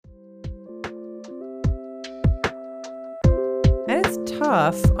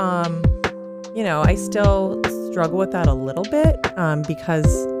tough. I still struggle with that a little bit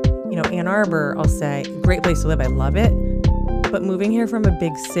because, Ann Arbor, I'll say, great place to live. I love it. But moving here from a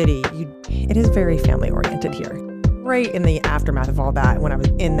big city, it is very family oriented here. Right in the aftermath of all that, when I was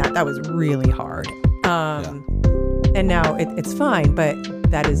in that was really hard. And now it's fine, but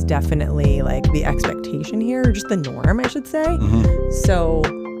that is definitely like the expectation here, or just the norm, I should say. Mm-hmm. So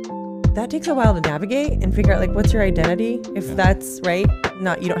that takes a while to navigate and figure out like what's your identity, if that's right.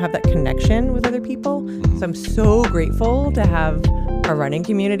 You don't have that connection with other people. Mm-hmm. So I'm so grateful to have a running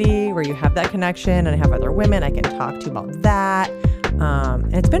community where you have that connection, and I have other women I can talk to about that.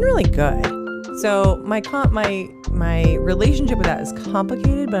 And it's been really good. So my relationship with that is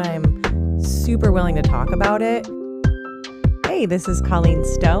complicated, but I'm super willing to talk about it. Hey, this is Colleen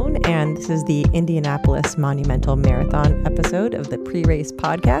Stone, and this is the Indianapolis Monumental Marathon episode of the Pre-Race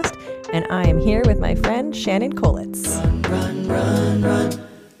Podcast, and I am here with my friend Shannon Kolitz. Run, run, run, run,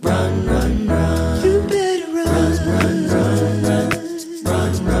 run, run, run. You better run, run, run, run,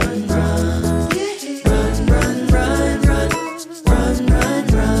 run, run, run. Yeah. Run, run, run, run, run, run,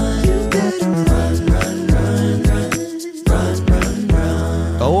 run. You better run, run, run, run, run, run,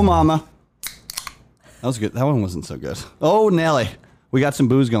 run. Oh, mama. That was good. That one wasn't so good. Oh, Nelly. We got some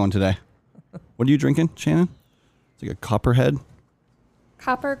booze going today. What are you drinking, Shannon? It's like a Copperhead.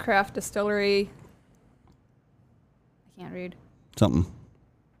 Copper Craft Distillery. I can't read. Something.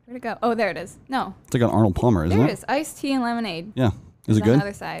 Where'd it go? Oh, there it is. No. It's like an Arnold Palmer, isn't There it? it is. Iced tea and lemonade. Yeah. Is it On good? the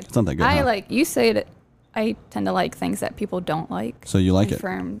other side. It's not that good. I huh? like, you say it. I tend to like things that people don't like. So you like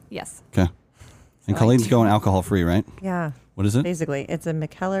Confirmed. Yes. it? Okay. And So I Colleen's do. going alcohol free, right? Yeah, What is it? basically, it's a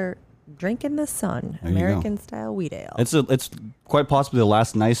Mikkeller Drink in the Sun, There you go. American style wheat ale. It's quite possibly the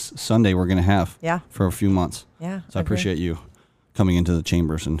last nice Sunday we're going to have Yeah. for a few months. Yeah. So I appreciate you coming into the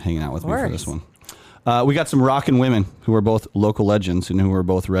chambers and hanging out with me for this course. one. We got some rockin' women who are both local legends and who are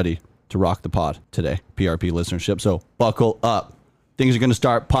both ready to rock the pod today, PRP listenership. So buckle up. Things are going to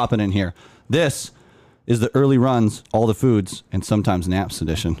start popping in here. This is the early runs, all the foods, and sometimes naps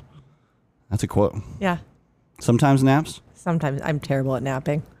edition. That's a quote. Yeah. Sometimes naps Sometimes I'm terrible at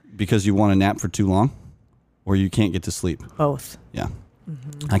napping. because you want to nap for too long or you can't get to sleep. Both. Yeah.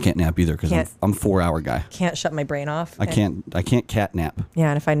 I can't nap either because Can't- I'm a 4-hour guy. Can't shut my brain off. I can't cat nap. Yeah,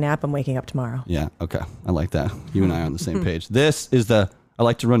 and if I nap, I'm waking up tomorrow. Yeah, okay. I like that. You and I are on the same page. This is the I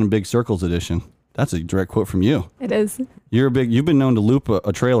like to run in big circles edition. That's a direct quote from you. It is. You've been known to loop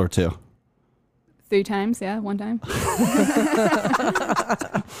a trail or two. 3 times. Yeah. 1 time.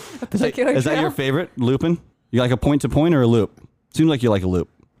 Is that your favorite, looping? You like a point to point or a loop? Seems like you like a loop.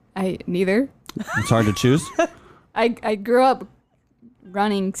 Neither. It's hard to choose. I grew up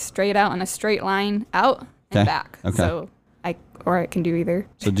running straight out on a straight line out and Okay. back. Okay. So I can do either.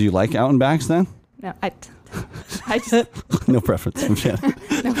 So do you like out and backs then? No, I just No preference from Shannon.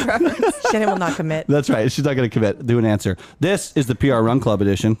 no preference. Shannon will not commit. That's right. She's not going to commit. Do an answer. This is the PR Run Club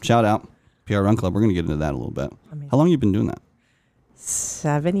edition. Shout out. PR Run Club. We're going to get into that a little bit. How long have you been doing that?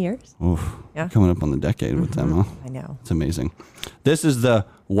 7 years. Oof. Yeah. Coming up on the decade with them, huh? I know. It's amazing. This is the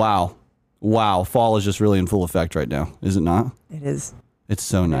wow. Fall is just really in full effect right now, is it not? It is. It's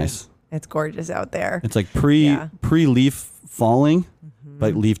so nice. It's gorgeous out there. It's like Yeah. pre-leaf falling,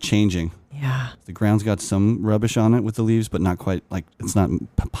 but leaf changing. Yeah. The ground's got some rubbish on it with the leaves, but not quite like it's not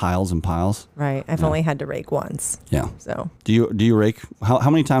piles and piles. Right. I've Yeah. only had to rake once. Yeah. So Do you rake? How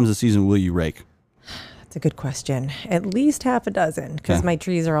many times a season will you rake? that's a good question. At least half a dozen because Okay. my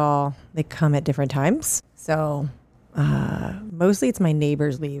trees they come at different times. So mostly it's my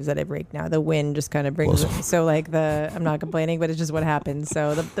neighbor's leaves that I rake now. The wind just kind of brings it. So like I'm not complaining, but it's just what happens.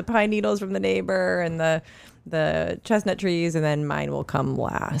 So the pine needles from the neighbor and the chestnut trees, and then mine will come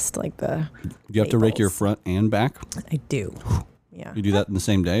last. Like Do you have to rake your maples. front and back? I do. Yeah. You do that in the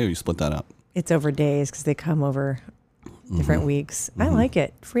same day, or you split that up? It's over days because they come over different weeks. I like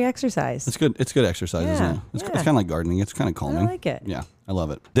it. Free exercise. It's good. It's good exercise, isn't Yeah, it? It's yeah. kind of like gardening. It's kind of calming. like it. Yeah, I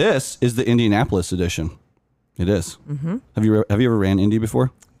love it. This is the Indianapolis edition. It is. Mm-hmm. Have you ever ran Indy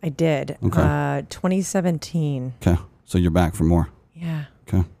before? I did. Okay. 2017. Okay, so you're back for more. Yeah.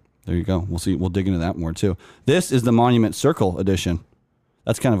 Okay, there you go. We'll see. We'll dig into that more too. This is the Monument Circle edition.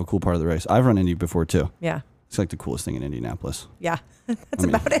 That's kind of a cool part of the race. I've run Indy before too. Yeah. It's like the coolest thing in Indianapolis. Yeah. That's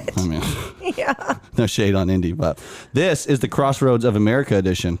about it. I mean, Yeah. no shade on Indy, but this is the Crossroads of America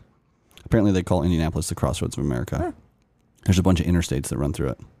edition. Apparently, they call Indianapolis the Crossroads of America. Huh. There's a bunch of interstates that run through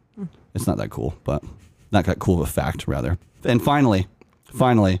it. It's not that cool, but not that cool of a fact, rather. And finally,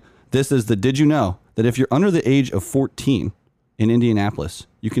 this is the did you know that if you're under the age of 14 in Indianapolis,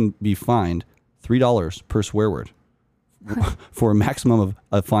 you can be fined $3 per swear word for a maximum of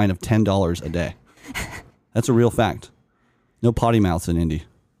a fine of $10 a day. That's a real fact. No potty mouths in Indy.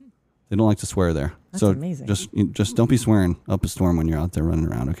 They don't like to swear there. That's so amazing. Just don't be swearing up a storm when you're out there running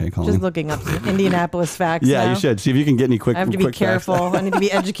around, okay, Colleen? Just looking up some Indianapolis facts. Yeah, now. you should. See if you can get any quick I have to be quick facts. careful. I need to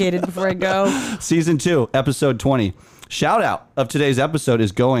be educated before I go. Season 2, episode 20. Shout out of today's episode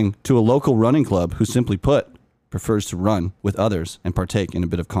is going to a local running club who, simply put, prefers to run with others and partake in a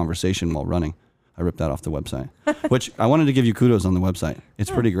bit of conversation while running. I ripped that off the website, which I wanted to give you kudos on the website. It's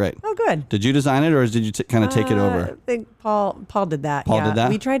pretty great. Oh, good. Did you design it, or did you kind of take it over? I think Paul did that. Paul yeah. did that?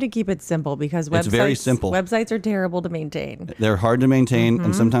 We tried to keep it simple because websites, It's very simple. Websites are terrible to maintain. They're hard to maintain,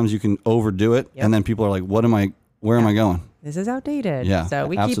 and sometimes you can overdo it, Yep. and then people are like, where am I going? This is outdated. Yeah, So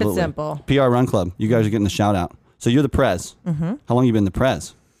we absolutely. keep it simple. PR Run Club, you guys are getting the shout out. So you're the prez. Mm-hmm. How long you been the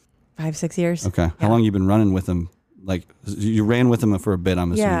prez? 5-6 years. Okay. Yeah. How long you been running with them? Like, you ran with them for a bit,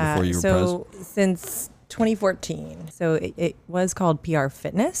 I'm assuming, Yeah. before you were So since 2014. So it was called PR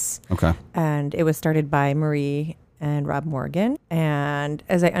Fitness. Okay. And it was started by Marie and Rob Morgan. And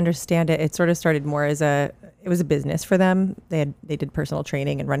as I understand it, it sort of started more as it was a business for them. They did personal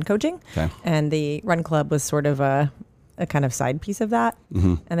training and run coaching. Okay. And the run club was sort of a kind of side piece of that.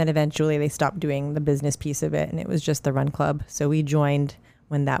 Mm-hmm. And then eventually they stopped doing the business piece of it, and it was just the run club. So we joined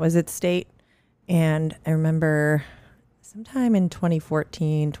when that was its state. And I remember sometime in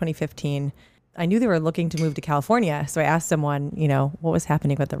 2014, 2015, I knew they were looking to move to California. So I asked someone, what was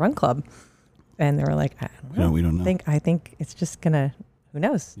happening with the run club? And they were like, I don't know. No, we don't know. I think it's just gonna, who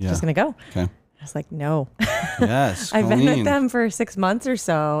knows? Yeah. It's just gonna go. Okay. I was like, no. Yes. I've been with Colleen. them for 6 months or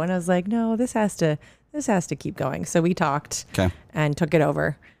so. And I was like, no, this has to keep going. So we talked Okay. and took it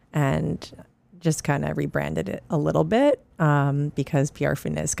over and just kind of rebranded it a little bit because PR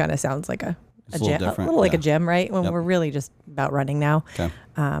Fitness kind of sounds like a It's a little gym, different, like yeah. a gym, right? When Yep. we're really just about running now. Okay.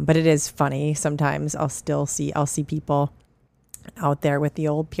 But it is funny. Sometimes I'll see people out there with the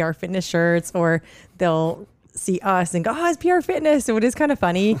old PR Fitness shirts, or they'll see us and go, oh, it's PR Fitness. So it is kind of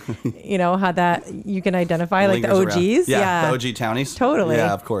funny, how that you can identify like the Lingers around. OGs. Yeah. The OG townies. Totally.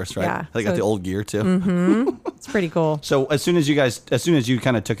 Yeah, of course. Right. Yeah. They got So- the old gear too. It's pretty cool. So as soon as you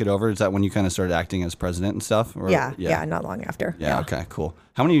kind of took it over, is that when you kind of started acting as president and stuff? Or, Yeah. Not long after. Yeah. Okay. Cool.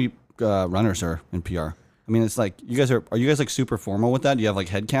 How many runners are in PR? I mean, it's like are you guys like super formal with that? Do you have like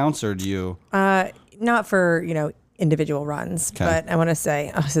head counts, or do you? Not for, individual runs, Okay. but I want to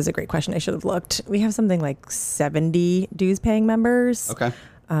say, this is a great question. I should have looked. We have something like 70 dues paying members. Okay.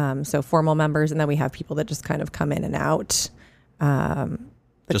 So formal members. And then we have people that just kind of come in and out.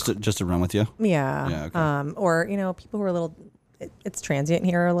 Just to run with you. Yeah. Yeah, okay. Or, people who are a little, it's transient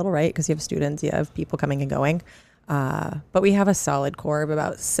here a little, right? Because you have students, you have people coming and going. But we have a solid core of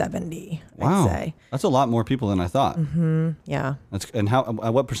about 70, Wow. I'd say. That's a lot more people than I thought. Yeah.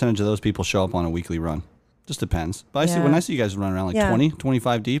 What percentage of those people show up on a weekly run? Just depends. But Yeah. when I see you guys run around like Yeah. 20,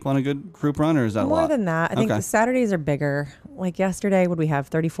 25 deep on a good group run, or is that a More lot? than that. I think Okay. the Saturdays are bigger. Like yesterday, would we have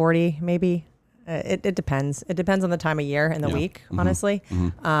 30, 40 maybe? It depends. It depends on the time of year and the Yeah. week, honestly.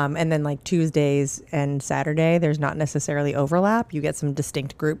 And then like Tuesdays and Saturday, there's not necessarily overlap. You get some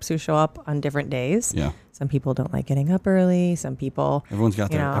distinct groups who show up on different days. Yeah. Some people don't like getting up early. Some people. Everyone's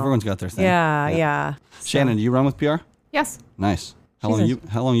got their thing. Yeah. Shannon, do you run with PR? Yes, Nice. How She's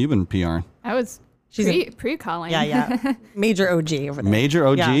long you been PRing? I was She's pre-calling. Yeah. Major OG over there. Major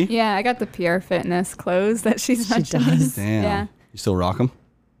OG? Yeah. Yeah, I got the PR Fitness clothes that she's mentioning. does. Damn. Yeah. You still rock them?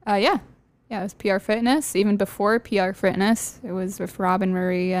 Yeah. Yeah, it was PR Fitness. Even before PR Fitness, it was with Rob and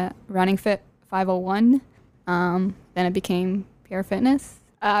Marie at Running Fit 501. Then it became PR Fitness.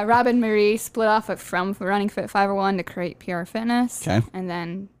 Rob and Marie split off from Running Fit 501 to create PR Fitness. Okay. And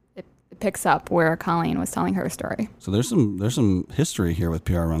then it picks up where Colleen was telling her story. So there's some history here with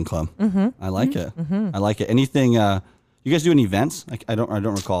PR Run Club. Mm-hmm. I like it. Mm-hmm. I like it. Anything? You guys do any events? I don't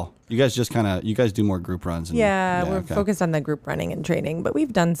recall. You guys just you guys do more group runs. And, Yeah, we're okay. focused on the group running and training, but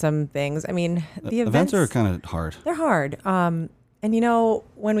we've done some things. I mean, the Events are kind of hard. they're hard. And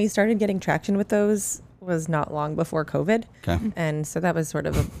when we started getting traction with those was not long before COVID. Okay. And so that was sort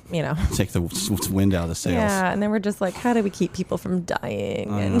of Take the wind out of the sails. yeah. And then we're just like, how do we keep people from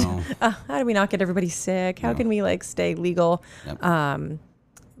dying? I And know. how do we not get everybody sick? How can we stay legal? Yep.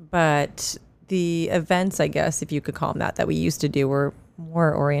 But the events, I guess, if you could call them that we used to do were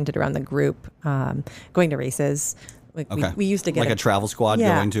more oriented around the group, going to races. Like Okay. we used to get like a travel squad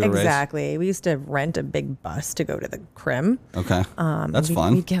going to a race. exactly. We used to rent a big bus to go to the Crim. Okay. That's We'd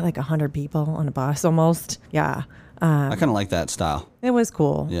fun. get like 100 people on a bus almost. Yeah. I kind of like that style. It was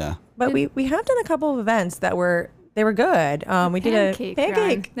cool. Yeah. But we have done a couple of events that were good. We did a Pancake pancake.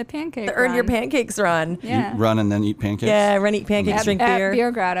 run. The pancake The Earn Your run. Pancakes run. Yeah. You run and then eat pancakes. Yeah, run, eat pancakes, drink at beer. Beer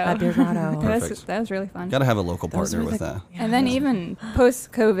Grotto. At Beer Grotto. That was, Perfect. that was really fun. Got to have a local partner were with the- that. And then even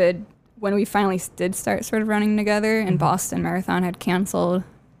post-COVID, when we finally did start sort of running together and Boston Marathon had canceled,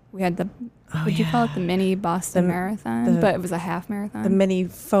 we had the, what'd you call it? The mini Boston Marathon, but it was a half marathon. The mini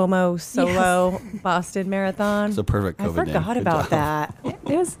FOMO solo Boston Marathon. It's a perfect COVID I name. forgot Good about job. that.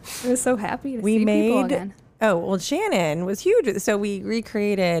 It was so happy to We see people made, again. oh, well, Shannon was huge. So we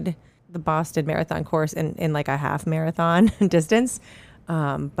recreated the Boston Marathon course in like a half marathon distance.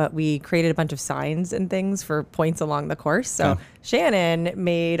 But we created a bunch of signs and things for points along the course. So Okay. Shannon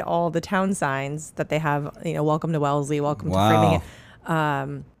made all the town signs that they have, welcome to Wellesley, welcome Wow. to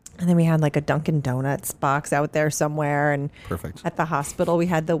Framingham. And then we had like a Dunkin' Donuts box out there somewhere. And Perfect. at the hospital, we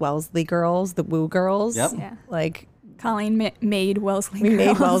had the Wellesley girls, the Woo girls. Yep. Yeah. Like Colleen made Wellesley we girls.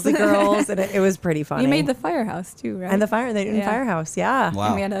 made Wellesley girls, and it was pretty funny. You made the firehouse too, right? and the Newton Yeah. Firehouse, yeah. Wow.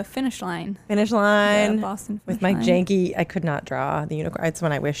 And we had a finish line. Finish line. Yeah, Boston with finish Mike line. Janke. I could not draw the unicorn. It's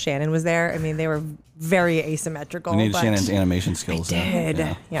when I wish Shannon was there. I mean, they were very asymmetrical. We needed but Shannon's animation skills. did.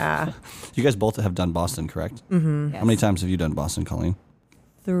 Yeah. Yeah. You guys both have done Boston, correct? Mm-hmm. How many times have you done Boston, Colleen?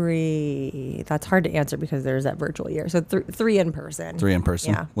 3. That's hard to answer because there's that virtual year. So 3 in person. 3 in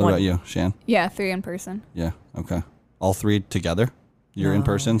person. Yeah. What 1. about you, Shan? Yeah, 3 in person. Yeah. Okay. All 3 together? You're in No.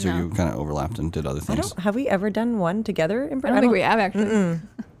 persons, or No. you kind of overlapped and did other I things? don't. Have we ever done one together in I person? don't think we have actually.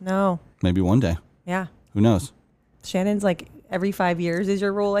 No. Maybe one day. Yeah. Who knows? Shannon's like every 5 years is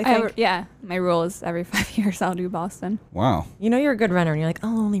your rule, I I think. have- yeah, my rule is every 5 years I'll do Boston. Wow. You're a good runner, and you're like,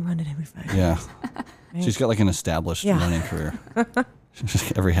 I'll only run it every 5 years. Yeah. She's got like an established Yeah. running career.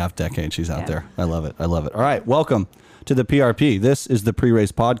 Every half decade she's out Yeah. there. I love it. I love it. All right. Welcome to the PRP. This is the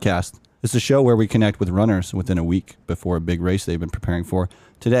pre-race podcast. It's a show where we connect with runners within a week before a big race they've been preparing for.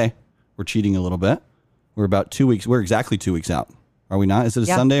 Today, we're cheating a little bit. We're about 2 weeks. We're exactly 2 weeks out. Are we not? Is it a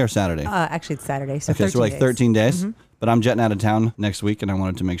Yeah. Sunday or Saturday? Actually, it's Saturday. So Okay, 13 so like days. 13 days. But I'm jetting out of town next week, and I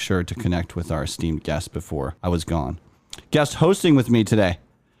wanted to make sure to connect with our esteemed guest before I was gone. Guest hosting with me today.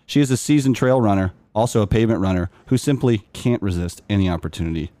 She is a seasoned trail runner, also a pavement runner, who simply can't resist any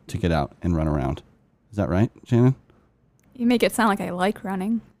opportunity to get out and run around. Is that right, Shannon? You make it sound like I like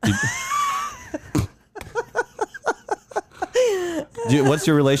running. What's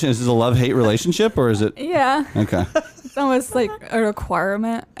your relation? Is this a love-hate relationship, or is it? Yeah, Okay. it's almost like a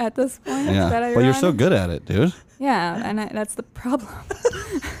requirement at this point that Yeah. I Well, you're run. so good at it, dude. Yeah, and that's the problem.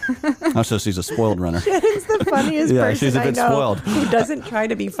 Also, she's a spoiled runner. Shannon's the funniest Yeah, person she's a bit I know spoiled. who doesn't try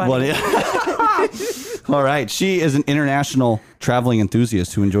to be funny. Well, yeah. All right. She is an international traveling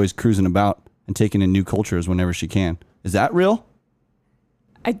enthusiast who enjoys cruising about and taking in new cultures whenever she can. Is that real?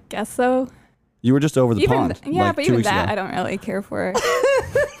 I guess so. You were just over the Even pond. yeah, like but 2 even weeks that ago. I don't really care for.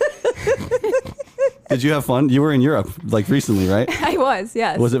 Did you have fun? You were in Europe like recently, right? I was,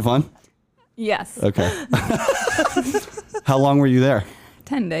 yes. Was it fun? Yes. Okay. How long were you there?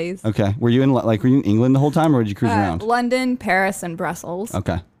 10 days. Okay. Were you in England the whole time, or did you cruise around? London, Paris, and Brussels.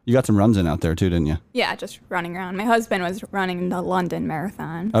 Okay. You got some runs in out there too, didn't you? Yeah, just running around. My husband was running the London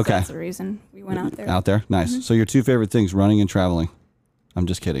Marathon. So Okay. that's the reason we went out there. Out there? Nice. So your 2 favorite things, running and traveling. I'm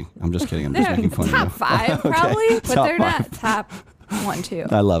just kidding. I'm just kidding. I'm just They're making fun top of you. 5 probably, but Top they're 5. not top 1, 2.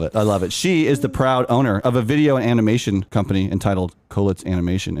 I love it. I love it. She is the proud owner of a video and animation company entitled Kolitz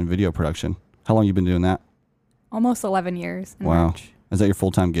Animation and Video Production. How long you been doing that? Almost 11 years in Wow. March. Is that your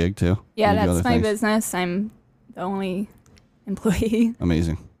full-time gig too? Yeah, Or you do that's other my things? business. I'm the only employee.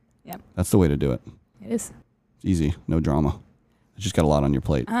 Amazing. Yeah, That's the way to do it. it is. It's easy. No drama. You just got a lot on your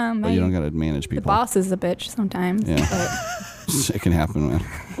plate. But you don't got to manage The people. boss is a bitch sometimes. Yeah. But It can happen, man.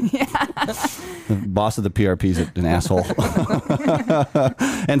 The boss of the PRP is an asshole.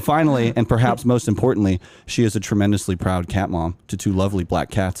 And finally, and perhaps most importantly, she is a tremendously proud cat mom to 2 lovely black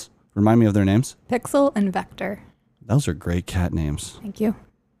cats. Remind me of their names. Pixel and Vector. Those are great cat names. Thank you.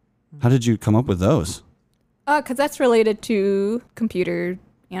 How did you come up with those? Because that's related to computer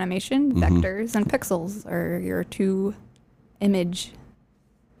animation. Mm-hmm. Vectors and pixels are your 2 image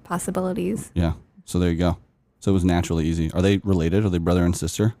possibilities. Yeah. So there you go. So it was naturally easy. Are they related? Are they brother and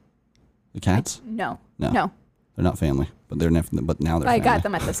sister? The cats? No. No. No. They're not family, but but now they're I family. got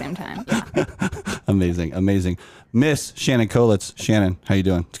them at the same time. Yeah. Amazing, amazing. Miss Shannon Kolitz. Shannon, how you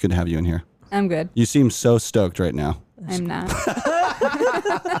doing? It's good to have you in here. I'm good. You seem so stoked right now. I'm not.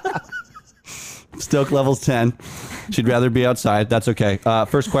 Stoke levels 10. She'd rather be outside. That's okay.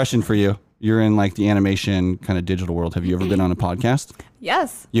 First question for you. You're in like the animation kind of digital world. Have you ever been on a podcast?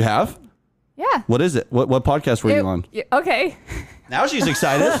 Yes. You have? Yeah. What is it? What podcast were you on? Okay. Now she's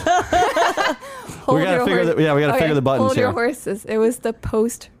excited. Hold We gotta your figure horse- the- yeah, we gotta figure the buttons Hold your here. horses. It was the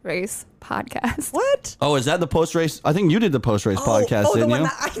post-race podcast. What? Oh, is that the post-race? I think you did the post-race podcast, the didn't one you?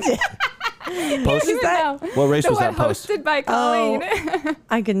 that I did. Post- You know. What race The was one that post? hosted by Colleen.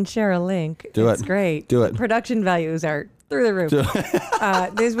 I can share a link. Do it's it. great. Do it. The production values are through the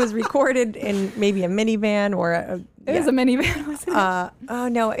roof. This was recorded in maybe a minivan or It was a minivan, wasn't it? oh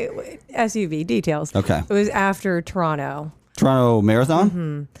no, SUV details. Okay. It was after Toronto. Toronto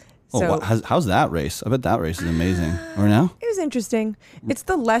Marathon? Oh, So- how's that race? I bet that race is amazing. Or no? It was interesting. It's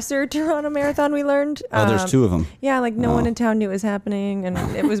the lesser Toronto Marathon, we learned. Oh, there's two of them. Yeah, like no one in town knew it was happening, and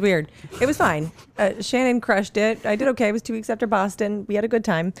it was weird. It was fine. Shannon crushed it. I did okay. It was 2 weeks after Boston. We had a good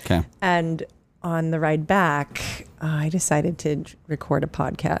time. Okay. And on the ride back, I decided to record a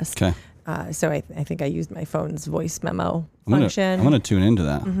podcast. Okay. So I think I used my phone's voice memo I'm function. gonna tune into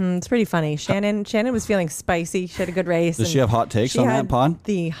that. It's pretty funny. Shannon was feeling spicy. She had a good race. Does and she have hot takes she on had that pod?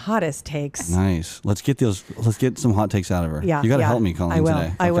 The hottest takes. Nice. Let's get some hot takes out of her. Yeah, You gotta yeah. help me, Colleen, I will.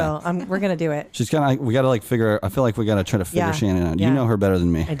 today. I Okay. will. We're gonna do it. She's kind of. We gotta I feel like we gotta try to figure Yeah, Shannon out. yeah. You know her better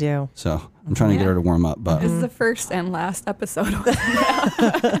than me. I do. So I'm trying to get Yeah. her to warm up. But This is the first and last episode.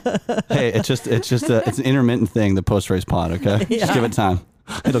 hey, it's an intermittent thing. The post race pod. Okay. Just give it time.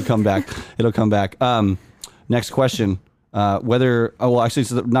 It'll come back. Next question. Actually,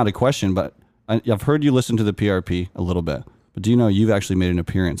 it's not a question, but I've heard you listen to the PRP a little bit. But do you know you've actually made an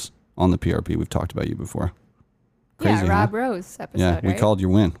appearance on the PRP? We've talked about you before. Crazy, yeah, Rob huh? Rose episode. Yeah, we right? called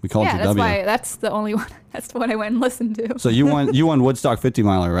your win. We called Yeah, your that's W. why. That's the only one. That's the one I went and listened to. So you won Woodstock 50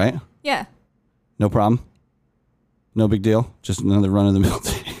 miler, right? Yeah. No problem. No big deal. Just another run of the mill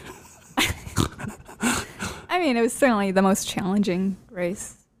day. I mean, it was certainly the most challenging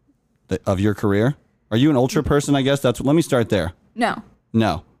race. Of your career. Are you an ultra person? I guess let me start there. No,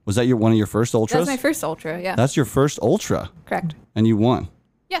 No. Was that one of your first ultras? that's my first ultra. Yeah, That's your first ultra, correct. and you won.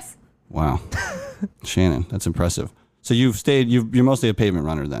 Yes. Wow, Shannon, that's impressive. So you're mostly a pavement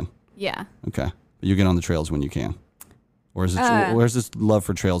runner then. Yeah. Okay, but you get on the trails when you can. Or is it where's this love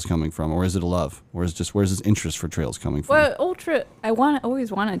for trails coming from, or is it a love, or is where's this interest for trails coming from? Well, ultra.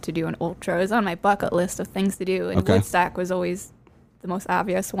 Always wanted to do an ultra. It was on my bucket list of things to do, and Okay. Woodstock was always the most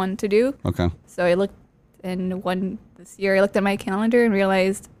obvious one to do. Okay, So I looked, and this year I looked at my calendar and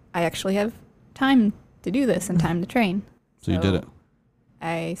realized I actually have time to do this and time to train. so you did it.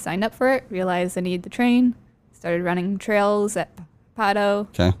 I signed up for it, realized I needed to train, started running trails at Pado,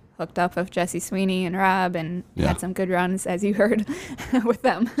 Okay, hooked up with Jesse Sweeney and Rob, and Yeah. had some good runs, as you heard, with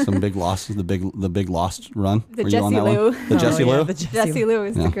them. some big losses. The big lost run. The Were you on Jesse that Lou. one? The Jesse Lou. Jesse Lou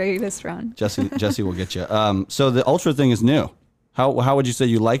is Yeah. the greatest run. Jesse will get you. So the ultra thing is new. How would you say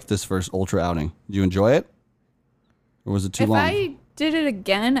you liked this first ultra outing? Did you enjoy it, or was it too If long? I did it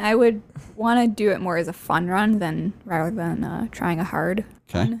again, I would want to do it more as a fun run rather than trying a hard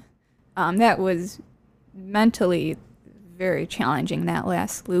Okay. run. That was mentally very challenging, that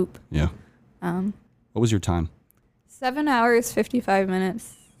last loop. Yeah. What was your time? 7 hours, 55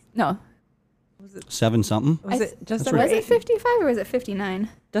 minutes. No, 7 something. Was it just That's under was it 8? 55 or was it 59?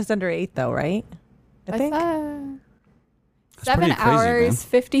 Just under 8 though, right? I think. That's 7 pretty crazy, hours, man.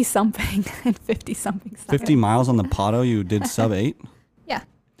 50 something, and 50 something. 50 miles on the Pado. You did sub 8. Yeah.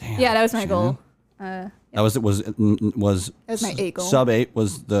 Damn, Yeah, that was my Shannon. goal. That was That was my A goal. Sub 8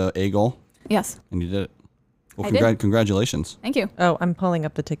 was the A goal, Yes. and you did it. Well, I did. congratulations. Thank you. Oh, I'm pulling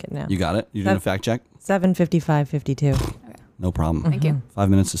up the ticket now. You got it. You did a fact check. 7:55:52. No problem. Thank you. 5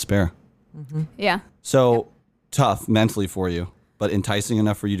 minutes to spare. Yeah. So tough mentally for you, but enticing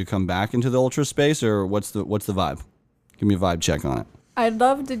enough for you to come back into the ultra space, or what's the vibe? Give me a vibe check on it. I'd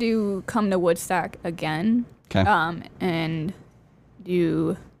love to come to Woodstock again. Okay. And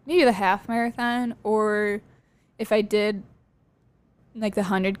do maybe the half marathon, or if I did like the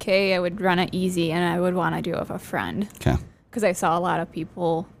 100K, I would run it easy, and I would want to do it with a friend Okay. because I saw a lot of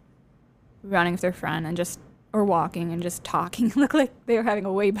people running with their friend and or walking and just talking. Looked like they were having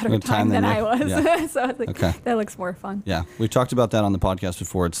a way better Good time than you. I was. Yeah. So I was like, Okay. that looks more fun. Yeah, we've talked about that on the podcast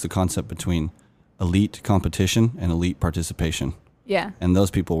before. It's the concept between elite competition and elite participation. Yeah. And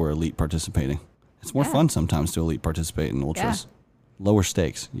those people were elite participating. It's more Yeah. fun sometimes to elite participate in ultras. Lower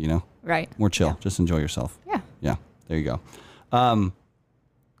stakes, Right. more chill. Just enjoy yourself. Yeah. Yeah, there you go.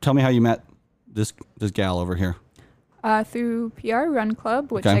 Tell me how you met this gal over here. Through PR Run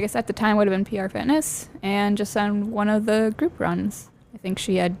Club, which Okay. I guess at the time would have been PR Fitness, and just on one of the group runs. I think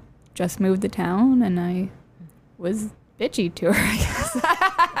she had just moved to town, and I was bitchy to her, I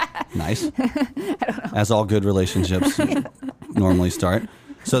guess. Nice. As all good relationships normally start.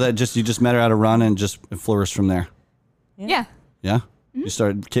 So that you just met her at a run and just flourished from there. Yeah. Yeah. You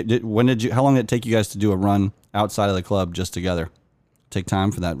started. How long did it take you guys to do a run outside of the club just together? Take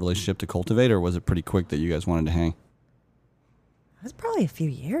time for that relationship to cultivate, or was it pretty quick that you guys wanted to hang? It was probably a few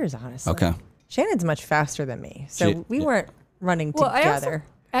years, honestly. Okay. Shannon's much faster than me, so She- we yeah. weren't running Well, together.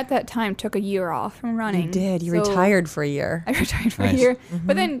 at that time took a year off from running. You did. You So retired for a year. I retired for Nice. a year.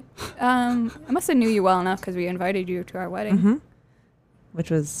 But then I must have knew you well enough because we invited you to our wedding. Which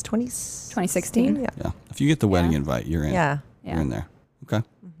was 2016. Yeah. Yeah. If you get the wedding Yeah. invite, you're in. Yeah. Yeah. You're in there. Okay.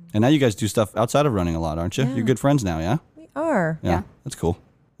 And now you guys do stuff outside of running a lot, aren't you? Yeah. You're good friends now, yeah? We are. Yeah. That's cool.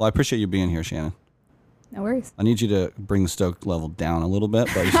 Well, I appreciate you being here, Shannon. No worries. I need you to bring the stoke level down a little bit.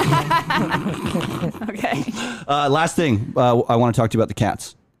 But Okay. last thing, I want to talk to you about the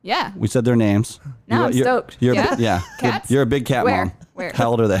cats. Yeah. We said their names. Now I'm stoked. You're Yeah? yeah. Cats? You're a big cat Where? mom. Where? How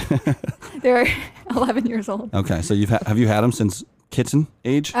old are they? They're 11 years old. Okay, so have you had them since kitten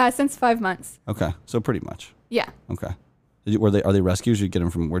age? Since 5 months. Okay, so pretty much. Yeah. Okay. Are they rescues? You get them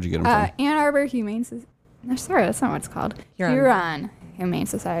from where'd you get them from? Ann Arbor Humane Society. No, sorry, that's not what it's called. Huron Humane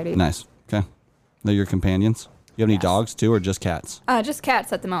Society. Nice. Okay. They're your companions. You have any Yes. dogs too, or just cats? Just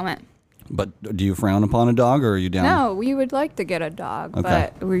cats at the moment. But do you frown upon a dog, or are you down? No, we would like to get a dog,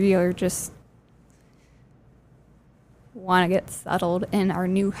 Okay. but we are just want to get settled in our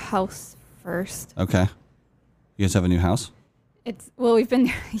new house first. Okay. You guys have a new house? We've been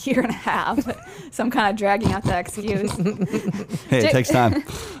there a year and a half, so I'm kind of dragging out the excuse. Hey, it Ja- takes time.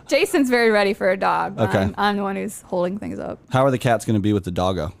 Jason's very ready for a dog. But Okay. I'm the one who's holding things up. How are the cats going to be with the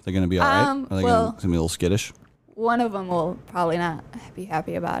doggo? They're going to be all right? Are they well- going to be a little skittish? One of them will probably not be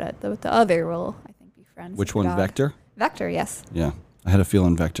happy about it. The other will, I think, be friends. Which with one, the dog. Vector? Vector, yes. Yeah. I had a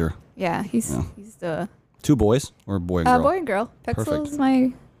feeling Vector. Yeah, he's Yeah. the Two boys or a boy and girl? boy and girl. Perfect. Pixel's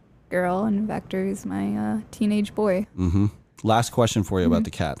my girl, and Vector is my teenage boy. Mm-hmm. Last question for you about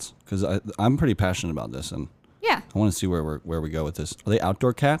the cats, because I'm pretty passionate about this, and Yeah. I want to see where we go with this. Are they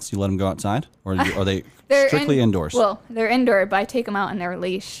outdoor cats? You let them go outside, or are they They're strictly indoors? Well, they're indoor, but I take them out on their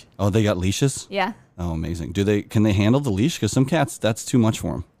leash. Oh, they got leashes. Yeah. Oh, amazing. Can they handle the leash? Because some cats, that's too much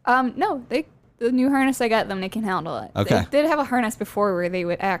for them. No, the new harness I got them, they can handle it. Okay. They did have a harness before where they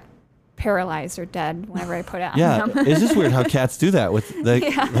would act paralyzed or dead whenever I put it on Yeah, them. it's just weird how cats do that. With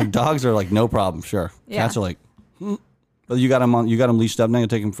like dogs are like no problem, sure. Yeah. Cats are like, But you got them leashed up now. You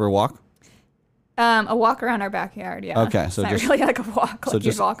take them for a walk. A walk around our backyard, yeah. Okay, so it's not just- really like a walk, So like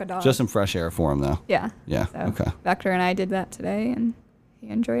just you'd walk a dog. just some fresh air for them though. yeah. Yeah. So Okay. Vector and I did that today, and he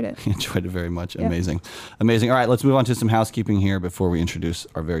enjoyed it. He enjoyed it very much. Yeah. Amazing. Amazing. All right, let's move on to some housekeeping here before we introduce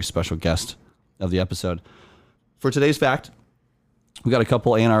our very special guest of the episode. For today's fact, we got a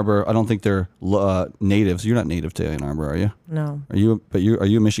couple Ann Arbor. I don't think they're natives. You're not native to Ann Arbor, are you? No. Are you? Are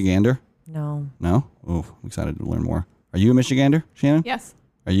you a Michigander? No. No? Oh, I'm excited to learn more. Are you a Michigander, Shannon? Yes.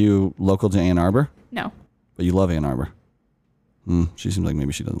 Are you local to Ann Arbor? No. But you love Ann Arbor. She seems like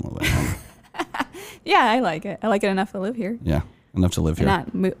maybe she doesn't love Ann Arbor. Yeah, I like it. I like it enough to live here. Yeah, enough to live here.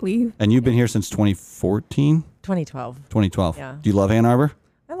 And not leave. And you've been here since 2014? 2012. 2012. Yeah. Do you love Ann Arbor?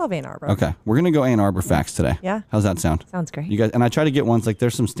 I love Ann Arbor. Okay, we're gonna go Ann Arbor facts today. Yeah. How's that sound? Sounds great. You guys, and I try to get ones like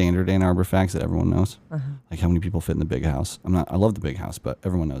there's some standard Ann Arbor facts that everyone knows, like how many people fit in the big house. I love the big house, but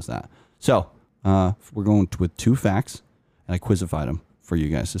everyone knows that. So we're going with 2 facts, and I quizified them for you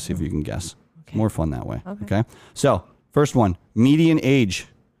guys to see if you can guess. It's more fun that way. Okay. So first one: median age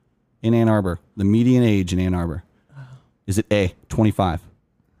in Ann Arbor. The median age in Ann Arbor. Is it A, 25?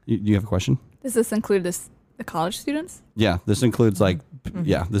 You have a question? Does this include the college students? Yeah, this includes like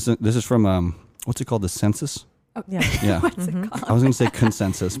this is from what's it called, the census? Yeah. Yeah. What's it called? I was going to say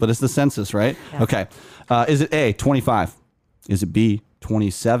consensus, but it's the census, right? Okay. Is it A, 25? Is it B,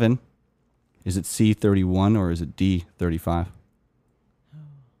 27? Is it C, 31? Or is it D, 35?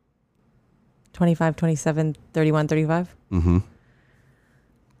 25, 27, 31, 35. Mm-hmm.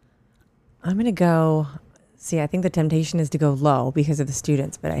 I'm going to go. See, I think the temptation is to go low because of the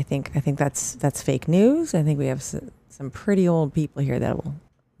students, but I think that's fake news. I think we have some pretty old people here that will.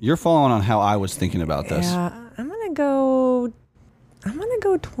 You're following on how I was thinking about this. Yeah, I'm gonna go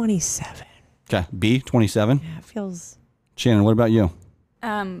 27. Okay. B, 27. Yeah, it feels. Shannon, what about you?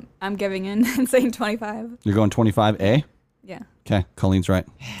 I'm giving in and saying 25. You're going 25A? Yeah. Okay. Colleen's right.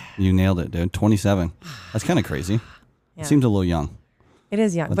 You nailed it, dude. 27. That's kind of crazy. Yeah. It seems a little young. It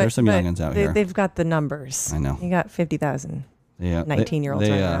is young, But there's some youngins out here. They've got the numbers. I know. You got 50,000. Yeah, 19-year-olds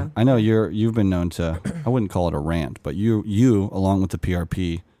running around. I know you've been known to. I wouldn't call it a rant, but you along with the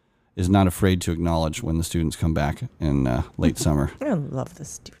PRP is not afraid to acknowledge when the students come back in late summer. I love the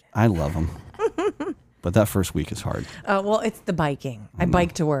students. I love them, but that first week is hard. Well, it's the biking. I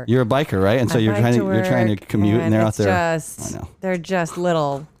bike to work. You're a biker, right? And so I you're bike trying to work, commute, and they're out it's there. Just, I know. They're just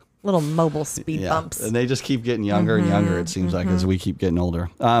little mobile speed bumps. And they just keep getting younger and younger. It seems like as we keep getting older.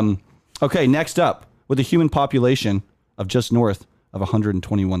 Okay, next up, with a human population of just north of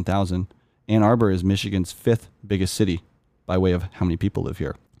 121,000, Ann Arbor is Michigan's 5th biggest city by way of how many people live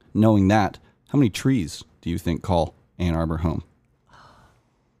here. Knowing that, how many trees do you think call Ann Arbor home?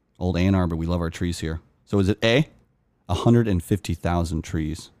 Old Ann Arbor, we love our trees here. So is it A, 150,000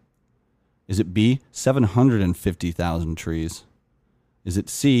 trees? Is it B, 750,000 trees? Is it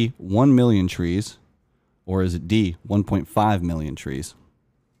C, 1 million trees? Or is it D, 1.5 million trees?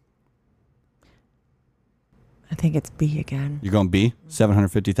 I think it's B again. You're going B,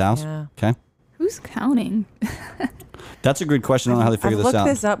 750,000? Yeah. Okay. Who's counting? That's a good question. I don't know how they figure I've this looked out.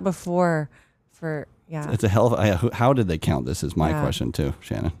 this up before for, yeah. It's a hell of how did they count this is my Yeah. question too,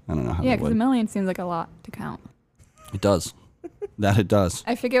 Shannon. I don't know how Yeah, they because a would. million seems like a lot to count. It does. That it does.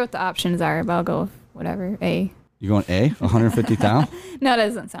 I forget what the options are, but I'll go with whatever. A. You going A, 150,000? No, that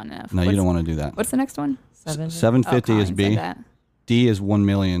doesn't sound enough. No, you don't want to do that. What's the next one? 750 is Colin B. said that. D is 1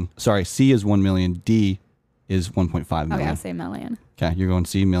 million. Sorry, C is 1 million. D is 1.5 Okay, million. I'll say million. Okay, you're going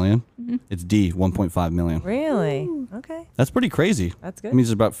C, million? Mm-hmm. It's D, 1.5 million. Really? Okay. That's pretty crazy. That's That good. means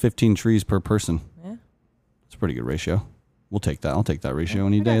there's about 15 trees per person. Yeah. It's a pretty good ratio. We'll take that. I'll take that ratio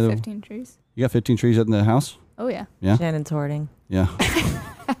any I day. got Though. 15 trees. You got 15 trees in the house? Oh, yeah. Yeah? Shannon's hoarding. Yeah.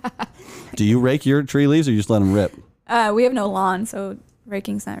 Do you rake your tree leaves or you just let them rip? We have no lawn, so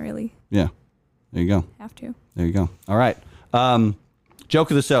raking's not really Yeah. There you go. have to. There you go. All right.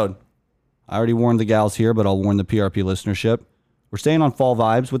 Joke of the Sode. I already warned the gals here, but I'll warn the PRP listenership. We're staying on fall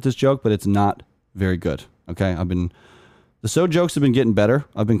vibes with this joke, but it's not very good. Okay. The Sode jokes have been getting better.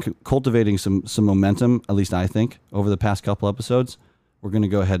 I've been cultivating some momentum, at least I think, over the past couple episodes. We're going to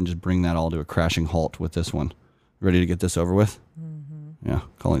go ahead and just bring that all to a crashing halt with this one. Ready to get this over with? Mm-hmm. Yeah.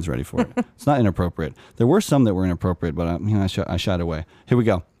 Colleen's ready for it. It's not inappropriate. There were some that were inappropriate, but I shied away. Here we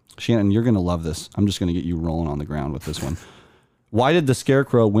go. Shannon, you're going to love this. I'm just going to get you rolling on the ground with this one. Why did the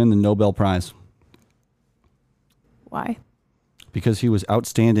Scarecrow win the Nobel Prize? Why? Because he was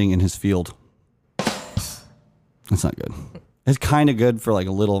outstanding in his field. That's not good. It's kind of good for like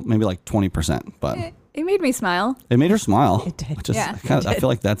a little, maybe like 20%, but It made me smile. it made her smile. It did. Just, Yeah. I feel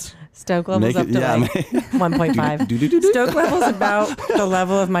like that's Stoke levels make up it, to yeah, like 1.5. do. Stoke levels about the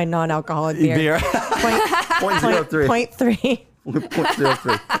level of my non-alcoholic beer. Beer. Point, 0.03. point 0.3.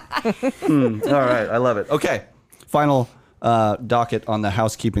 0.03. All right, I love it. Okay, final docket on the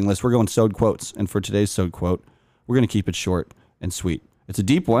housekeeping list. We're going Sode quotes, and for today's Sode quote, we're going to keep it short and sweet. It's a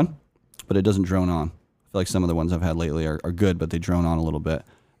deep one, but it doesn't drone on. I feel like some of the ones I've had lately are good, but they drone on a little bit.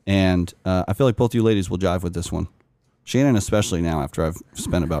 And I feel like both you ladies will jive with this one. Shannon especially now after I've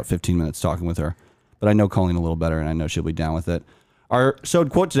spent about 15 minutes talking with her. But I know Colleen a little better, and I know she'll be down with it. Our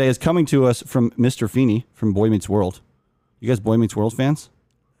Sode quote today is coming to us from Mr. Feeney from Boy Meets World. You guys Boy Meets World fans?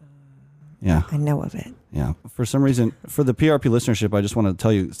 Yeah. I know of it. Yeah. For some reason, for the PRP listenership, I just want to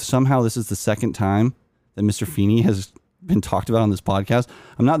tell you, somehow this is the second time that Mr. Feeney has been talked about on this podcast.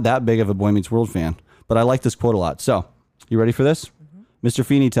 I'm not that big of a Boy Meets World fan, but I like this quote a lot. So, you ready for this? Mr.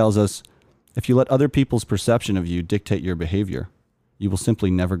 Feeney tells us, if you let other people's perception of you dictate your behavior, you will simply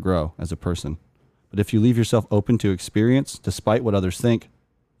never grow as a person. But if you leave yourself open to experience, despite what others think,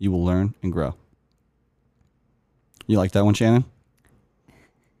 you will learn and grow. You like that one, Shannon?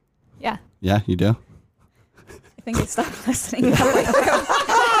 Yeah. Yeah, you do? I think I stopped listening halfway through.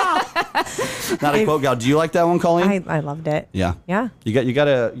 Not a quote gal. Do you like that one, Colleen? I loved it. Yeah. Yeah, You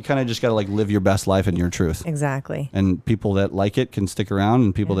kind of just gotta like live your best life and your truth. exactly. And people that like it can stick around,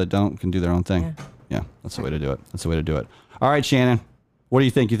 and people that don't can do their own thing. Yeah, that's the way to do it. That's the way to do it. All right, Shannon, what do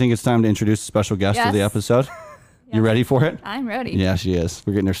you think? You think it's time to introduce a special guest to the Yes. episode? You ready for it? I'm ready. Yeah, she is.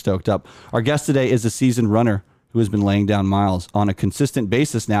 We're getting her stoked up. Our guest today is a seasoned runner who has been laying down miles on a consistent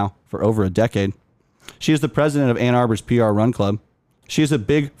basis now for over a decade. She is the president of Ann Arbor's PR Run Club. She is a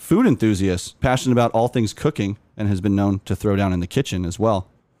big food enthusiast, passionate about all things cooking, and has been known to throw down in the kitchen as well.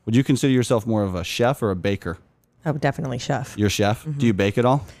 Would you consider yourself more of a chef or a baker? Oh, definitely chef. You're a chef. Do you bake at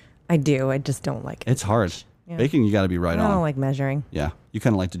all? I do. I just don't like it. It's hard. Yeah. Baking, you got to be right I don't on. like measuring. Yeah. You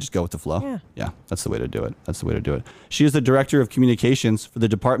kind of like to just go with the flow. Yeah. That's the way to do it. That's the way to do it. She is the director of communications for the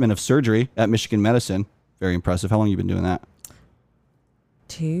Department of Surgery at Michigan Medicine. Very impressive. How long have you been doing that?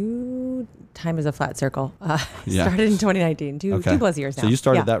 Time is a flat circle. Yeah. Started in 2019. Two plus years now. So you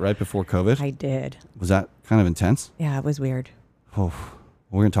started Yeah. that right before COVID? I did. Was that kind of intense? Yeah, it was weird. Oh,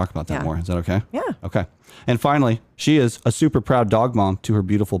 we're going to talk about that Yeah. more. Is that okay? Yeah. Okay. And finally, she is a super proud dog mom to her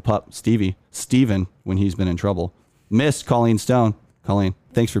beautiful pup, Steven, when he's been in trouble. Miss Colleen Stone. Colleen,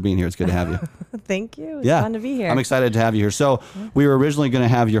 thanks for being here. It's good to have you. Thank you. It's Yeah. fun to be here. I'm excited to have you here. So we were originally going to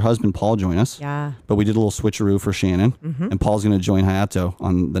have your husband, Paul, join us. Yeah. But we did a little switcheroo for Shannon. And Paul's going to join Hayato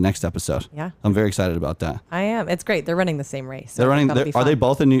on the next episode. Yeah. I'm very excited about that. I am. It's great. They're running the same race. So They're running. that'll be Are they fun.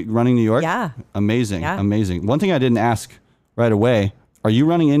 both running New York? Yeah. Amazing. Yeah. Amazing. One thing I didn't ask right away, are you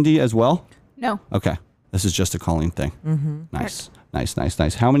running Indy as well? No. Okay. This is just a Colleen thing. Nice.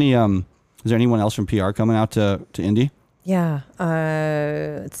 Nice. How many, is there anyone else from PR coming out to Indy? Yeah.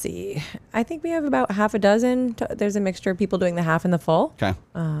 Let's see. I think we have about half a dozen. There's a mixture of people doing the half and the full. Okay.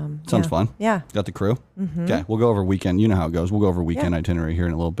 Sounds yeah. fun. Yeah. Got the crew? Okay. We'll go over weekend. You know how it goes. We'll go over weekend itinerary here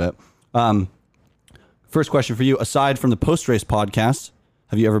in a little bit. First question for you. Aside from the post-race podcast,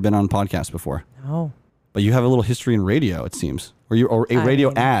 have you ever been on a podcast before? No. But you have a little history in radio, it seems. Or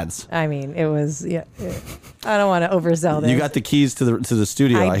radio ads. I mean, it was, I don't want to oversell this. You got the keys to the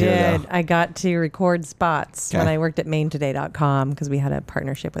studio, I hear, though. I got to record spots Okay. when I worked at maintoday.com because we had a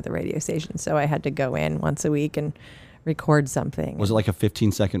partnership with a radio station. So I had to go in once a week and record something. Was it like a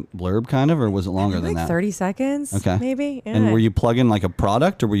 15-second blurb kind of, or was it longer than like that? 30 seconds, Okay. maybe. Yeah. And were you plugging like a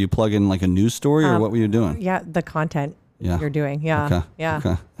product, or were you plugging like a news story, or what were you doing? Yeah, the content Yeah. you're doing. Yeah. Okay. Yeah.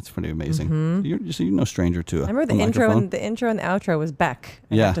 Okay. That's pretty amazing. So you're no stranger to it. I remember the intro and the outro was Beck.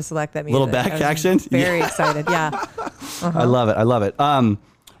 I got to select that music. Little Beck I was action? Very excited. Yeah. I love it. I love it. Well,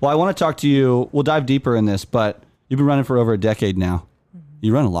 I want to talk to you. We'll dive deeper in this, but you've been running for over a decade now.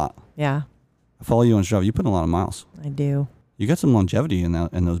 You run a lot. Yeah, I follow you on Strava. You put in a lot of miles. I do. You got some longevity in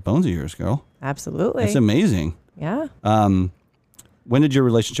those bones of yours, girl. Absolutely. It's amazing. Yeah. When did your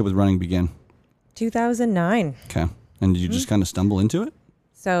relationship with running begin? 2009. Okay. And did you just kind of stumble into it?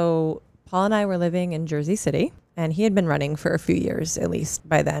 So Paul and I were living in Jersey City, and he had been running for a few years at least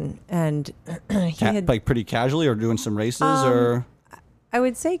by then. And he had, Like pretty casually, or doing some races, or? I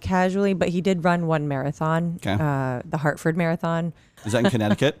would say casually, but he did run one marathon, Okay. The Hartford Marathon. Is that in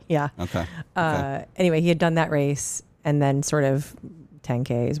Connecticut? Yeah. Okay. Anyway, he had done that race and then sort of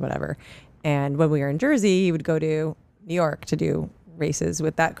 10Ks, whatever. And when we were in Jersey, he would go to New York to do races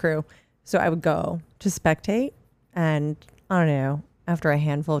with that crew. So I would go to spectate. And I don't know, after a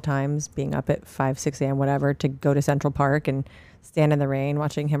handful of times being up at 5, 6 a.m., whatever, to go to Central Park and stand in the rain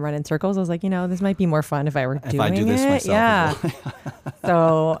watching him run in circles, I was like, this might be more fun if I were doing it. If I do this myself. Yeah.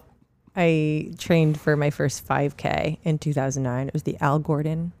 So I trained for my first 5K in 2009. It was the Al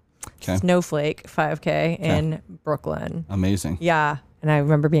Gordon Snowflake 5K in Brooklyn. Amazing. Yeah. And I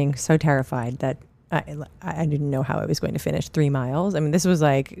remember being so terrified that I didn't know how I was going to finish 3 miles. I mean, this was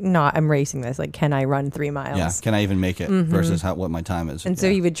like, I'm racing this. Like, can I run 3 miles? Yeah. Can I even make it versus what my time is? And so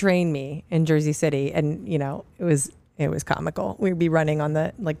he would train me in Jersey City, and it was comical. We'd be running on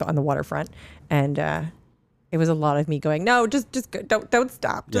the waterfront, and it was a lot of me going, no, just go, don't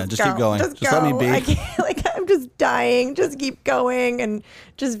stop. Just go. keep going. Just go. let me be. I can't, I'm just dying. Just keep going, and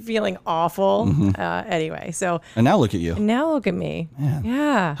just feeling awful. Anyway, so And now look at you. now look at me. Man.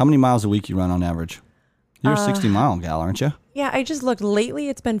 Yeah. How many miles a week you run on average? You're a 60-mile gal, aren't you? Yeah, I just looked lately.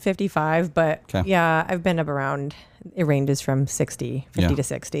 It's been 55, but 'Kay. yeah, I've been up around. It ranges from 50 to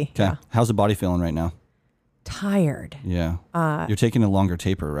 60. Okay. Yeah. How's the body feeling right now? Tired. Yeah. You're taking a longer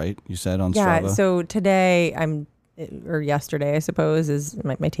taper, right? You said on Yeah. Strava. So today or yesterday, I suppose, is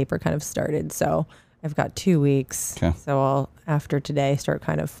my taper kind of started. So I've got 2 weeks. 'Kay. So I'll, after today, start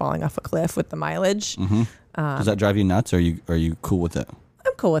kind of falling off a cliff with the mileage. Does that drive you nuts, or are you cool with it?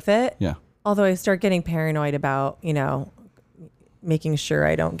 I'm cool with it. Yeah. Although I start getting paranoid about, making sure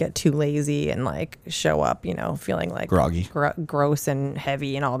I don't get too lazy and like show up, feeling like Groggy. gross and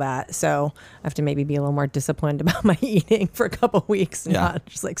heavy and all that. So I have to maybe be a little more disciplined about my eating for a couple of weeks, and Yeah. not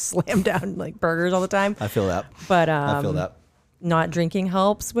just like slam down like burgers all the time. I feel that. But I feel that. not drinking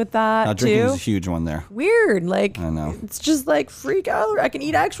helps with that Now, drinking is too. a huge one there. Weird. Like, I know. it's just like free calorie. I can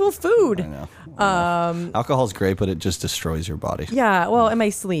eat actual food. I know. Alcohol's great, but it just destroys your body. Yeah, well, and my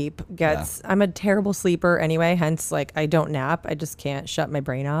sleep gets. I'm a terrible sleeper anyway. Hence, like, I don't nap. I just can't shut my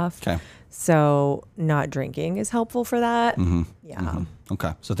brain off. Okay. So not drinking is helpful for that. Yeah.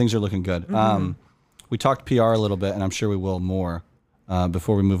 Okay. So things are looking good. We talked PR a little bit, and I'm sure we will more.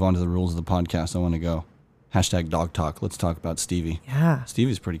 Before we move on to the rules of the podcast, I want to go #dog talk. Let's talk about Stevie. Yeah.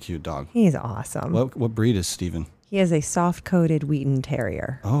 Stevie's a pretty cute dog. He's awesome. What breed is Steven? He is a soft-coated Wheaton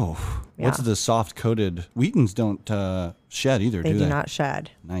Terrier. Oh, what's Yeah. the soft-coated? Wheatons don't shed either, They do do they? not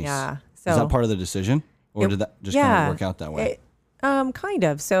shed. Nice. Yeah. Is that part of the decision, or did that just kind of work out that way? Kind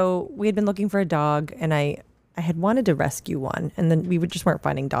of. So we had been looking for a dog, and I had wanted to rescue one, and then we just weren't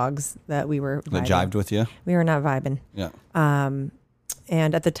finding dogs that we were That vibing. jived with you? We were not vibing. Yeah.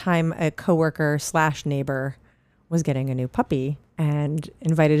 And at the time, a coworker / neighbor was getting a new puppy and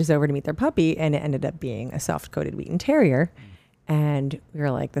invited us over to meet their puppy, and it ended up being a soft-coated Wheaton Terrier. And we were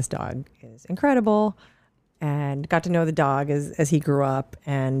like, this dog is incredible, and got to know the dog as he grew up,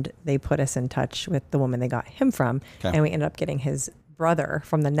 and they put us in touch with the woman they got him from, Okay. and we ended up getting his brother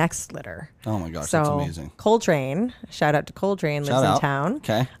from the next litter. Oh my gosh, So that's amazing. Coltrane, shout out to Coltrane, lives Shout in out. town.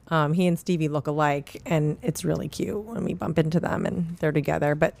 Okay. He and Stevie look alike, and it's really cute when we bump into them and they're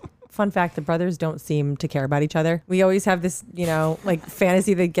together. But fun fact, the brothers don't seem to care about each other. We always have this, like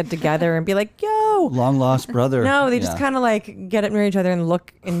fantasy they get together and be like, yo, no. Long lost brother. No, they just Yeah. kind of like get up near each other and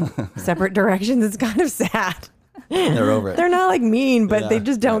look in separate directions. It's kind of sad. They're over it. They're not like mean, but they Yeah.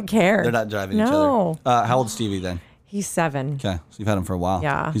 just don't care. They're not driving No. each other. How old's Stevie then? He's 7. Okay, so you've had him for a while.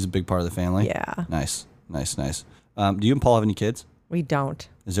 Yeah. He's a big part of the family. Yeah. Nice. Do you and Paul have any kids? We don't.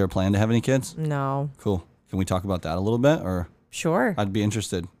 Is there a plan to have any kids? No. Cool. Can we talk about that a little bit, or Sure. I'd be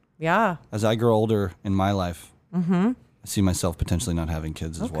interested. Yeah. As I grow older in my life, I see myself potentially not having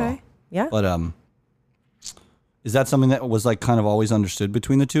kids as well. Okay. Yeah. But is that something that was like kind of always understood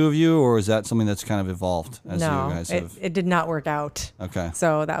between the two of you, or is that something that's kind of evolved as no, you guys have? it did not work out. Okay.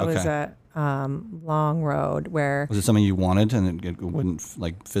 So that was Okay. a long road where. Was it something you wanted and it wouldn't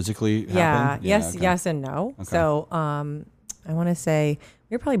like physically Yeah. happen? Yes. okay. Yes, and no. Okay. So I want to say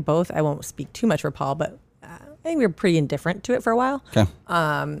we were probably both. I won't speak too much for Paul, but I think we were pretty indifferent to it for a while. Okay.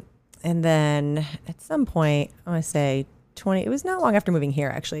 And then at some point, I want to say 20. It was not long after moving here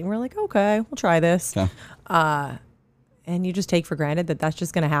actually. And we're like, okay, we'll try this. Okay. And you just take for granted that that's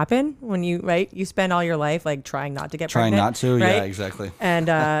just going to happen when you spend all your life like trying not to get Trying pregnant. not to. right? Yeah, exactly. And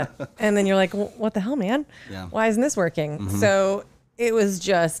and then you're like, well, what the hell, man? Yeah. Why isn't this working? So it was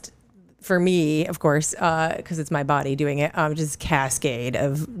just for me, of course, because it's my body doing it. Just cascade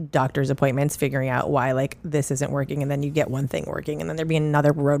of doctor's appointments, figuring out why like this isn't working, and then you get one thing working, and then there'd be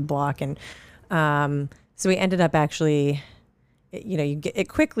another roadblock, and so we ended up actually, it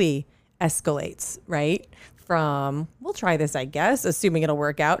quickly escalates, right? From we'll try this, I guess, assuming it'll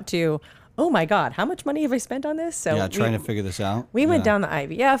work out, to oh my God, how much money have I spent on this? So Yeah, trying to figure this out. we went Yeah. down the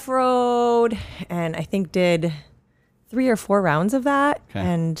IVF road and I think did 3 or 4 rounds of that. Okay.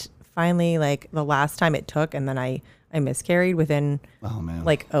 And finally, like the last time it took, and then I miscarried within Oh man.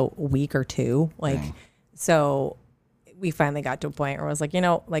 like a week or 2. Like, Dang. so we finally got to a point where I was like,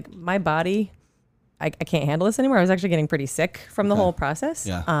 like my body, I can't handle this anymore. I was actually getting pretty sick from the whole process.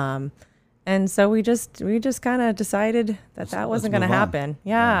 Yeah. And so we just kind of decided that wasn't going to move on. happen.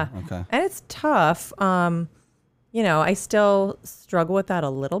 Yeah. Okay. And it's tough. I still struggle with that a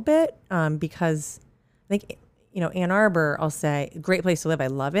little bit because I think, Ann Arbor, I'll say, great place to live. I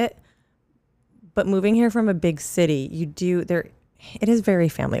love it. But moving here from a big city, it is very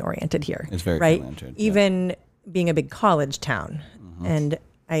family oriented here. It's very right? family-oriented, yeah. Even being a big college town. And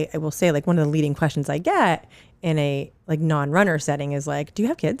I will say, like, one of the leading questions I get in a like non-runner setting is like, do you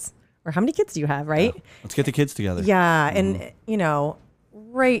have kids? Or how many kids do you have, right? Let's get the kids together. Yeah. And,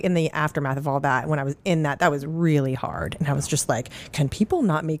 right in the aftermath of all that, when I was in that was really hard. And I was just like, can people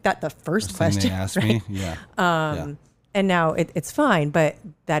not make that the first Thing question? they asked right? me. Yeah. Yeah. And now it's fine, but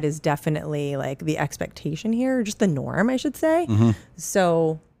that is definitely like the expectation here, just the norm, I should say. Mm-hmm.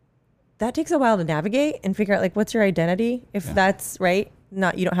 So that takes a while to navigate and figure out like, what's your identity? If that's right,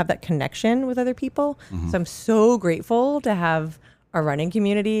 you don't have that connection with other people. Mm-hmm. So I'm so grateful to have a running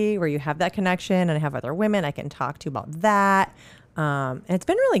community where you have that connection, and I have other women I can talk to about that. And it's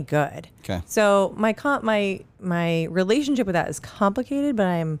been really good. Okay. So my relationship with that is complicated, but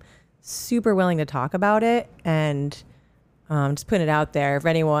I'm super willing to talk about it and just putting it out there. If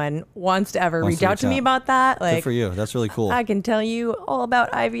anyone wants to ever reach out to me about that, Good like for you. That's really cool. I can tell you all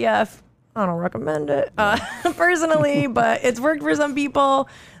about IVF. I don't recommend it personally, but it's worked for some people.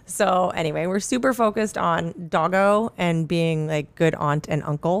 So anyway, we're super focused on doggo and being like good aunt and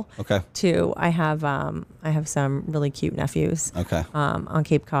uncle. Okay. Too. I have some really cute nephews. Okay. On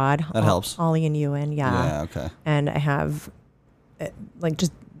Cape Cod. That helps. Ollie and Ewan. Yeah. Yeah. Okay. And I have like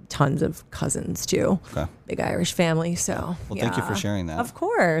just tons of cousins too. Okay. Big Irish family. So Well, thank you for sharing that. Of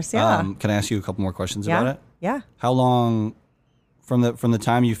course. Yeah. Can I ask you a couple more questions yeah. about it? Yeah. How long from the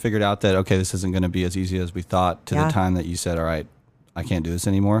time you figured out that okay, this isn't going to be as easy as we thought to Yeah. the time that you said, all right, I can't do this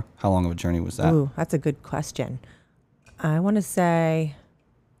anymore? How long of a journey was that? Ooh, that's a good question. I want to say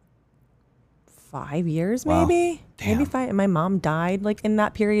 5 years, Wow. maybe. Damn. Maybe 5. And my mom died like in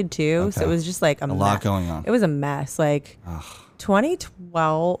that period too. So it Okay. was just like A lot going on. It was a mess. Like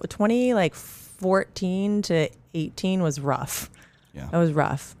 2014 to 18 was rough. Yeah. That was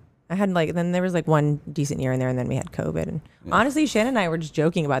rough. I had then there was like one decent year in there, and then we had COVID. And honestly, Shannon and I were just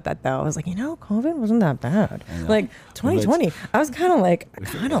joking about that though. I was like, COVID wasn't that bad. Like 2020, I was kind of like, I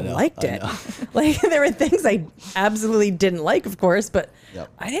kind of liked it. Like there were things I absolutely didn't like, of course, but Yep.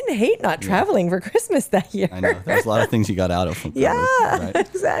 I didn't hate not traveling for Christmas that year. I know. There's a lot of things you got out of from COVID. Yeah, Right?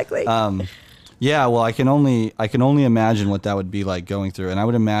 exactly. Yeah, well, I can only imagine what that would be like going through, and I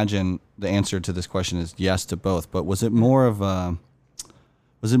would imagine the answer to this question is yes to both. But was it more of a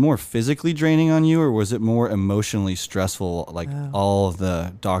Was it more physically draining on you, or was it more emotionally stressful? Like all of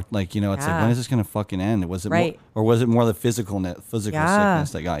the it's like, when Yeah. is this gonna fucking end? Was it Right. more, or was it more the physical Yeah.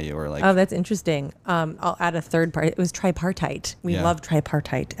 sickness that got you, or like? Oh, that's interesting. I'll add a third part. It was tripartite. We Yeah. love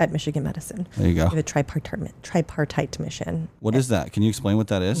tripartite at Michigan Medicine. There you go. We have a tripartite mission. What is that? Can you explain what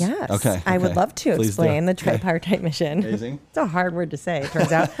that is? Yes. Okay. I would love to Please do. explain the Okay. tripartite mission. Amazing. It's a hard word to say, it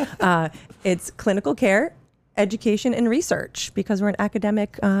turns out. It's clinical care, education, and research, because we're an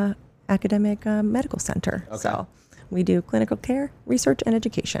academic medical center. Okay. So we do clinical care, research, and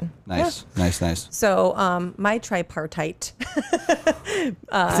education. Nice, Yeah. nice. So my tripartite.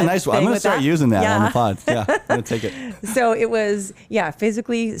 That's a nice one. I'm thing gonna with start that. using that on Yeah. the pod. Yeah, I'm gonna take it. So it was,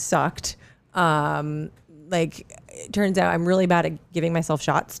 physically sucked. It turns out I'm really bad at giving myself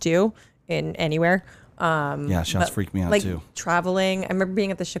shots too, in anywhere. Yeah, shots but, freak me out like, too. Traveling, I remember being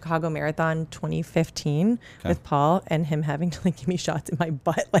at the Chicago Marathon 2015 with Paul, and him having to give me shots in my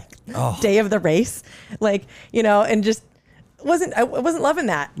butt day of the race, and just I wasn't loving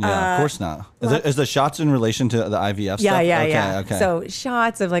that. Yeah, of course not. Is the shots in relation to the IVF Yeah, stuff? yeah. Okay. So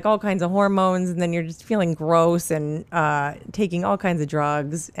shots of all kinds of hormones, and then you're just feeling gross and taking all kinds of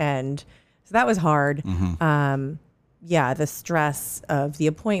drugs, and so that was hard. Mm-hmm. The stress of the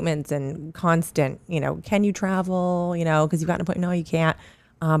appointments and constant, can you travel? Because you've got an appointment. No, you can't.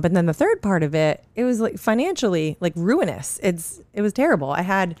 But then the third part of it, it was financially ruinous. It was terrible. I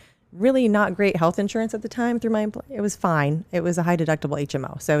had really not great health insurance at the time through my employer. It was fine. It was a high deductible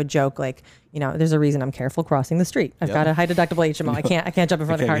HMO. So I would joke there's a reason I'm careful crossing the street. I've got a high deductible HMO. I can't jump in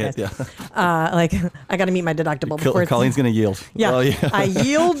front of the car. Yeah. I got to meet my deductible before Colleen's gonna yield. Yeah, Well, yeah. I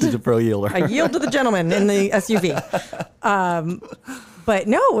yield. She's a pro yielder. I yield to the gentleman in the SUV. But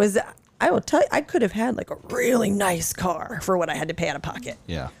no, it was. I will tell you, I could have had a really nice car for what I had to pay out of pocket.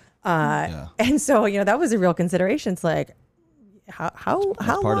 Yeah. And so that was a real consideration. It's how part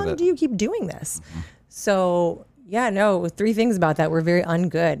of long it. do you keep doing this? So three things about that were very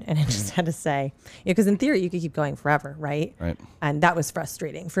ungood, and I just had to say, because in theory you could keep going forever, right? Right. And that was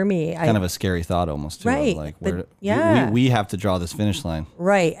frustrating for me. Kind of a scary thought almost too. Right. We have to draw this finish line.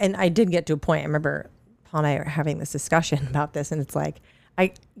 Right. And I did get to a point. I remember Paul and I were having this discussion about this, and it's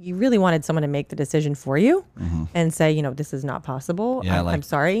you really wanted someone to make the decision for you and say, this is not possible. Yeah, I'm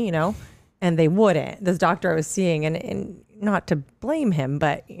sorry, and they wouldn't. This doctor I was seeing, and not to blame him,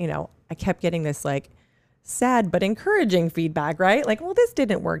 but I kept getting this sad but encouraging feedback, right? Well, this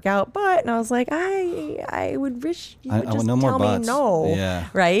didn't work out, but, and I was like, I would wish you would I just want no more tell me buts. no. Yeah.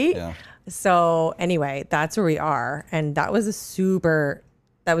 Right. Yeah. So anyway, that's where we are. And that was a super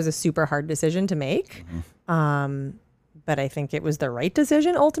hard decision to make. But I think it was the right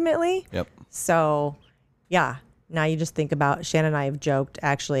decision ultimately. Yep. So now you just think about, Shannon and I have joked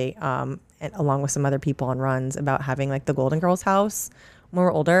actually, and along with some other people on runs, about having the Golden Girls house when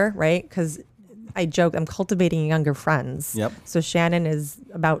we're older, right? Because I joke, I'm cultivating younger friends. Yep. So Shannon is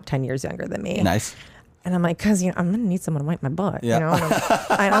about 10 years younger than me. Nice. And I'm because I'm gonna need someone to wipe my butt. Yeah.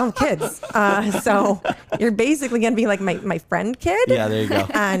 I don't have kids, so you're basically gonna be my friend kid. Yeah, there you go.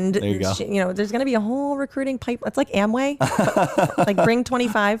 And There you go. there's gonna be a whole recruiting pipe. It's like Amway, but, bring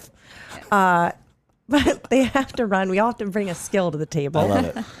 25. But they have to run. We all have to bring a skill to the table. I love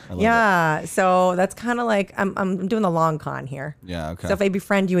it. Yeah. So that's kind of I'm doing the long con here. Yeah. Okay. So if I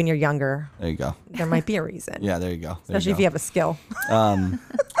befriend you and you're younger, there you go. there might be a reason. Yeah. There you go. Especially if you have a skill.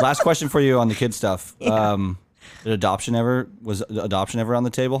 Last question for you on the kid stuff. Was adoption ever on the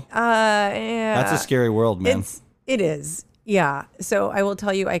table? Yeah. That's a scary world, man. It is. Yeah. So I will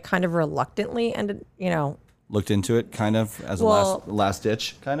tell you, I kind of reluctantly ended, Looked into it kind of as Well, a last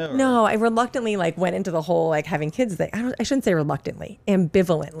ditch kind of? Or? no, I reluctantly went into the whole having kids thing. I shouldn't say reluctantly,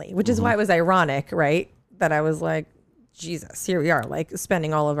 ambivalently, which is why it was ironic, right? That I was Jesus, here we are,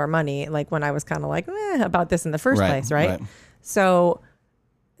 spending all of our money, when I was kind of about this in the first place, right? So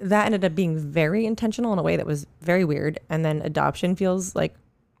that ended up being very intentional in a way that was very weird. And then adoption feels like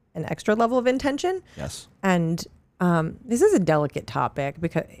an extra level of intention. Yes. And this is a delicate topic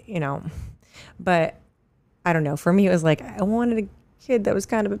because, but I don't know. For me, it was I wanted a kid that was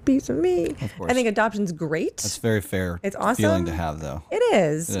kind of a piece of me. Of course. I think adoption's great. That's very fair. It's awesome. Feeling to have though. It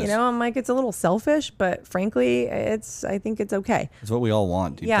is. It is. I'm it's a little selfish, but frankly, I think it's okay. It's what we all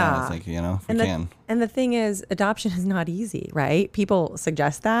want deep down, I think, if we can. And the thing is, adoption is not easy, right? People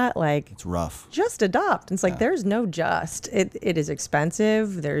suggest that, It's rough. just adopt. And it's there's no just. It is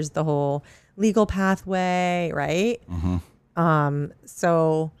expensive. There's the whole legal pathway, right?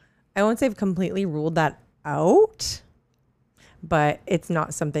 So I won't say I've completely ruled that out, but it's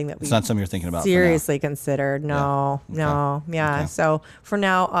not something that It's not something you're thinking about seriously considered. No. Okay. Yeah. Okay. So for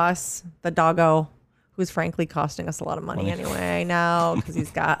now, us, the doggo who's frankly costing us a lot of money anyway now because he's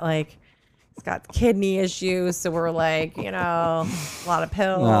got kidney issues. So we're like, a lot of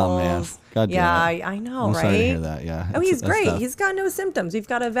pills. Oh man, God damn Yeah, it. I know, I'm right? sorry to hear that. Yeah. Oh, he's That's great. tough. He's got no symptoms. We've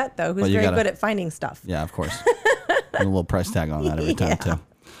got a vet though who's Well, you very gotta- good at finding stuff. Yeah, of course. A little price tag on that every time too.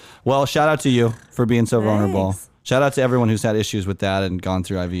 Well, shout out to you for being so vulnerable. Thanks. Shout out to everyone who's had issues with that and gone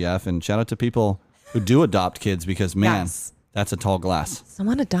through IVF, and shout out to people who do adopt kids because man, Yes. that's a tall glass.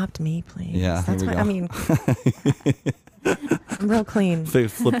 Someone adopt me, please. Yeah, That's here we what go. I mean. I'm real clean. Flip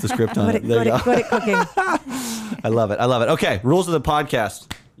the script on it. There you go. Good at cooking. I love it. I love it. Okay, rules of the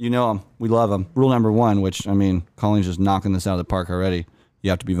podcast. You know them. We love them. Rule number 1, which I mean, Colleen's just knocking this out of the park already. You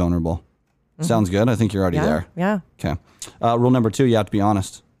have to be vulnerable. Sounds good. I think you're already there. Yeah. Okay. Rule number 2, you have to be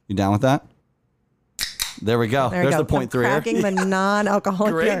honest. You down with that? There we go. There we There's go. the point 3. Cracking the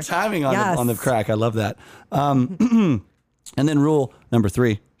non-alcoholic Great beer. timing on, Yes. on the crack. I love that. And then rule number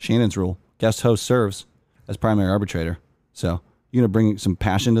 3, Shannon's rule. Guest host serves as primary arbitrator. So you're going to bring some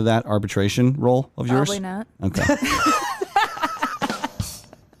passion to that arbitration role of yours? Probably not. Okay.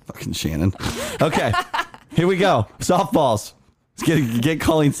 Fucking Shannon. Okay. Here we go. Softballs. Let's get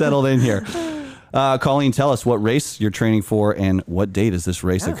Colleen settled in here. Colleen, tell us what race you're training for and what date is this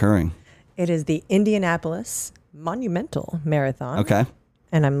race occurring? It is the Indianapolis Monumental Marathon. Okay.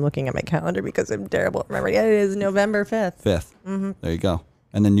 And I'm looking at my calendar because I'm terrible at remembering. It is November 5th. 5th. There you go.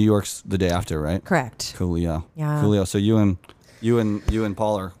 And then New York's the day after, right? Correct. Coolio. Yeah. Coolio. So you and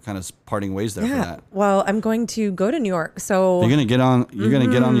Paul are kind of parting ways there for Yeah. that. Well, I'm going to go to New York. So You're gonna get on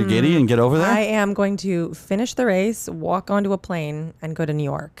your giddy and get over there? I am going to finish the race, walk onto a plane, and go to New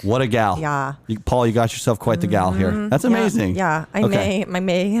York. What a gal. Yeah. Paul, you got yourself quite the gal here. That's amazing. Yeah. I Okay.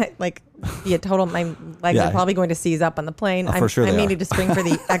 may like be a total, my legs Yeah. are probably going to seize up on the plane. For sure I they may are. need to spring for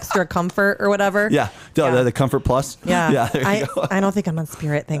the extra comfort or whatever. Yeah. The Comfort Plus. Yeah. Yeah. There you go. I don't think I'm on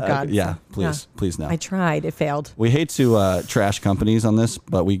Spirit, thank God. Yeah. So, Please. Please no. I tried. It failed. We hate to trash companies on this,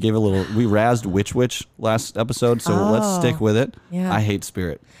 but we razzed Witch last episode, so let's stick with it. Yeah. I hate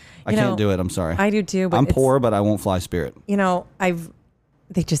Spirit. I You can't know, do it. I'm sorry. I do too. But I'm it's- poor, but I won't fly Spirit.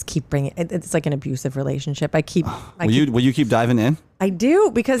 They just keep bringing it. It's like an abusive relationship. Will you keep diving in? I do,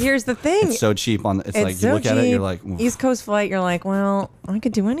 because here's the thing. It's so cheap on. It's like so you look at it, you're cheap. like, "Oof." East Coast flight. You're like, well, I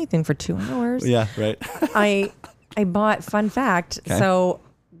could do anything for 2 hours. yeah, right. I bought, fun fact. Okay. So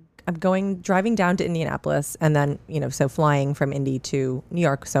I'm driving down to Indianapolis, and then so flying from Indy to New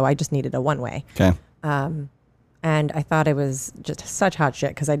York. So I just needed a one way. Okay. And I thought it was just such hot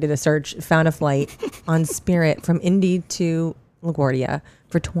shit because I did a search, found a flight on Spirit from Indy to LaGuardia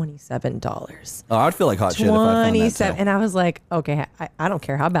for $27. Oh, I'd feel like hot shit if I found that 27, too. and I was like, okay, I don't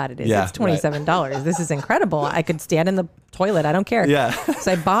care how bad it is. Yeah, It's $27. This is incredible. I could stand in the toilet. I don't care. Yeah.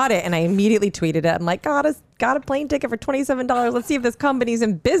 So I bought it and I immediately tweeted it. I'm like, got a plane ticket for $27. Let's see if this company's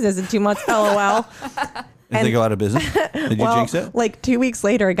in business in 2 months. LOL. Did they go out of business? Did you jinx it? Like 2 weeks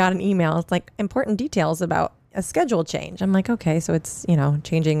later, I got an email. It's like important details about a schedule change. I'm like, okay, so it's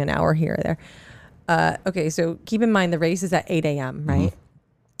changing an hour here or there. Okay, so keep in mind the race is at 8 a.m., right?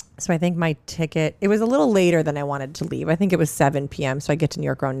 So I think my ticket, it was a little later than I wanted to leave. I think it was 7 p.m. So I get to New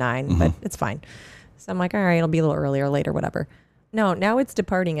York around 9, but it's fine. So I'm like, all right, it'll be a little earlier, later, whatever. No, now it's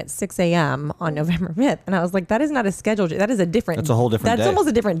departing at 6 a.m. on November 5th. And I was like, that is not a schedule. That is a different. That's a whole different That's day. almost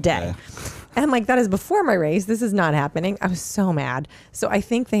a different day. Yeah. And I'm like, that is before my race. This is not happening. I was so mad. So I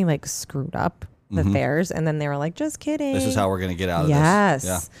think they screwed up the fares. And then they were like, just kidding. This is how we're going to get out of Yes. this.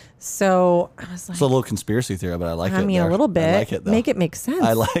 Yeah. So I was like, It's a little conspiracy theory, but I like it. I mean, there. a little bit. I like it, though. Make it make sense.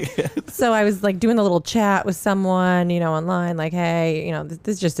 I like it. So I was doing a little chat with someone, online, like, hey,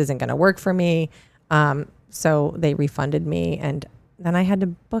 this just isn't going to work for me. So they refunded me, and then I had to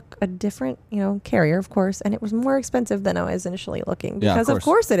book a different, carrier, of course, and it was more expensive than I was initially looking because of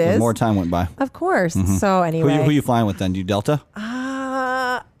course it is. More time went by. Of course. So anyway, Who you flying with then? Do you Delta?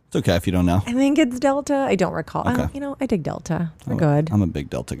 It's okay if you don't know. I think it's Delta. I don't recall. Okay. I dig Delta. They're good. I'm a big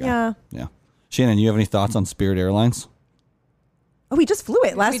Delta guy. Yeah. Yeah. Shannon, you have any thoughts on Spirit Airlines? Oh, we just flew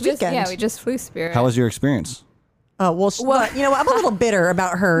it last weekend. Yeah, we just flew Spirit. How was your experience? Oh, well, I'm a little bitter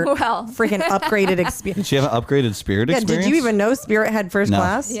about her Well. freaking upgraded experience. Did she have an upgraded Spirit Yeah, experience? did you even know Spirit had first No.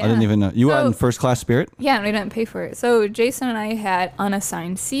 class? I didn't even know. You were So- in first class Spirit? Yeah, and we didn't pay for it. So Jason and I had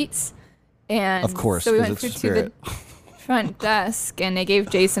unassigned seats, and Of course, so we 'cause went it's through to the front desk, and they gave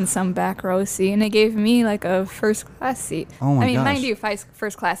Jason some back row seat, and they gave me a first class seat. Oh my I mean, gosh. mind you,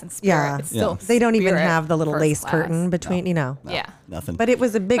 first class in Spirit, Yeah. it's still They don't even Spirit have the little first lace class. curtain between, Yeah, Nothing. But it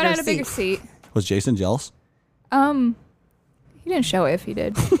was a bigger but I had a seat. bigger seat. Was Jason jealous? He didn't show it if he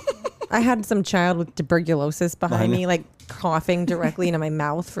did. I had some child with tuberculosis behind me, coughing directly into my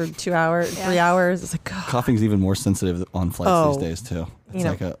mouth for 2 hours, 3 hours. It's like, God. Coughing's even more sensitive on flights Oh, these days too. It's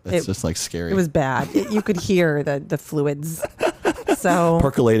know, like it's it- just like scary. It was bad. You could hear the fluids. So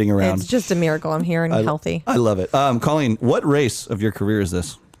percolating around. it's just a miracle I'm here and healthy. I love it. Colleen, what race of your career is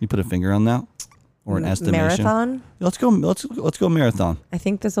this? You put a finger on that, or an estimation? Marathon. Let's go. Let's go marathon. I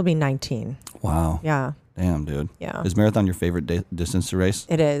think this will be 19. Wow. Yeah, Damn, dude. Yeah. Is marathon your favorite distance to race?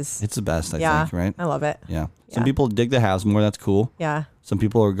 it is. It's the best, I yeah, think, right? I love it. Yeah. Some Yeah. people dig the halves more. That's cool. Yeah. Some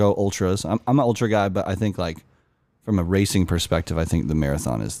people go ultras. I'm an ultra guy, but I think like from a racing perspective, I think the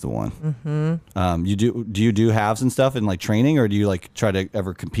marathon is the one. Mm-hmm. Do you do halves and stuff in like training, or do you like try to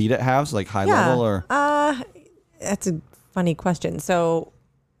ever compete at halves, like high Yeah. level, or? That's a funny question. So,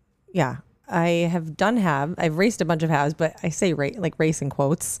 yeah, I have done halves. I've raced a bunch of halves, but I say like race in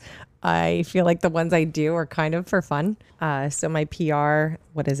quotes. I feel like the ones I do are kind of for fun. So my PR,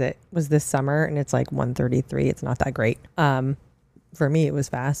 was this summer, and it's like 1:33. It's not that great. For me, it was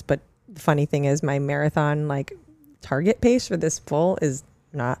fast, but the funny thing is my marathon like target pace for this full is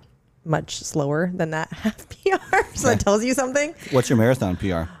not much slower than that half PR. So that tells you something. What's your marathon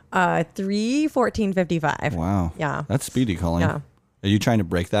PR? 3:14:55. Wow. Yeah. That's speedy, Colleen. Yeah. Are you trying to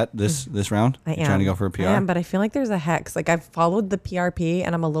break that this round? I You're am. trying to go for a PR? I am, but I feel like there's a hex. Like I've followed the PRP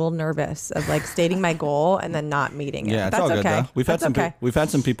and I'm a little nervous of like stating my goal and then not meeting it. Yeah, it's That's all good okay. though. We've had That's okay. we've had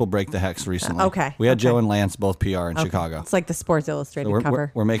some people break the hex recently. Okay, We had okay. Joe and Lance both PR in Chicago. It's like the Sports Illustrated So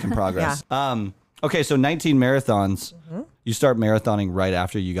cover. we're making progress. Okay, so 19 marathons. Mm-hmm. You start marathoning right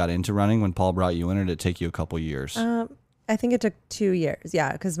after you got into running when Paul brought you in, or did it take you a couple years? I think it took 2 years.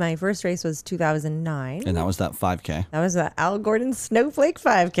 Yeah, because my first race was 2009. And that was that 5K. That was the Al Gordon Snowflake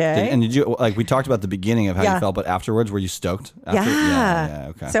 5K. And did you, like we talked about the beginning of how you Yeah. felt, but afterwards, were you stoked? After? Yeah. Yeah,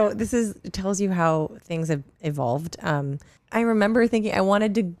 okay. So it tells you how things have evolved. I remember thinking I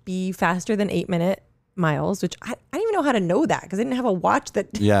wanted to be faster than 8-minute miles, which I didn't even know how to know that because I didn't have a watch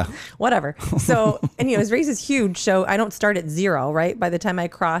that. Yeah. Whatever. So, and this race is huge. So I don't start at 0, right? By the time I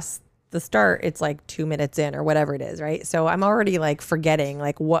cross the start, it's like 2 minutes in or whatever it is, right? So I'm already like forgetting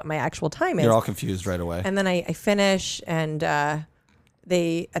like what my actual time is. You're all confused right away. And then I finish, and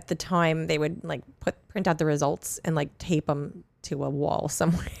they at the time they would like print out the results and like tape them to a wall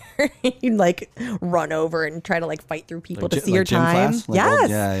somewhere. You'd like run over and try to like fight through people to see your gym time. class? Like Yes.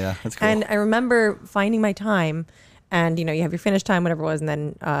 yeah, that's cool. And I remember finding my time, and you have your finish time, whatever it was, and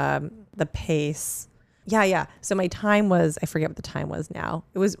then the pace. Yeah. So my time was, I forget what the time was now.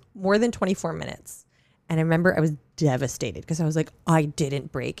 It was more than 24 minutes. And I remember I was devastated because I was like, I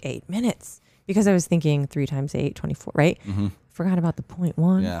didn't break 8 minutes because I was thinking 3 times 8, 24, right? Forgot about the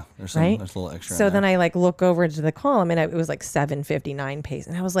 0.1. Yeah, there's right? a little extra. So in then there. I like look over into the column, and it was like 7:59 pace.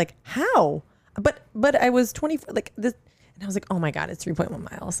 And I was like, how? But I was 24, like this. And I was like, oh my God, it's 3.1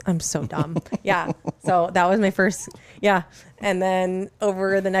 miles. I'm so dumb. Yeah. So that was my first. Yeah. And then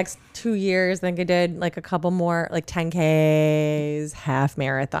over the next 2 years, I think I did like a couple more, like 10Ks, half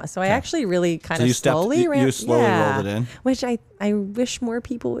marathon. So I actually really kind So of you stepped- slowly you slowly rolled it in? which I wish more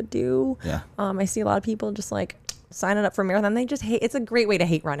people would do. Yeah. I see a lot of people just like signing up for a marathon. They just hate. It's a great way to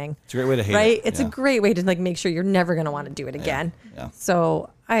hate running. It's a great way to hate Right? it. It's Yeah. a great way to like make sure you're never going to want to do it again. Yeah. So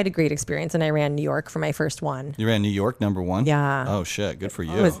I had a great experience, and I ran New York for my first one. You ran New York #1? Yeah. Oh shit, good for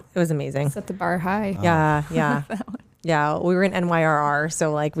you. It was amazing. Set the bar high. Yeah, yeah. Yeah, we were in NYRR,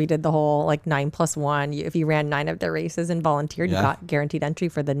 so like we did the whole like 9+1. If you ran 9 of their races and volunteered, Yeah. you got guaranteed entry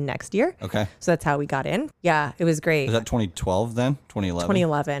for the next year. Okay. So that's how we got in. Yeah, it was great. Was that 2012 then? 2011?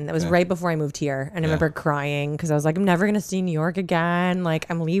 2011. It was right before I moved here. And I remember crying because I was like, I'm never going to see New York again. Like,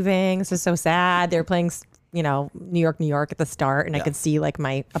 I'm leaving. This is so sad. They were playing, New York at the start. And I could see like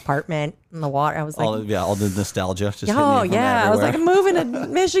my apartment in the water. I was like, all the nostalgia just hitting oh, you from yeah. I was like, everywhere. I'm moving to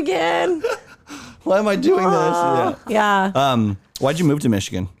Michigan. Why am I doing this? Yeah. Yeah. Why'd you move to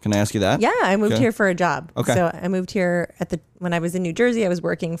Michigan? Can I ask you that? Yeah, I moved Okay. here for a job. Okay. So I moved here when I was in New Jersey. I was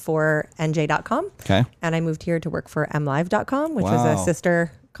working for NJ.com. Okay. And I moved here to work for MLive.com, which was Wow. a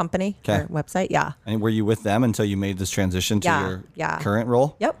sister company Okay. or website. Yeah. And were you with them until you made this transition to Yeah, your yeah. current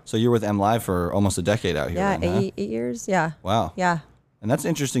role? Yep. So you're with MLive for almost a decade out here. Yeah. then, huh? 8 years. Yeah. Wow. Yeah. And that's an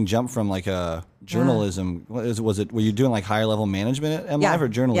interesting jump from like a journalism. Was it? Were you doing like higher level management at MLive or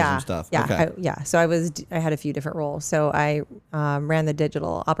journalism stuff? Yeah, Okay. So I had a few different roles. So I ran the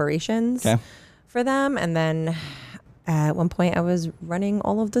digital operations Okay. for them, and then at one point I was running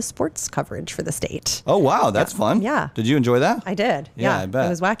all of the sports coverage for the state. Oh wow, that's fun. Yeah. Did you enjoy that? I did. Yeah, I bet. It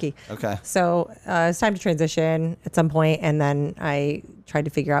was wacky. Okay. So it's time to transition at some point, and then I tried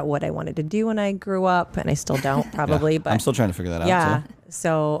to figure out what I wanted to do when I grew up, and I still don't probably, but I'm still trying to figure that out. yeah. Too.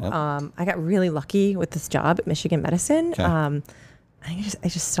 So I got really lucky with this job at Michigan Medicine. Okay. I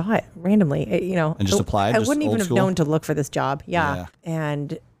just saw it randomly. And just applied, I just wouldn't old even have school? known to look for this job. Yeah. Yeah.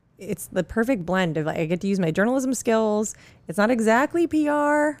 And it's the perfect blend of like, I get to use my journalism skills. It's not exactly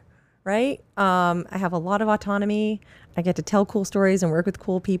PR, right? I have a lot of autonomy. I get to tell cool stories and work with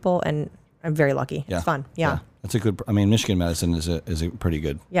cool people, and I'm very lucky. Yeah. It's fun. Yeah. That's a good, I mean, Michigan Medicine is a pretty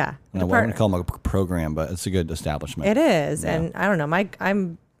good, Yeah. I wouldn't call them a program, but it's a good establishment. It is. And I don't know,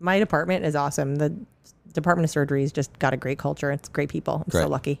 my department is awesome. The Department of Surgery's just got a great culture. It's great people. I'm so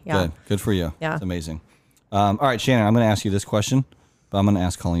lucky. Yeah. Good for you. Yeah. It's amazing. All right, Shannon, I'm going to ask you this question, but I'm going to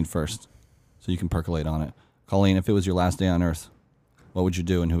ask Colleen first so you can percolate on it. Colleen, if it was your last day on Earth, what would you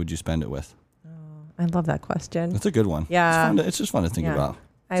do and who would you spend it with? I love that question. That's a good one. Yeah. It's just fun to think Yeah. about.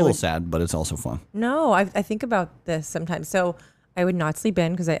 I It's a little would- sad, but it's also fun. No, I think about this sometimes. So I would not sleep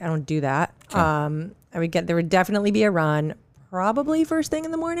in because I don't do that. There would definitely be a run, probably first thing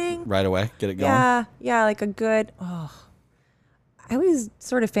in the morning. Right away, get it going. Yeah, like a good. I always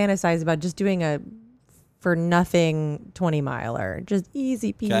sort of fantasize about just doing a for nothing 20-miler, just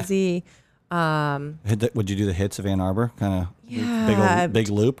easy peasy. Would you do the hits of Ann Arbor? Kind of Yeah, big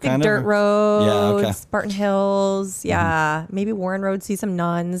loop big kind dirt of? roads, Yeah, okay. Spartan Hills. Yeah, maybe Warren Road. See some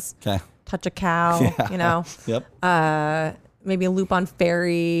nuns. Okay. Touch a cow. You know. Yep. Maybe a loop on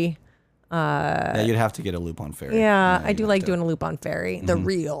ferry. Yeah, you'd have to get a loop on ferry. Yeah, I do you'd like have to. doing a loop on ferry, the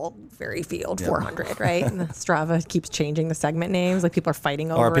real ferry field 400, right? And the Strava keeps changing the segment names, like people are fighting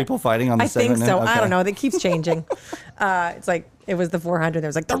over. Or are people fighting on the I think segment so. name? I Okay. don't know. It keeps changing. It's like it was the 400. There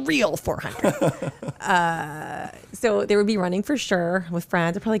was like the real 400. So they would be running for sure with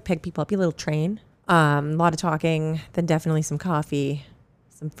friends. I'd probably pick people up, be a little train. A lot of talking, then definitely some coffee,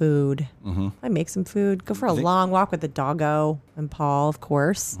 some food. I make some food. Go for a long walk with the doggo and Paul, of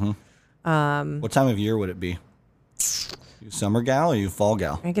course. What time of year would it be? You summer gal or you fall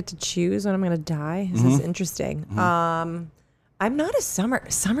gal? I get to choose when I'm going to die. This is interesting. I'm not a summer.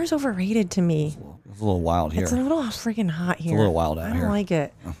 Summer's overrated to me. It's a little wild here. It's a little freaking hot here. little wild out I don't here. like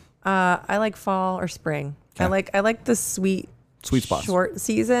it. I like fall or spring. I like the sweet spots. short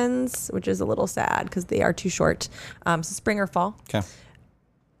seasons, which is a little sad because they are too short. So spring or fall. Okay.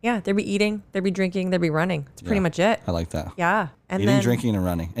 Yeah, there'd be eating, there'd be drinking, there'd be running. It's pretty much it. I like that. Yeah. And Eating, then, drinking, and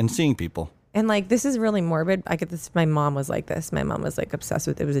running. And seeing people. And like this is really morbid. I get this. My mom was like this. My mom was like obsessed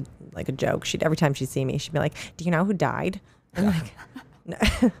with it. Was like a joke. She'd every time she'd see me, she'd be like, "Do you know who died?" I'm like, no.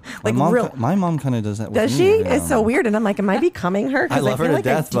 Like My mom kind of does that with Does me. she? you know. It's so weird. And I'm like, am I becoming her? I love her feel to like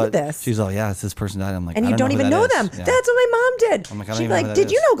death, I do but this. she's like, yeah, it's this person died. I'm like, And I you don't who even that know is. them. Yeah. That's what my mom did. I'm like, I don't She'd even be know like, who that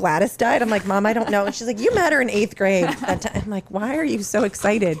did you is." know Gladys died? I'm like, Mom, I don't know. And she's like, you met her in 8th grade. I'm like, why are you so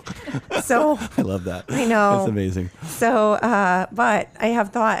excited? So I love that. I know. That's amazing. So, but I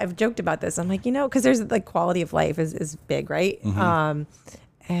have I've joked about this. I'm like, because there's like quality of life is big, right?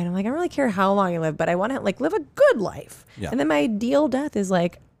 And I'm like, I don't really care how long I live, but I want to like live a good life. Yeah. And then my ideal death is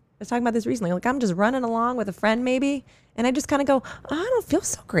like, I was talking about this recently. Like I'm just running along with a friend maybe. And I just kind of go, oh, I don't feel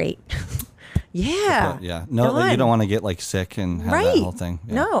so great. Yeah. Yeah. No, like, you don't want to get like sick and have that whole thing.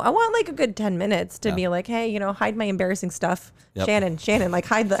 Yeah. No, I want like a good 10 minutes to be like, hey, hide my embarrassing stuff. Yep. Shannon, like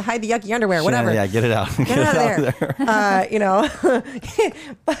hide the yucky underwear, whatever. Yeah, get it out. Get it out of there.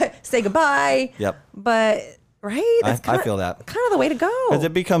 But say goodbye. Yep. But right, that's I feel that. kind of the way to go. Because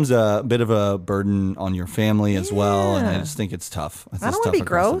it becomes a bit of a burden on your family as well, and I just think it's tough. It's I just don't want to tough be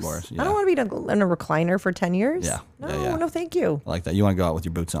across the gross. board. I don't want to be in a recliner for 10 years. Yeah. No, Yeah. no, thank you. I like that. You want to go out with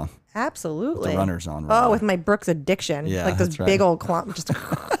your boots on. Absolutely. With the runners on, right Oh, away. with my Brooks addiction. Yeah, Like those that's right. big old just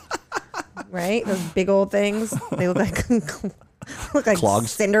right? Those big old things. They look like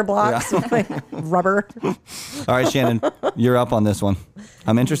Clogs. cinder blocks with like rubber. All right, Shannon, you're up on this one.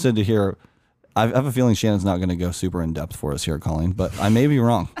 I'm interested to hear. I have a feeling Shannon's not going to go super in depth for us here, Colleen, but I may be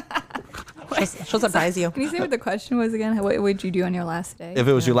wrong. She'll surprise you. Can you say what the question was again? What would you do on your last day? If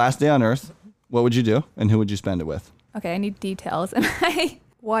it was your last day on Earth, what would you do, and who would you spend it with? Okay, I need details. And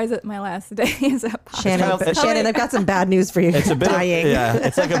why is it my last day? Is that possible? Shannon, I've got some bad news for you. It's a bit dying.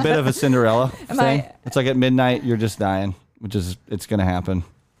 it's like a bit of a Cinderella thing. I- It's like at midnight you're just dying, which is it's going to happen.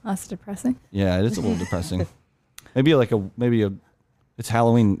 That's depressing. Yeah, it is a little depressing. Maybe it's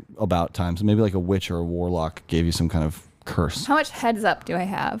Halloween about time, so maybe like a witch or a warlock gave you some kind of curse. How much heads up do I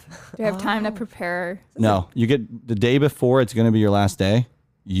have? Do I have time to prepare? No, you get the day before it's going to be your last day.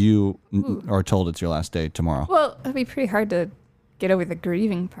 You are told it's your last day tomorrow. Well, it'd be pretty hard to get over the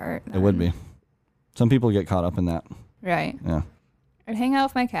grieving part. It would be. Some people get caught up in that. Right. Yeah. I'd hang out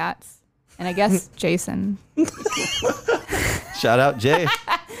with my cats. And I guess Jason. Shout out Jay.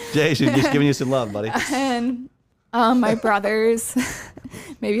 Jay, she's just giving you some love, buddy. And my brothers.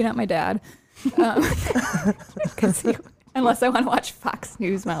 Maybe not my dad. 'Cause unless I want to watch Fox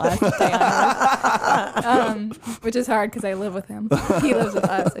News my last day on Earth. Which is hard because I live with him. He lives with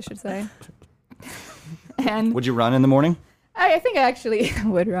us, I should say. And Would you run in the morning? I think I actually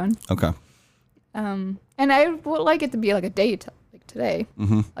would run. Okay. And I would like it to be like a day, like today,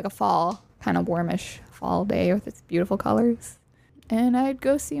 like a fall, kind of warmish fall day with its beautiful colors. And I'd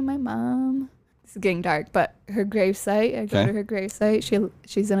go see my mom. It's getting dark, but her gravesite. I go to her gravesite.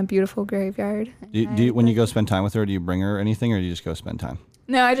 She's in a beautiful graveyard. Do you, when you go spend time with her, do you bring her anything, or do you just go spend time?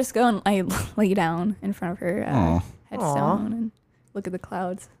 No, I just go and I lay down in front of her headstone and look at the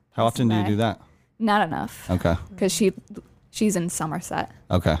clouds. How often do you do that? Not enough. Okay. Because she's in Somerset.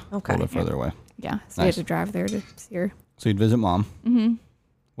 Okay. Okay. A little bit further away. Yeah, so Nice. we had to drive there to see her. So you'd visit mom. Mm-hmm.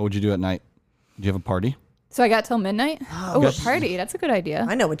 What would you do at night? Do you have a party? So I got till midnight. Oh, a Yes. party. That's a good idea.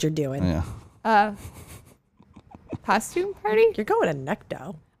 I know what you're doing. Yeah. Costume party? You're going to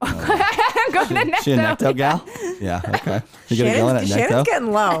Necto. I'm going to She a Necto. Necto gal? Yeah. Okay. You gonna go in at Shannon's Necto?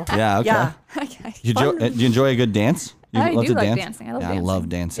 getting low. Yeah. Okay. Yeah. Okay. Do you enjoy a good dance? You I love do to like dance? dancing. I love yeah, dancing. I love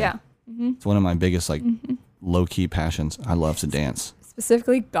dancing. Yeah. It's one of my biggest low key passions. I love to dance.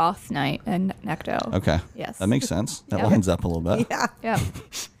 Specifically goth night and Necto. Okay. Yes. That makes sense. That Yeah. lines up a little bit. Yeah. Yeah.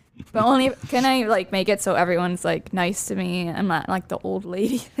 But only can I like make it so everyone's like nice to me. I'm not like the old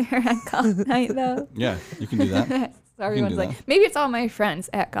lady there at goth night though. Yeah, you can do that. So everyone's do like, that. maybe it's all my friends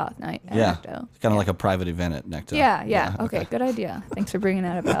at goth night at Yeah. Necto. It's kind of like a private event at Necto. Yeah. Okay. Good idea. Thanks for bringing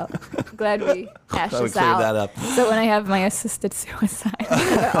that about. Glad we hashed Glad we this cleared out. that up. So when I have my assisted suicide,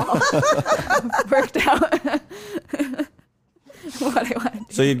 it all worked out. What I want to do.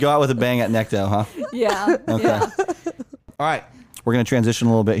 So you'd go out with a bang at Necto, huh? Yeah. Okay. Yeah. All right. We're going to transition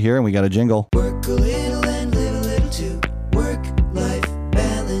a little bit here, and we got a jingle. Work a little and live a little too. Work-life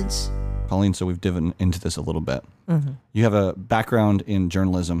balance. Colleen, so we've dived into this a little bit. You have a background in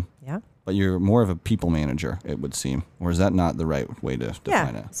journalism, Yeah. but you're more of a people manager, it would seem. Or is that not the right way to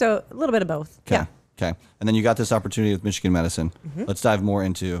define Yeah. it? So a little bit of both. Okay. Yeah. Okay. And then you got this opportunity with Michigan Medicine. Let's dive more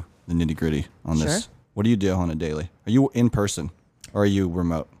into the nitty gritty on this. Sure. What do you do on a daily? Are you in person or are you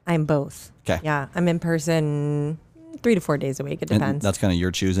remote? I'm both. 'Kay. Yeah. I'm in person 3 to 4 days a week. It And depends. that's kind of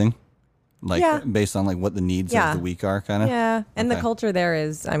your choosing? Like Yeah. based on like what the needs Yeah. of the week are kind of? Yeah. And Okay. the culture there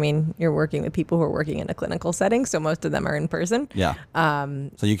is, I mean, you're working with people who are working in a clinical setting. So most of them are in person. Yeah.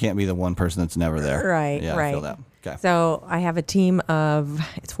 So you can't be the one person that's never there. Right, Yeah, I feel right. that. Okay. So I have a team of,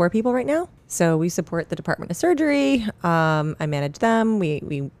 it's 4 people right now. So we support the Department of Surgery. I manage them.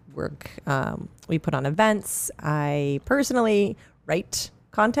 We work, we put on events. I personally write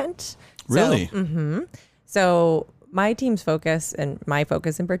content. Really? So my team's focus and my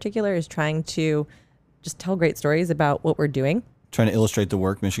focus in particular is trying to just tell great stories about what we're doing. Trying to illustrate the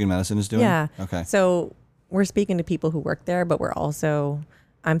work Michigan Medicine is doing? Yeah. Okay. So we're speaking to people who work there, but we're also,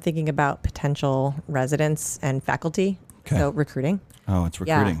 I'm thinking about potential residents and faculty. Okay. So recruiting. Oh, it's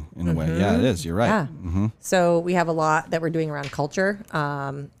Yeah. recruiting in a way. Yeah, it is. You're right. Yeah. So we have a lot that we're doing around culture.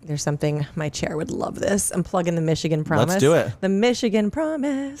 There's something, my chair would love this. I'm plugging the Michigan Promise. Let's do it. The Michigan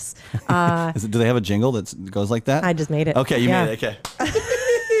Promise. Do they have a jingle that goes like that? I just made it. Okay, you Yeah. made it. Okay.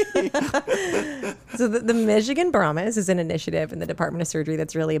 So the Michigan Promise is an initiative in the Department of Surgery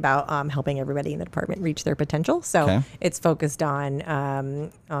that's really about helping everybody in the department reach their potential. So Okay. it's focused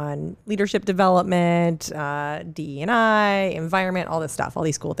on leadership development, DE&I, environment, all this stuff, all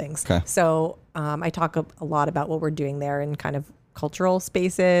these cool things. Okay. So I talk a lot about what we're doing there in kind of cultural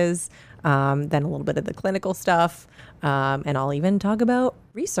spaces, then a little bit of the clinical stuff, and I'll even talk about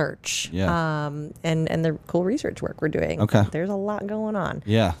research and the cool research work we're doing. Okay. There's a lot going on.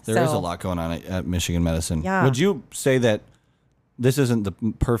 Yeah, there is a So- lot going on at Michigan Medicine. Yeah. Would you say that this isn't the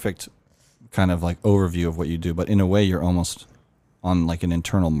perfect kind of like overview of what you do, but in a way you're almost on like an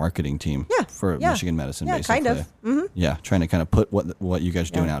internal marketing team Yeah, for yeah. Michigan Medicine, Yeah, basically? kind of. Mm-hmm. Yeah, trying to kind of put what you guys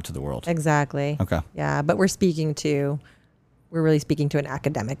are doing out to the world. Exactly. Okay. Yeah, but we're really speaking to an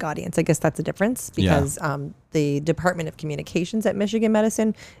academic audience. I guess that's a difference because the Department of Communications at Michigan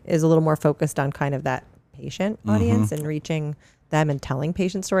Medicine is a little more focused on kind of that patient audience and reaching them and telling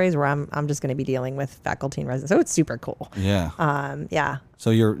patient stories, where I'm just going to be dealing with faculty and residents. So it's super cool. Yeah. Yeah. So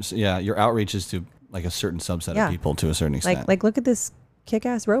your outreach is to like a certain subset Yeah. of people to a certain extent. Like look at this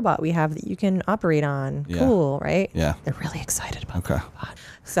kick-ass robot we have that you can operate on. Yeah. Cool, right? Yeah. They're really excited about Okay. the robot.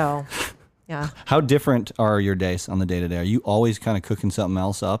 So, yeah. How different are your days on the day to day? Are you always kind of cooking something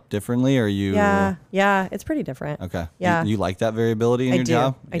else up differently? Or are you? Yeah, it's pretty different. Okay. Yeah. You like that variability in I your do.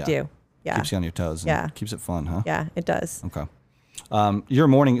 job? I do. Yeah. Keeps you on your toes. And Yeah. Keeps it fun, huh? Yeah, it does. Okay. Your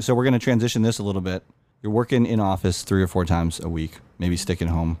morning. So we're going to transition this a little bit. You're working in office 3 or 4 times a week, maybe sticking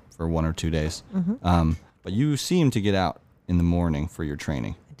home for 1 or 2 days. But you seem to get out in the morning for your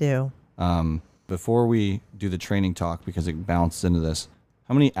training. I do. Before we do the training talk, because it balances into this,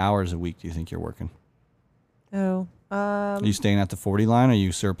 how many hours a week do you think you're working? So, Are you staying at the 40 line or are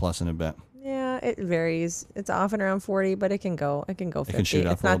you surplusing a bit? yeah, it varies. It's often around 40, but it can go 50. can shoot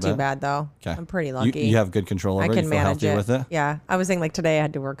up it's a not little too bit. bad though. Okay. I'm pretty You, lucky. you have good control over I it. can You feel manage healthy it. with it? Yeah. I was saying like today I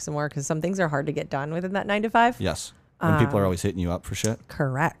had to work some more because some things are hard to get done within that 9 to 5. Yes. When people are always hitting you up for shit.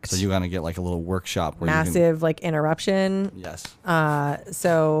 Correct. So you want to get like a little workshop where Massive like interruption. you can. Yes.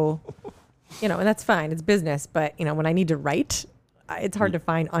 So, and that's fine. It's business. But, when I need to write, it's hard to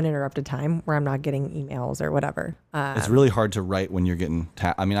find uninterrupted time where I'm not getting emails or whatever. It's really hard to write when you're getting.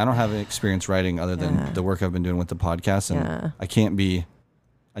 I mean, I don't have experience writing other than the work I've been doing with the podcast, and I can't be.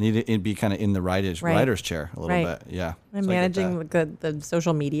 I need to be kind of in the writer's chair a little bit. Yeah. I'm So I get managing that. the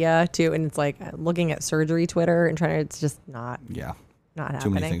social media too. And it's like looking at surgery Twitter and it's just not Yeah. happening. Too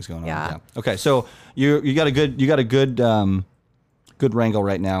many things going on. Yeah. Yeah. Okay. So you got a good good wrangle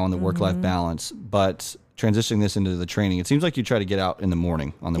right now on the work life balance, but transitioning this into the training, it seems like you try to get out in the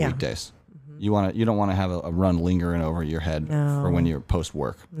morning on the Yeah. weekdays. You don't want to have a run lingering over your head for when you're post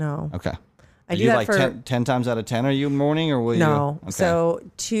work. No. Okay. I Are do you that like for 10 times out of 10 are you morning or will you? no. Okay. So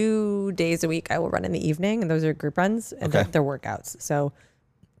 2 days a week I will run in the evening, and those are group runs, and Okay. they're workouts. So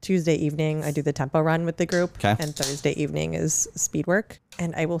Tuesday evening I do the tempo run with the group, Okay. and Thursday evening is speed work.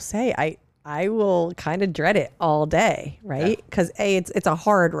 And I will say I will kind of dread it all day, right? Because it's a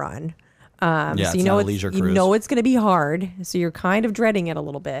hard run. Yeah, So it's you not know a leisure you cruise. know it's going to be hard, so you're kind of dreading it a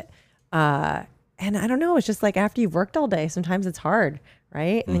little bit. And I don't know, it's just like after you've worked all day, sometimes it's hard,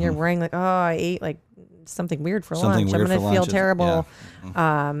 right? And then you're worrying like, oh, I ate like something weird for Something lunch. weird I'm for gonna feel lunch is- terrible.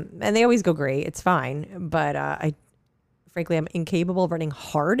 And they always go great. It's fine, but frankly, I'm incapable of running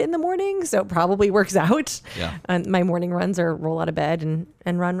hard in the morning, so it probably works out. Yeah. And my morning runs are roll out of bed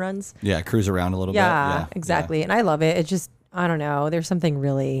and run runs. Yeah, cruise around a little bit. Yeah, Yeah, exactly. And I love it. It's just, I don't know. There's something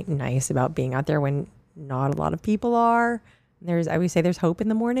really nice about being out there when not a lot of people are. I always say there's hope in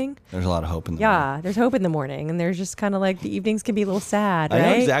the morning. There's a lot of hope in the morning. Yeah, there's hope in the morning. And there's just kind of like the evenings can be a little sad, I right?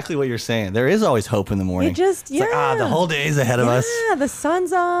 know exactly what you're saying. There is always hope in the morning. It just, It's like, the whole day is ahead of us. Yeah, the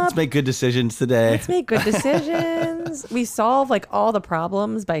sun's up. Let's make good decisions today. Let's make good decisions. We solve like all the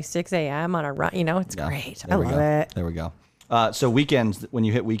problems by 6 a.m. on a run. It's Yeah, great. I there we love go. it. There we go. So weekends, when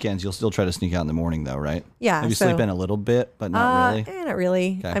you hit weekends, you'll still try to sneak out in the morning though, right? Yeah, Maybe so- sleep in a little bit, but not really. Not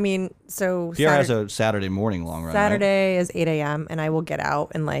really. Okay. I mean, so PR has a Saturday morning long run, right? Saturday is 8 a.m. and I will get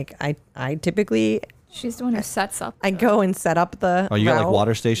out and like I typically She's the one who sets up. I go and set up the Oh, you got like route.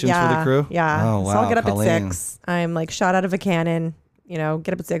 water stations for the crew? Yeah. Oh, So I'll wow, get up Colleen. at 6. I'm like shot out of a cannon, get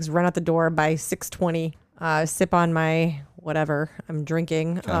up at 6, run out the door by 6:20, sip on my whatever I'm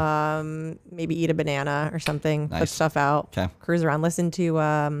drinking, maybe eat a banana or something, put Nice. stuff out, Okay. cruise around, listen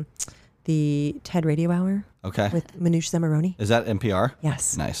to the TED Radio Hour Okay. with Manoush Zamaroni. Is that NPR?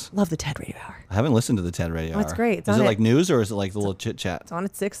 Yes. Nice. Love the TED Radio Hour. I haven't listened to the TED Radio Oh, it's Hour. great. It's is on it it. like news or is it like the little chit chat? It's on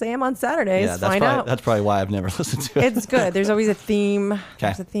at 6 a.m. on Saturdays. Yeah, Find out. that's probably why I've never listened to it. It's good. There's always a theme. Okay.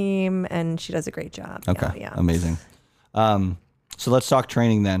 There's a theme, and she does a great job. Okay. Yeah. Amazing. So let's talk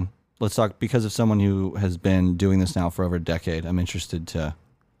training then. Let's talk, because of someone who has been doing this now for over a decade, I'm interested to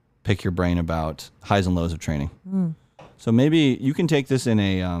pick your brain about highs and lows of training. So maybe you can take this in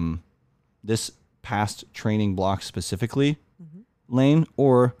a this past training block specifically lane,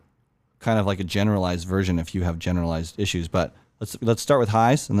 or kind of like a generalized version if you have generalized issues. But let's start with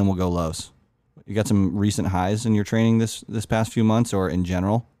highs and then we'll go lows. You got some recent highs in your training this past few months, or in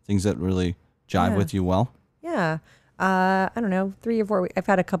general, things that really jive Yeah. with you well? Yeah. I don't know, 3 or 4 weeks. I've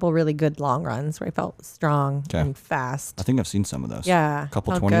had a couple really good long runs where I felt strong Okay. and fast. I think I've seen some of those. Yeah. A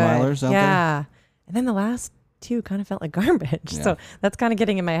couple felt 20 good. milers out there. Yeah. And then the last 2 kind of felt like garbage. Yeah. So that's kind of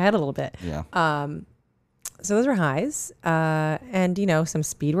getting in my head a little bit. Yeah. So those are highs. And, some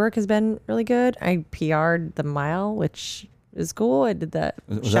speed work has been really good. I PR'd the mile, which is cool. I did that.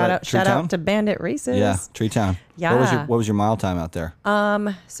 Was shout that at out Treetown? to Bandit Races. Yeah. Tree Town. Yeah. What was your mile time out there?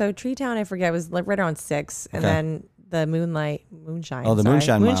 So Treetown, I forget, was like right around 6, and Okay. then the moonshine. Oh, the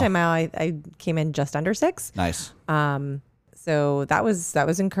moonshine mile. Moonshine mile. I came in just under 6. Nice. So that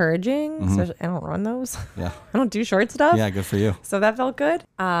was encouraging. Especially, I don't run those. Yeah. I don't do short stuff. Yeah. Good for you. So that felt good.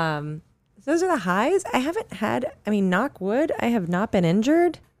 So those are the highs. I haven't had. I mean, knock wood. I have not been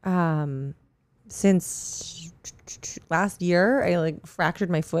injured since last year. I like fractured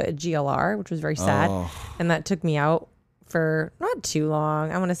my foot at GLR, which was very sad, Oh. and that took me out for not too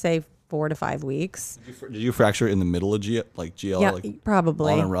long. I want to say 4 to 5 weeks. Did you fracture it in the middle of GL? Yeah, Like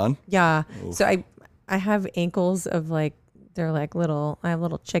probably on a run? Yeah. So I have ankles of like, they're like little, I have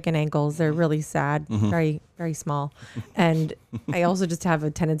little chicken ankles. They're really sad, very, very small. And I also just have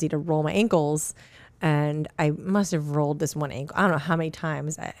a tendency to roll my ankles. And I must have rolled this one ankle. I don't know how many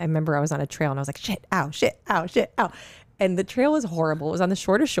times. I remember I was on a trail and I was like, shit, ow, shit, ow, shit, ow. And the trail was horrible. It was on the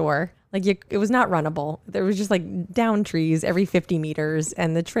shore to shore, Like it was not runnable. There was just like down trees every 50 meters,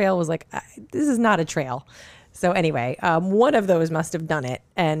 and the trail was like, this is not a trail. So anyway, one of those must have done it,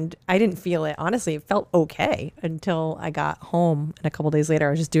 and I didn't feel it. Honestly, it felt okay until I got home, and a couple days later,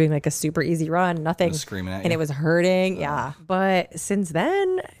 I was just doing like a super easy run, nothing, Was screaming at and you? it was hurting. Yeah, but since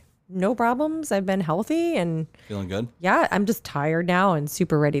then, no problems. I've been healthy, and Feeling good? yeah, I'm just tired now and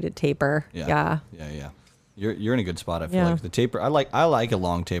super ready to taper. Yeah. Yeah. You're in a good spot. I feel Yeah. like the taper. I like a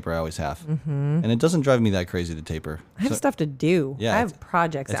long taper. I always have, and it doesn't drive me that crazy to taper. I have stuff to do. Yeah, I have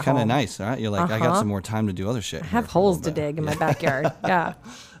projects It's at kind of home. nice, all right? You're like, I got Uh-huh. some more time to do other shit. I have holes to dig in my backyard. Yeah.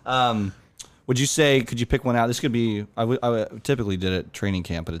 Would you say? Could you pick one out? This could be. I typically did it at training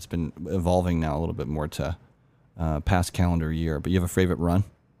camp, but it's been evolving now a little bit more to past calendar year. But you have a favorite run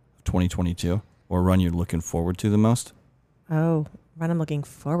of 2022, or a run you're looking forward to the most? Oh, run I'm looking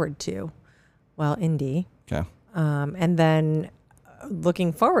forward to. Well, Indy. Okay. And then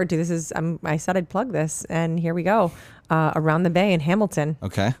looking forward to I said I'd plug this, and here we go. Around the Bay in Hamilton.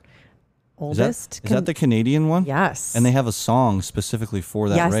 Okay. Oldest. Is that the Canadian one? Yes. And they have a song specifically for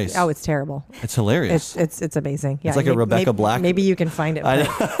that yes. race. Oh, it's terrible. It's hilarious. It's amazing. Yeah, like a Rebecca Black- Maybe you can find it. I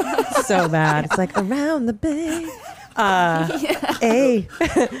but so bad. It's like around the bay. A.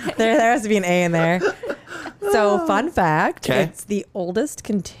 there has to be an A in there. So fun fact, Okay. it's the oldest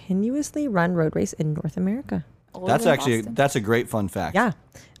continuously run road race in North America. Older That's than actually Boston. that's a great fun fact. Yeah.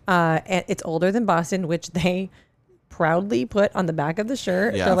 And it's older than Boston, which they proudly put on the back of the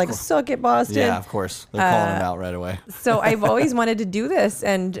shirt. Yeah, They're of like, course. suck it, Boston. Yeah, of course. They're calling it out right away. So I've always wanted to do this.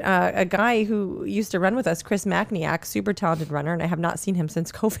 And a guy who used to run with us, Chris Macniak, super talented runner, and I have not seen him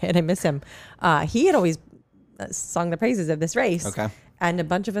since COVID. I miss him. He had always sung the praises of this race. Okay. And a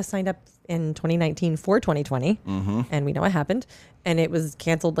bunch of us signed up in 2019 for 2020. Mm-hmm. And we know what happened. And it was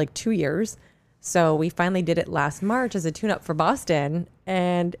canceled like 2 years. So we finally did it last March as a tune-up for Boston.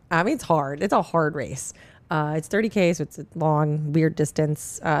 And I mean, it's hard. It's a hard race. It's 30K, so it's a long, weird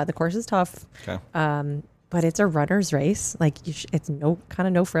distance. The course is tough. Okay. But it's a runner's race. Like it's no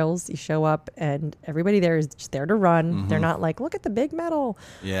frills. You show up and everybody there is just there to run. They're not like, look at the big medal.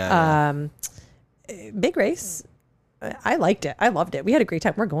 Yeah. Big race. I liked it. I loved it. We had a great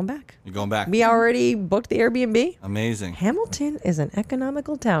time. We're going back. You're going back. We already booked the Airbnb. Amazing. Hamilton is an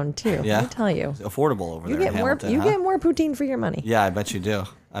economical town too. Yeah. Let me tell you. It's affordable over You there get in more. Hamilton, You huh? get more poutine for your money. Yeah, I bet you do.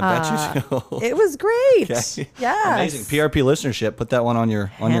 I bet you do. It was great. Okay. Yeah. Amazing. PRP listenership. Put that one on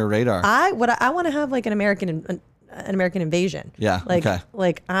your radar. I want to have like an American invasion. Yeah, Like okay.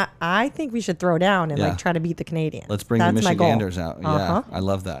 I think we should throw down and Yeah. like try to beat the Canadians. Let's bring That's the my goal. Michiganders out. Uh-huh. Yeah, I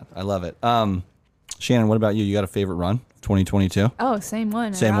love that. I love it. Shannon, what about you? You got a favorite run? 2022. Oh, same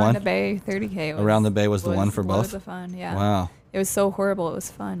one. Same Around one? the Bay, 30K. Around the Bay was the one for loads both? of fun. Yeah. Wow. It was so horrible. It was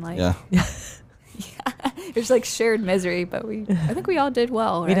fun. Like Yeah. it was like shared misery, but I think we all did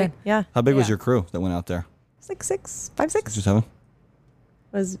well, right? We did. Yeah. How big was Yeah. your crew that went out there? It's like 5, 6. 6 or 7?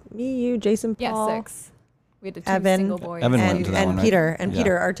 Was me, you, Jason, Yeah, Paul, 6. We had 2 Evan, single boys. Evan went and, to that and one, right? Peter, and Yeah.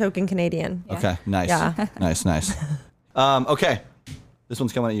 Peter, our token Canadian. Yeah. Okay. Nice. Yeah. Nice. Okay. This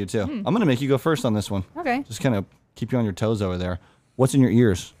one's coming at you too. I'm gonna make you go first on this one. Okay. Just kind of keep you on your toes over there. What's in your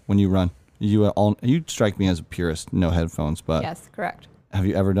ears when you run? You strike me as a purist. No headphones, but Yes, correct. have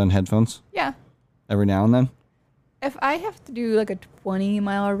you ever done headphones? Yeah. Every now and then. If I have to do like a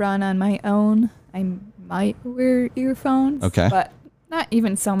 20-mile run on my own, I might wear earphones. Okay. But not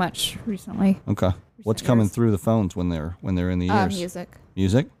even so much recently. Okay. What's coming ears. through the phones when they're in the ears? Music.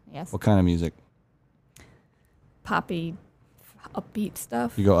 Music? Yes. What kind of music? Poppy, upbeat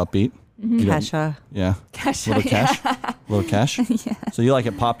stuff. You go upbeat? You go- Kesha. yeah. Cash. Little cash? Little cash? Yeah. So you like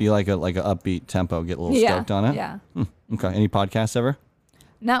it pop, you like a upbeat tempo, get a little Yeah. stoked on it? Yeah. Okay. Any podcasts ever?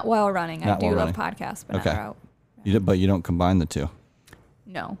 Not while running. I Not do while love running. podcasts, but Okay. not out. But you don't combine the two.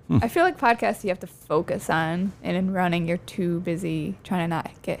 No. I feel like podcasts you have to focus on, and in running you're too busy trying to not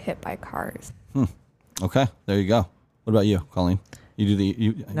get hit by cars. Okay. There you go. What about you, Colleen? You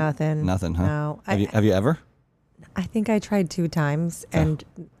do Nothing. Nothing, huh? No. Have you ever? I think I tried 2 times, and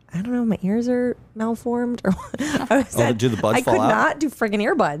I don't know, my ears are malformed or what. I said, do the buds I fall could out? not do friggin'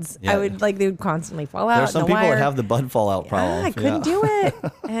 earbuds. Yeah. I would they would constantly fall out. There are some the people wire. that have the bud fallout problem. Yeah, I couldn't do it.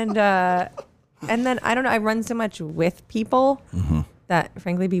 And then I don't know. I run so much with people Mm-hmm. that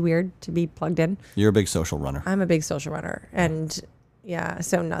frankly be weird to be plugged in. You're a big social runner. I'm a big social runner, and yeah,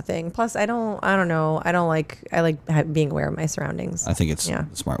 so nothing. Plus, I don't know. I like being aware of my surroundings. I think it's Yeah.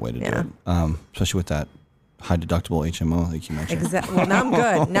 a smart way to do Yeah. it, especially with that high deductible HMO like you mentioned. Exactly. Well, now I'm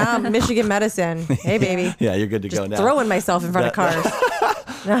good. Now I'm Michigan medicine. Hey, baby. Yeah, you're good to Just go now. throwing myself in front of cars.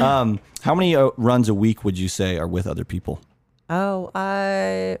 How many runs a week would you say are with other people? Oh,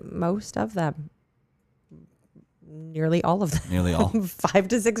 most of them. nearly all of them. Nearly all. 5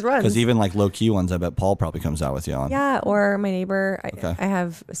 to 6 runs. Because even like low key ones, I bet Paul probably comes out with you on. Yeah, or my neighbor. Okay. I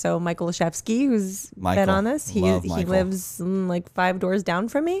have Michael Lashevsky, who's been Michael. on this. He Love lives like 5 doors down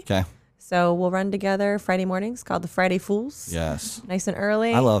from me. Okay. So we'll run together Friday mornings, called the Friday Fools. Yes. Nice and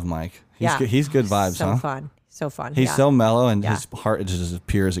early. I love Mike. He's good vibes, so huh? Fun. So fun. He's yeah. so mellow, and Yeah. his heart is just as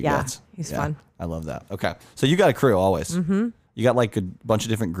pure as it Yeah, gets. he's fun. I love that. Okay, so you got a crew always. Mm-hmm. You got like a bunch of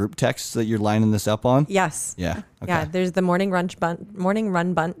different group texts that you're lining this up on. Yes. Yeah. Okay. Yeah. There's the morning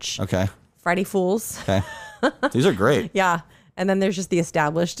run bunch. Okay. Friday Fools. Okay. These are great. Yeah. And then there's just the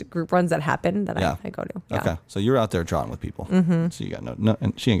established group runs that happen that I go to. Yeah. Okay. So you're out there trotting with people. Mm-hmm. So you got no,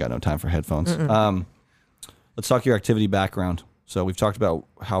 and she ain't got no time for headphones. Let's talk your activity background. So we've talked about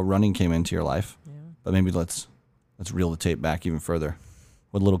how running came into your life, but maybe let's reel the tape back even further.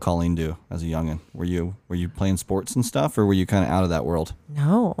 What did little Colleen do as a youngin? Were you playing sports and stuff, or were you kind of out of that world?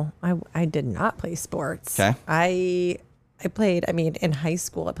 No, I did not play sports. Okay. I played, in high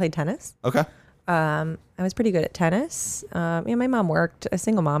school, I played tennis. Okay. I was pretty good at tennis. My mom worked, a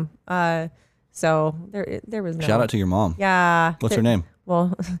single mom. So there was no. Shout out to your mom. Yeah. What's her name?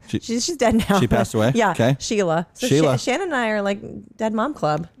 Well, She- she's dead now. she passed away? Yeah. Okay. Sheila. So Sheila. Shannon and I are like Dead Mom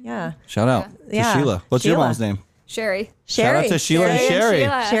Club. Yeah. Shout out to Yeah. Sheila. What's your Sheila. mom's name? Sherry. Shout out to Sheila and Sherry.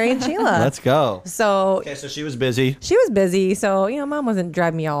 Sherry and Sheila. Let's go. So Okay, so she was busy. she was busy. So, mom wasn't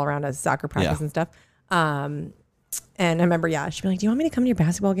driving me all around a soccer practice Yeah. and stuff. And I remember, she'd be like, do you want me to come to your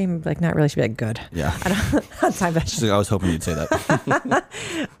basketball game? I'd be like, not really. She'd be like, good. Yeah. I don't have time for that shit. She's like, I was hoping you'd say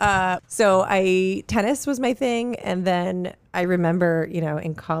that. So tennis was my thing. And then I remember,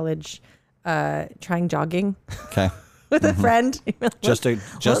 in college, trying jogging Okay. with a friend. Just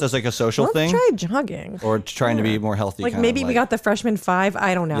as like a social Let's thing, try jogging. or trying to be more healthy. Like kind maybe of we got the freshman 5.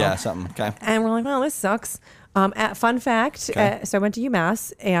 I don't know. yeah, something. Okay. And we're like, well, this sucks. Fun fact, Okay. so I went to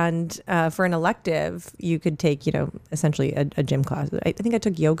UMass, and for an elective, you could take, essentially a gym class. I think I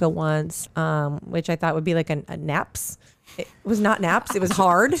took yoga once, which I thought would be like a naps. It was not naps. It was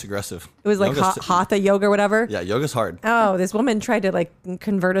hard. It's aggressive. It was like Yoga's- hatha yoga or whatever. Yeah, yoga's hard. Oh, this woman tried to like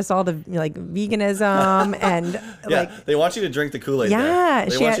convert us all to like veganism and Yeah, like. they want you to drink the Kool-Aid. Yeah,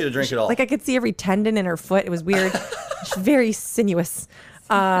 They want you to drink it all. Like I could see every tendon in her foot. It was weird. She's very sinuous,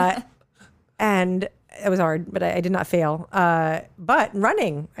 and it was hard, but I did not fail. But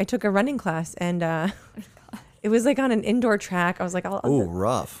running, I took a running class, and it was like on an indoor track. I was like, Ooh,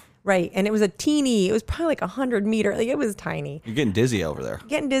 rough. right, and it was a teeny. It was probably like 100 meter. Like it was tiny. You're getting dizzy over there.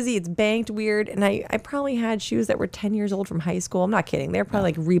 Getting dizzy. It's banked weird, and I probably had shoes that were 10 years old from high school. I'm not kidding. They're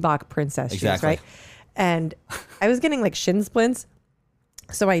probably like Reebok princess Exactly. shoes, right? And I was getting like shin splints,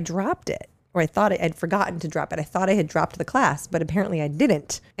 so I dropped it. Or I thought I'd forgotten to drop it. I thought I had dropped the class, but apparently I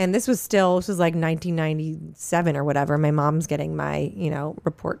didn't. And this was like 1997 or whatever. My mom's getting my,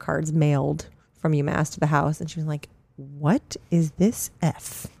 report cards mailed from UMass to the house. And she was like, what is this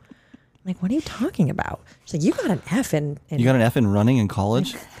F? I'm like, what are you talking about? She's like, you got an F in You got an F in running in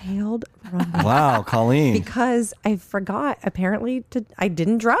college? failed running. Wow, Colleen. Because I forgot, apparently, I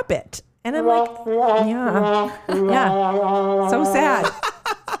didn't drop it. And I'm like, yeah. So sad.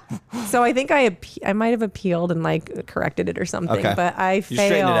 So I think I might have appealed and like corrected it or something, Okay. but I You failed.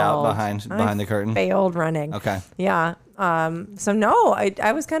 straightened it out behind the curtain? Failed running. Okay. Yeah. So no,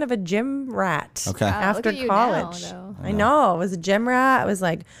 I was kind of a gym rat. Okay. Wow, After look at you college. now, though. I know. I was a gym rat. I was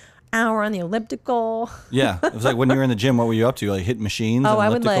like hour on the elliptical. Yeah. It was like when you were in the gym, what were you up to? Like hitting machines and I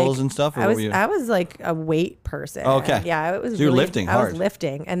would ellipticals like and stuff? Or I what was were you? I was like a weight person. Oh, okay. Yeah, it was. So you were really- lifting I hard. was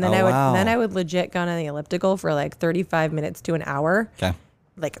lifting, and then Oh, wow. I would legit go on the elliptical for like 35 minutes to an hour, Okay.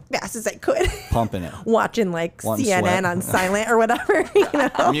 like fast as I could, Pumping it. watching like Wanting CNN sweat. on silent or whatever.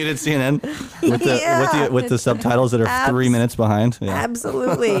 Muted CNN with the subtitles that are 3 minutes behind. Yeah.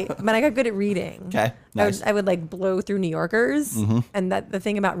 Absolutely. But I got good at reading. Okay, nice. I would like blow through New Yorkers, and that the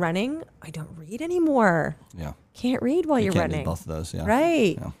thing about running, I don't read anymore. Yeah. Can't read while you're Can't do running. both of those. Yeah.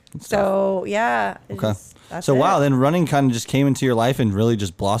 Right. Yeah, it's tough. So yeah. it's Okay. just- that's So it. wow, then running kind of just came into your life and really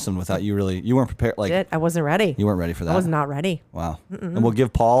just blossomed without you weren't prepared. Like I wasn't ready. you weren't ready for that. I was not ready. Wow. And we'll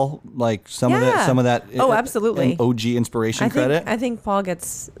give Paul like some of that. Oh, absolutely. OG inspiration credit. I think Paul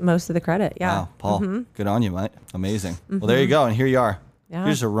gets most of the credit. Yeah. Wow, Paul, good on you, mate. Amazing. Well, there you go, and here you are. Yeah.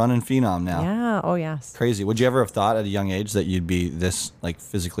 You're just a running phenom now. Yeah. Oh yes. Crazy. Would you ever have thought at a young age that you'd be this like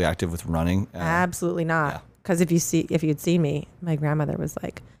physically active with running? Absolutely yeah. not. Because if you'd seen me, my grandmother was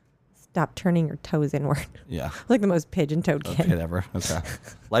like, "Stop turning your toes inward." Yeah. Like the most pigeon-toed kid. Okay, ever. Okay.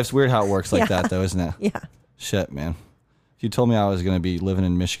 Life's weird how it works like Yeah. that, though, isn't it? Yeah. Shit, man. If you told me I was going to be living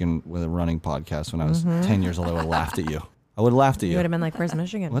in Michigan with a running podcast when I was 10 years old, I would have laughed at you. I would have laughed at You you. would have been like, "Where's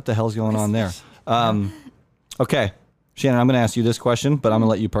Michigan?" What the hell's going on there? Okay, Shannon, I'm going to ask you this question, but I'm going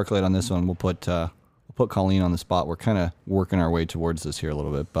to let you percolate on this one. We'll put I'll put Colleen on the spot. We're kind of working our way towards this here a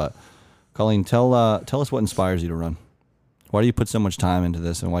little bit, but Colleen, tell us what inspires you to run. Why do you put so much time into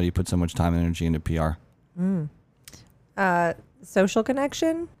this, and why do you put so much time and energy into PR? Social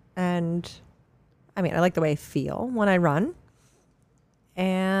connection, and I mean, I like the way I feel when I run.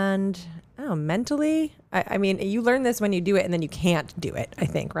 And I don't know, mentally, I mean, you learn this when you do it and then you can't do it, I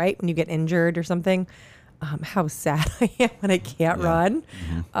think, right? When you get injured or something, how sad I am when I can't run.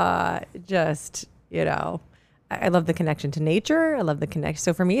 Just, I love the connection to nature. I love the connection.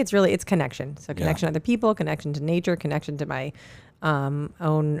 So for me, it's connection. So connection to other people, connection to nature, connection to my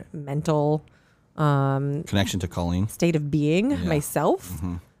own mental Connection to Colleen. state of being, myself.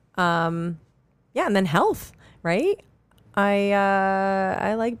 And then health, right?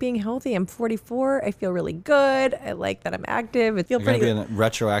 I like being healthy. I'm 44. I feel really good. I like that I'm active. I feel You're going pretty to be in a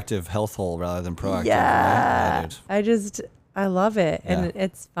retroactive health hole rather than proactive. Yeah. Right? I love it. And Yeah.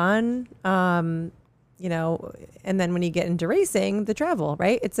 it's fun. And then when you get into racing, the travel,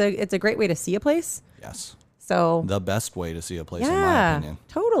 right? It's a great way to see a place. Yes. So The best way to see a place, in my opinion.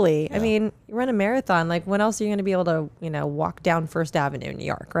 totally. I Yeah. mean, you run a marathon, like when else are you going to be able to, walk down First Avenue in New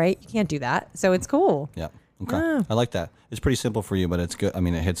York, right? You can't do that. So it's cool. Yeah. Okay. Yeah. I like that. It's pretty simple for you, but it's good. I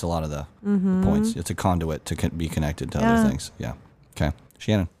mean, it hits a lot of the points. It's a conduit to be connected to other Yeah. things. Yeah. Okay.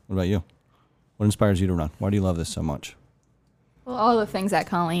 Shannon, what about you? What inspires you to run? Why do you love this so much? Well, all the things that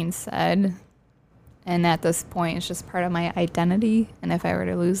Colleen said, and at this point, it's just part of my identity. And if I were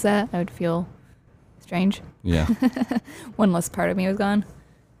to lose that, I would feel strange. Yeah. One less part of me was gone.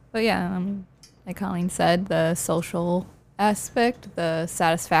 But yeah, like Colleen said, the social aspect, the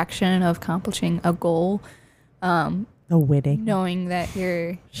satisfaction of accomplishing a goal, The winning. knowing that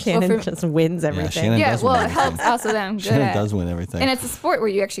you're Shannon well, for- just wins everything. Shannon yeah, does win well, it everything. helps also that I'm good Shannon at. does win everything. And it's a sport where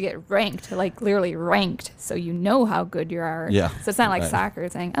you actually get ranked, like literally ranked, so you know how good you are. Yeah, So it's not like right. soccer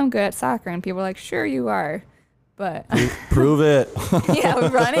saying, I'm good at soccer, and people are like, sure you are. But Prove it. yeah,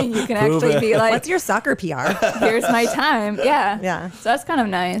 with running, you can Prove actually it. be like, What's your soccer PR? here's my time. Yeah. Yeah. So that's kind of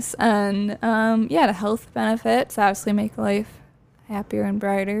nice. And the health benefits obviously make life happier and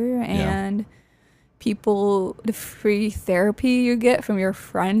brighter. And the free therapy you get from your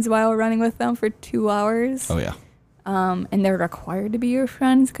friends while running with them for 2 hours. Oh, yeah. And they're required to be your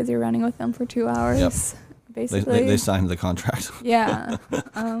friends because you're running with them for 2 hours. Basically. They signed the contract. Yeah.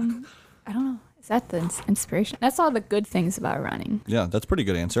 I don't know. Is that the inspiration? That's all the good things about running. Yeah, that's a pretty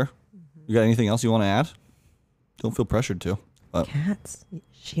good answer. You got anything else you want to add? Don't feel pressured to. But Cats.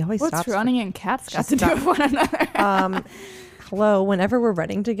 She always What's stops. running and cats got to do Stop. with one another? Hello. Whenever we're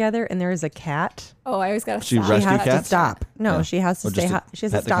running together and there is a cat, Oh, I always got to She stop. rescue she has cats? to stop. No, Yeah. she has to Or stay. just to She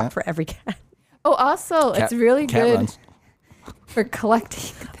has to pet the stop cat? for every cat. Oh, also, it's really cat good runs. for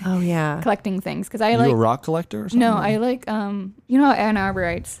collecting Oh yeah. collecting things because I You like a rock collector or something? no, I like you know how Ann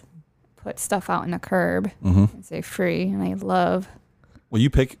Arborites put stuff out in the curb and say free, and I love Will you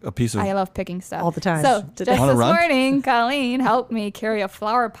pick a piece of... I love picking stuff All the time. So Did just On a this run? morning, Colleen helped me carry a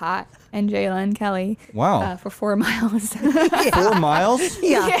flower pot and Jalen Kelly Wow. for 4 miles. 4 miles?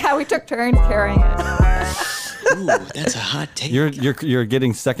 Yeah. We took turns carrying it. Ooh, that's a hot take. You're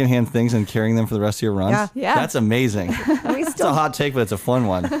getting secondhand things and carrying them for the rest of your runs? Yeah. Yeah. That's amazing. We It's a still. hot take, but it's a fun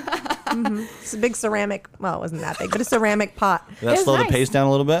one. It's a big ceramic. Well, it wasn't that big, but a ceramic pot. Did that was slow nice. the pace down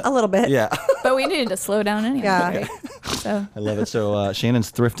a little bit? A little bit. Yeah. But we needed to slow down anyway. Yeah. So I love it. So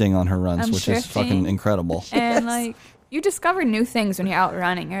Shannon's thrifting on her runs, I'm which is fucking thrifting. incredible. and like you discover new things when you're out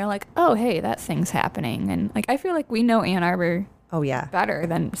running. You're like, oh hey, that thing's happening, and like I feel like we know Ann Arbor Oh yeah. better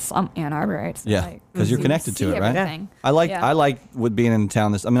than some Ann Arborites. Yeah, Like, because you're we connected to see it, right? everything. I like Yeah. with being in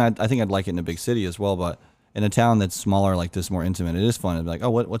town. I think I'd like it in a big city as well, but in a town that's smaller like this, more intimate, it is fun. It'd be like, oh,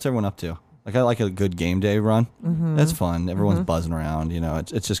 what's everyone up to? Like I like a good game day run. That's fun. Everyone's buzzing around.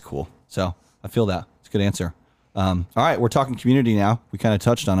 It's just cool. So I feel that. It's a good answer. All right, we're talking community now. We kind of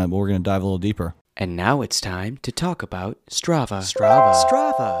touched on it, but we're going to dive a little deeper. And now it's time to talk about Strava. Strava.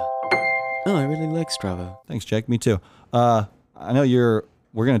 Oh, I really like Strava. Thanks, Jake. Me too. I know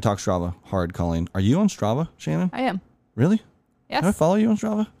we're going to talk Strava hard, Colleen. Are you on Strava, Shannon? I am. Really? Yes. Do I follow you on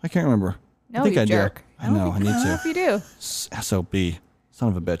Strava? I can't remember. No, I think you I jerk. do. I know. I need I don't know to. if you do. SOB. Son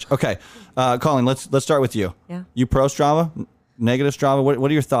of a bitch. Okay. Colleen, let's start with you. Yeah. You pro Strava? Negative Strava? What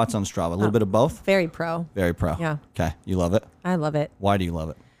are your thoughts on Strava? A little bit of both? Very pro. Very pro. Yeah. Okay. You love it? I love it. Why do you love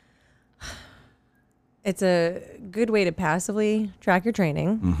it? It's a good way to passively track your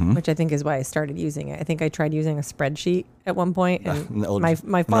training, which I think is why I started using it. I think I tried using a spreadsheet at one point, In and the old- my in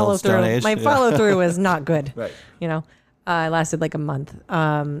the old follow Stone through Age? my Yeah. follow through was not good. Right. It lasted like a month.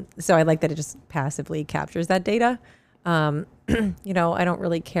 So I like that it just passively captures that data. I don't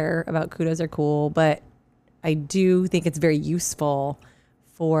really care about kudos or cool, but I do think it's very useful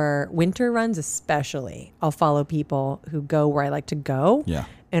for winter runs especially, I'll follow people who go where I like to go. Yeah.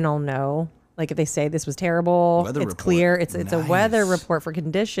 And I'll know, like if they say this was terrible, Weather it's report. clear. It's a weather Nice. report for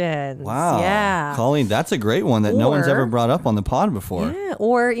conditions. Wow. Yeah. Colleen, that's a great one that no one's Or- ever brought up on the pod before. Yeah.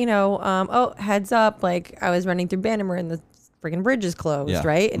 Or, oh, heads up, like I was running through Bannerman and the freaking bridge is closed, Yeah.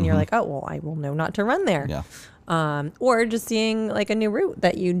 right? And you're like, oh, well, I will know not to run there. Yeah. Or just seeing like a new route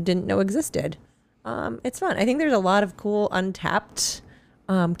that you didn't know existed. It's fun. I think there's a lot of cool untapped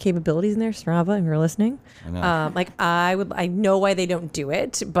capabilities in there. Strava, if you're listening. I know. I know why they don't do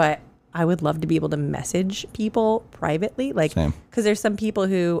it, but I would love to be able to message people privately. Like, Same. because there's some people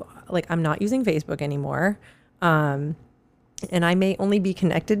who, like, I'm not using Facebook anymore. And I may only be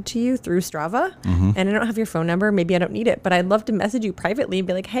connected to you through Strava, Mm-hmm. and I don't have your phone number. Maybe I don't need it, but I'd love to message you privately and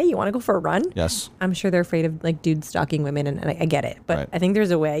be like, hey, you want to go for a run? Yes. I'm sure they're afraid of like dudes stalking women, and I get it. But Right. I think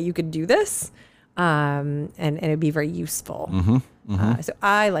there's a way you could do this, and it'd be very useful. So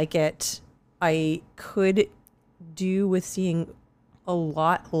I like it. I could do with seeing a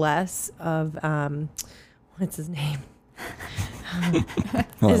lot less of what's his name?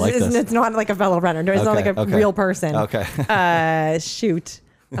 Oh, I like this. It's not like a fellow runner. It's not like a Okay. real person. Okay. Shoot.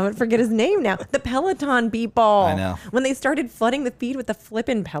 I'm going to forget his name now. The Peloton people. I know. When they started flooding the feed with the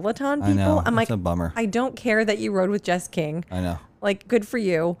flippin' Peloton people, I know. I'm That's like, a bummer. I don't care that you rode with Jess King. I know. Like, good for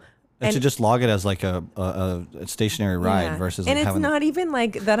you. It should just log it as like a stationary ride Yeah. versus and like it's having not even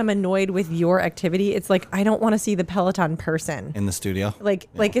like that I'm annoyed with your activity. It's like, I don't want to see the Peloton person. in the studio. Like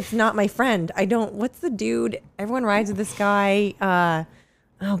it's not my friend. What's the dude? Everyone rides with this guy.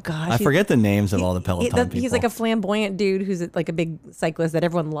 Oh gosh. I forget the names of all the Peloton people. He's like a flamboyant dude who's like a big cyclist that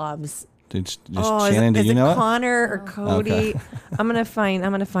everyone loves. Just Oh, Shannon, do is you it know it? Connor or Cody? Okay. I'm gonna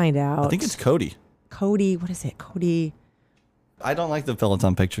find out. I think it's Cody. Cody. What is it? Cody. I don't like the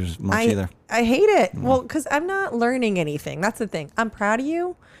Peloton pictures much either. I hate it. Well, because I'm not learning anything. That's the thing. I'm proud of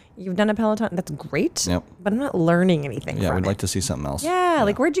you. You've done a Peloton. That's great. Yep. But I'm not learning anything. Yeah, from we'd it. like to see something else. Yeah,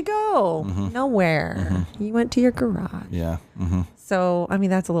 like where'd you go? Nowhere. You went to your garage. Yeah. Mm-hmm. So I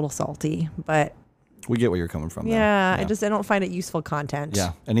mean, that's a little salty, but We get where you're coming from. though. yeah, I don't find it useful content.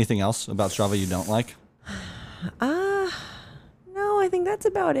 Yeah. Anything else about Strava you don't like? No, I think that's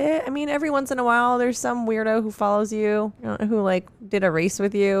about it. I mean, every once in a while, there's some weirdo who follows you, who like did a race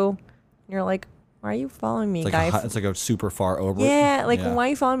with you. And you're like, why are you following me, It's like, guy? it's like a super far over. Yeah, like why are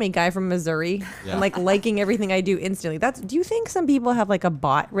you following me, guy from Missouri? Yeah. And like liking everything I do instantly. Do you think some people have like a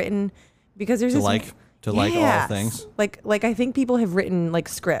bot written because there's To this like all Yes. things. Like I think people have written like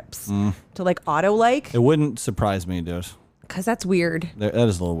scripts to like auto like It wouldn't surprise me, dude. because that's weird. That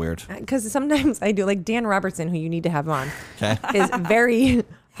is a little weird. Because sometimes I do, like Dan Robertson, who you need to have on, Okay. is very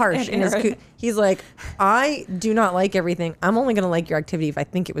harsh in his. Aaron. He's like, I do not like everything. I'm only gonna like your activity if I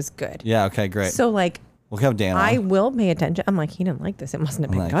think it was good. Yeah. Okay. Great. So like, we'll have Dan on. I will pay attention. I'm like, he didn't like this. It mustn't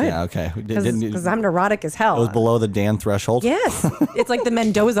have I'm been like, good. yeah. Okay. Because I'm neurotic as hell. It was below the Dan threshold. Yes, it's like the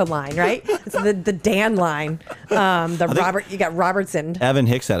Mendoza line, right? It's the Dan line. You got Robertson. Evan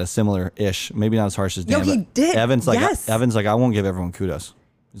Hicks had a similar ish, maybe not as harsh as Dan. No, he but did. Evan's like, Yes. I won't give everyone kudos.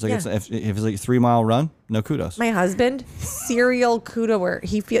 He's like, Yeah. if it's like a 3 mile run, no kudos. My husband, serial kudoer.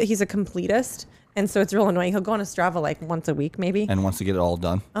 He's a completist, and so it's real annoying. He'll go on a Strava like once a week, maybe. And wants to get it all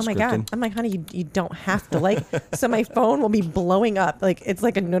done. Oh my scripted. God. I'm like, honey, you don't have to like. So my phone will be blowing up. Like it's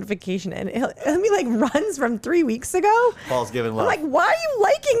like a notification. And it'll be like runs from 3 weeks ago. Paul's giving I'm love. like, why are you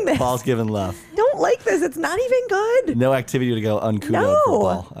liking this? Paul's giving love. Don't like this. It's not even good. No activity to go unkudoed No. for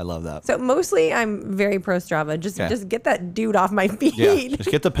Paul. I love that. So mostly I'm very pro Strava. Just Okay. just get that dude off my feed. Yeah, just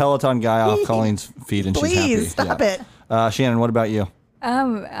get the Peloton guy off Colleen's feed and she's happy. Please stop Yeah. it. Shannon, what about you?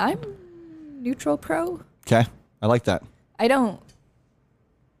 I'm neutral pro. Okay, I like that.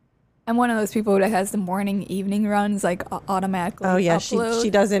 I'm one of those people that has the morning evening runs like automatically. Oh yeah, upload. she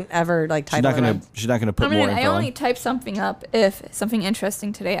doesn't ever like She's title not her gonna runs. she's not gonna put I mean, more I info. only in. type something up if something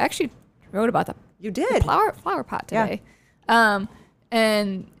interesting today. I actually wrote about the You did. flower pot Yeah. today.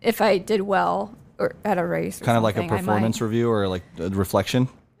 And if I did well or at a race, or Kind of like a something, I might- performance review or like a reflection.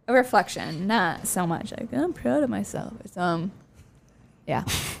 a reflection, not so much like I'm proud of myself. It's yeah.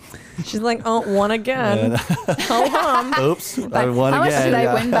 She's like, oh, one again. Oh, Oops, I But won how much again. did I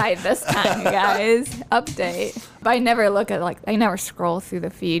yeah. win by this time, you guys? Update. But I never look at I never scroll through the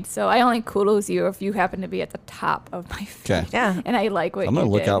feed, so I only kudos you if you happen to be at the top of my feed. Okay. Yeah. And I like what I'm gonna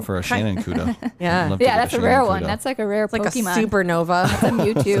you look did. out for a Shannon kudo. Yeah. I'd love to Yeah, get that's a Shannon rare one. kudo. That's like a rare like Pokemon. a supernova. It's a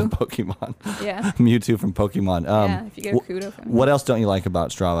Mewtwo. Pokemon. Yeah. Mewtwo from Pokemon. Yeah, if you get a kudo from me. What else don't you like about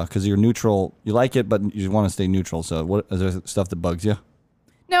Strava? Because you're neutral. You like it, but you want to stay neutral. So, what is there stuff that bugs you?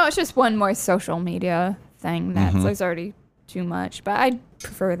 No, it's just one more social media thing that's there's already too much. But I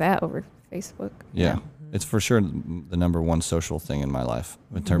prefer that over Facebook. Yeah. It's for sure the number one social thing in my life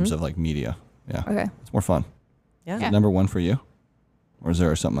in terms of like media. Yeah. Okay. It's more fun. Yeah. Yeah. Number one for you? Or is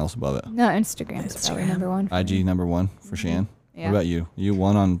there something else above it? No, Instagram's probably number one. for me. IG number one for Shan. Yeah. What about you? You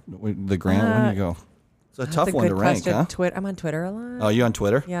won on the Grant. Where do you go? It's a That's tough a one good to rank, question. huh? I'm on Twitter a lot. Oh, you on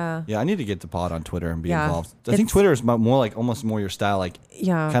Twitter? Yeah. Yeah, I need to get the pod on Twitter and be Yeah. involved. I think It's- Twitter is more like almost more your style, like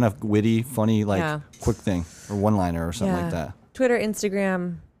Yeah. kind of witty, funny, like Yeah. quick thing or one liner or something Yeah. like that. Twitter,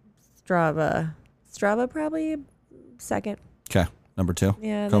 Instagram, Strava. Strava probably second. Okay, number two.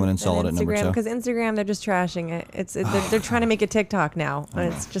 Yeah. Coming then- in solid at then number two. Because Instagram, they're just trashing it. They're trying to make it TikTok now.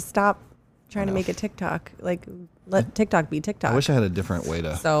 And it's just stop trying to make it TikTok. Like let TikTok be TikTok. I wish I had a different way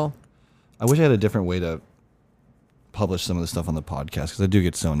to. So I wish I had a different way to publish some of the stuff on the podcast because I do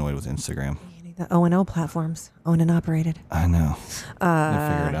get so annoyed with Instagram. you need the O&O platforms, owned and operated. I know. I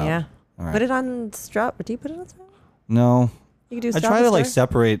figure it out. Yeah. All right. Put it on Strava. Do you put it on Strava? No, You can do I Strava try to like story?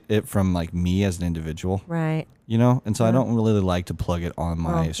 separate it from like me as an individual, Right. you know, and so I don't really like to plug it on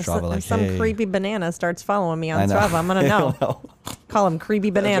my Well, if Strava. Like, if some hey, creepy banana starts following me I on know. Strava, I'm gonna I know. know. Call him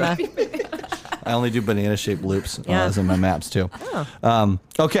creepy banana. I only do banana shaped loops Yeah. as in my maps too. Oh.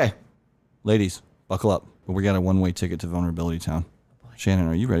 Okay, ladies, buckle up. We got a one-way ticket to Vulnerability Town. Shannon,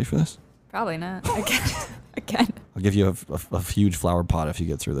 are you ready for this? Probably not. Again. I'll give you a huge flower pot if you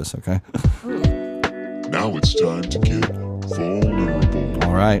get through this, okay? Now it's time to get vulnerable.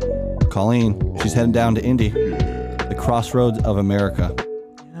 All right. Colleen, she's heading down to Indy, the crossroads of America,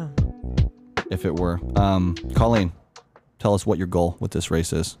 Yeah. if it were. Colleen, tell us what your goal with this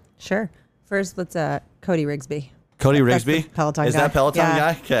race is. Sure. First, let's Cody Rigsby. Cody That's Rigsby? the Peloton is guy. that Peloton Yeah.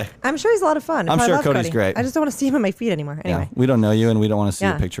 guy? Okay. I'm sure he's a lot of fun. I I'm probably sure love Cody's Cody. great. I just don't want to see him on my feet anymore. Anyway, Yeah. We don't know you and we don't want to see a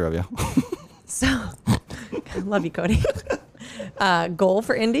Yeah. picture of you. so love you, Cody. Goal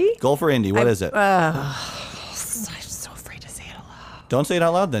for Indy? Goal for Indy. What is it? I'm so afraid to say it aloud. Don't say it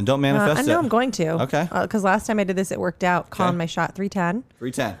out loud then. Don't I manifest know it. I'm going to. Okay. Because last time I did this, it worked out. Calling my shot 310.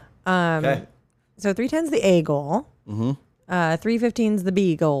 310. Okay. So 310 is the A goal. 315 is the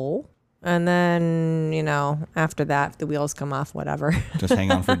B goal. And then, after that, if the wheels come off, whatever. Just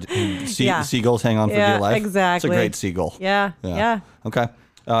hang on for Yeah. seagulls hang on for Yeah, dear life. exactly. It's a great seagull. Yeah. Okay.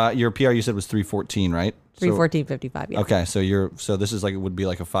 Your PR you said was 314, right? So- 314.55. Yeah. Okay, so this is like it would be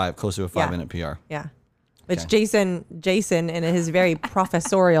like close to a 5-minute PR. Yeah. Which Okay. Jason, in his very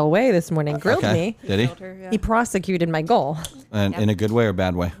professorial way this morning, grilled Okay. me. Did he? He prosecuted my goal. And in a good way or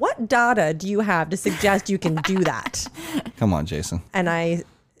bad way? What data do you have to suggest you can do that? Come on, Jason. And I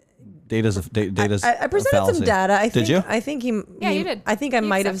Data's presented fallacy. some data. Did you? I think he. Yeah, you did. I think I You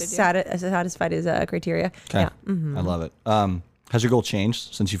might have accepted, satisfied his criteria. Okay. Yeah. I love it. Has your goal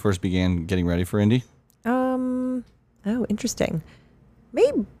changed since you first began getting ready for Indy? Oh, interesting.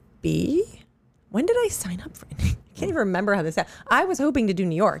 Maybe. When did I sign up for it? I can't even remember how this happened. I was hoping to do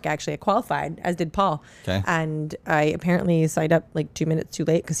New York, actually. I qualified, as did Paul. Okay. And I apparently signed up like 2 minutes too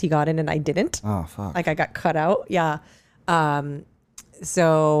late because he got in and I didn't. Oh, fuck. Like I got cut out. Yeah.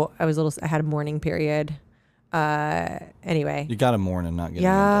 So I had a mourning period. Anyway. You got a morning not getting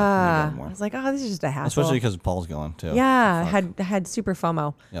Yeah. into. I was like, oh, this is just a hassle. Especially because Paul's going too. Yeah. Fuck. Had super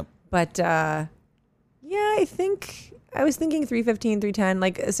FOMO. Yep. But yeah, I think I was thinking 315, 310.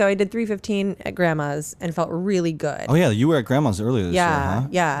 Like, so I did 315 at grandma's and felt really good. Oh yeah, you were at grandma's earlier this year, Yeah, huh?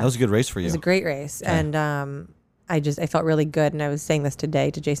 yeah. That was a good race for you. It was a great race. And I felt really good. And I was saying this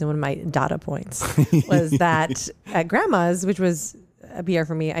today to Jason, one of my data points was that at grandma's, which was a PR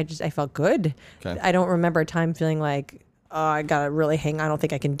for me, I felt good. Okay. I don't remember a time feeling like, oh, I gotta really hang on. I don't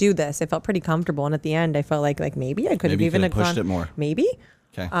think I can do this. I felt pretty comfortable. And at the end, I felt like maybe I could have Maybe you even could have pushed it more. Maybe.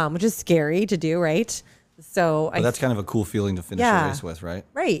 Okay. Which is scary to do, right? So But that's kind of a cool feeling to finish Yeah. a race with, right?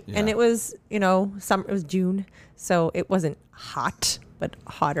 right. Yeah. And it was, summer, it was June. So it wasn't hot, but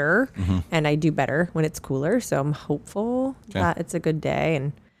hotter. Mm-hmm. And I do better when it's cooler. So I'm hopeful that it's a good day.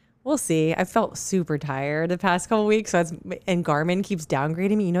 And we'll see. I felt super tired the past couple weeks. And Garmin keeps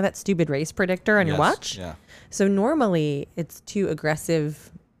downgrading me. You know that stupid race predictor on your Yes, watch? yeah. So normally it's too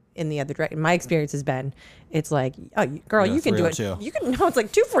aggressive in the other direction. My experience has been, it's like, oh, girl, Yeah, you can do it. 302. You can. No, it's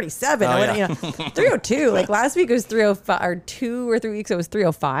like 247. Oh, I went, yeah. 302. Like last week it was 305, or 2 or 3 weeks it was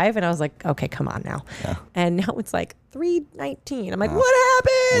 305, and I was like, okay, come on now. Yeah. And now it's like 319. I'm like, what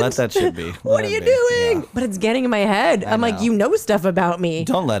happened? Let that shit be. What Let are it you be. doing? Yeah. But it's getting in my head. I'm like, know. you know stuff about me.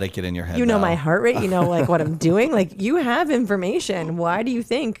 Don't let it get in your head. You know though. my heart rate. You know like what I'm doing. Like you have information. Why do you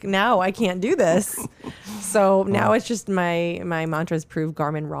think now I can't do this? So now it's just my mantras prove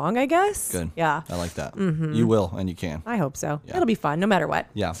Garmin wrong, I guess. Good. Yeah. I like that. You will and you can. I hope so. Yeah. It'll be fun no matter what.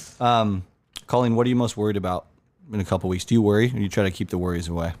 Yeah. Colleen, what are you most worried about in a couple weeks? Do you worry or you try to keep the worries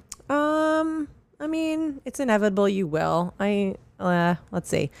away? I mean, it's inevitable you will. Let's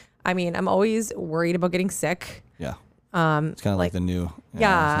see. I mean, I'm always worried about getting sick. Yeah. It's kind of like the new.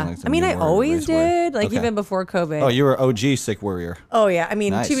 Yeah. it's kinda like the I mean, new I word, always race word. did, like Okay. even before COVID. Oh, you were OG sick warrior. Oh yeah. I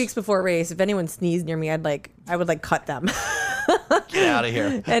mean, Nice. 2 weeks before race, if anyone sneezed near me, I would like cut them. Get out of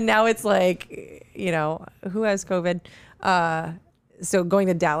here. And now it's like, who has COVID? So going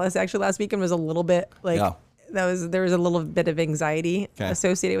to Dallas actually last weekend was a little bit like Yeah. there was a little bit of anxiety Okay.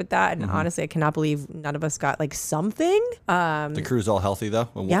 associated with that. And honestly, I cannot believe none of us got like something. The crew's all healthy though.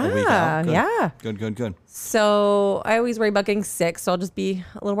 A week Yeah, out. Good. yeah. Good. So I always worry about getting sick. So I'll just be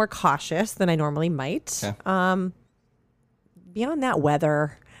a little more cautious than I normally might. Okay. Beyond that,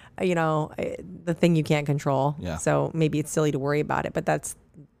 weather, the thing you can't control. Yeah. So maybe it's silly to worry about it, but that's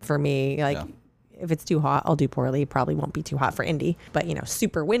for me, like, Yeah. if it's too hot, I'll do poorly. Probably won't be too hot for Indy, but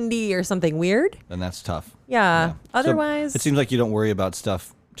super windy or something weird. Then that's tough. Yeah. So Otherwise, it seems like you don't worry about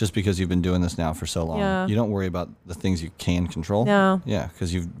stuff just because you've been doing this now for so long. Yeah. You don't worry about the things you can control. No. Yeah,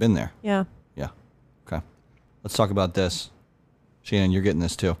 because you've been there. yeah. Yeah. Okay. Let's talk about this. Shannon, you're getting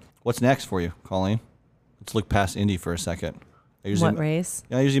this too. What's next for you, Colleen? Let's look past Indy for a second. What race?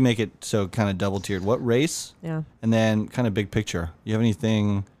 I usually make it so kind of double tiered. What race? Yeah. And then kind of big picture. You have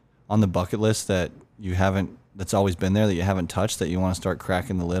anything on the bucket list that you haven't, that's always been there that you haven't touched that you want to start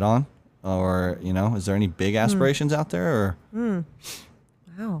cracking the lid on? Or, is there any big aspirations out there? Or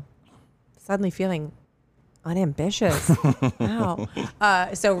Wow. Suddenly feeling unambitious. Wow.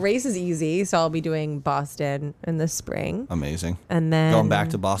 So race is easy. So I'll be doing Boston in the spring. amazing. And then Going back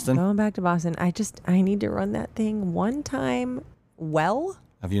to Boston? Going back to Boston. I need to run that thing one time well.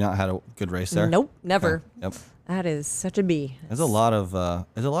 Have you not had a good race there? Nope, never. Okay. Yep. That is such a B. There's a lot of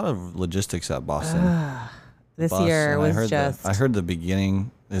logistics at Boston. This Bus, year and was I heard the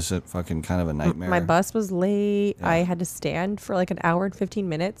beginning is a fucking kind of a nightmare. my bus was late. Yeah. I had to stand for like an hour and 15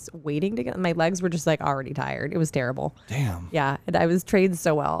 minutes waiting to get. My legs were just like already tired. It was terrible. Damn. Yeah, and I was trained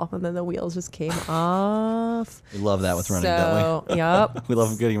so well, and then the wheels just came off. We love that with running, don't we? Yep. We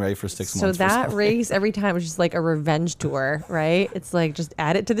love getting ready for 6 So months. for that something. race every time was just like a revenge tour, right? It's like just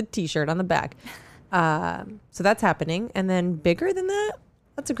add it to the T-shirt on the back. So that's happening, and then bigger than that.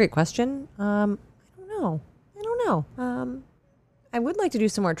 That's a great question. I don't know. I would like to do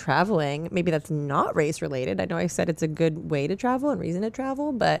some more traveling. Maybe that's not race related. I know I said it's a good way to travel and reason to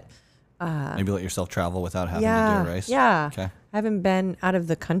travel, but Maybe let yourself travel without having to yeah, do a race. yeah. Okay. I haven't been out of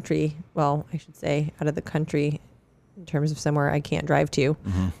the country. Well, I should say out of the country in terms of somewhere I can't drive to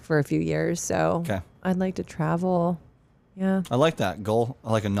for a few years. So Okay. I'd like to travel. Yeah. I like that goal.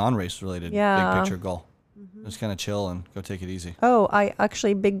 I like a non-race related Yeah. big picture goal. Just kind of chill and go take it easy. Oh, I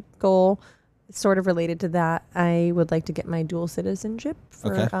actually big goal, sort of related to that. I would like to get my dual citizenship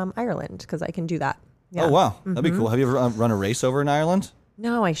for Okay. Ireland because I can do that. Yeah. Oh wow, that'd be cool. Have you ever run a race over in Ireland?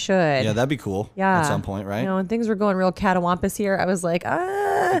 No, I should. Yeah, that'd be cool. Yeah. At some point, right? You know, when things were going real catawampus here, I was like,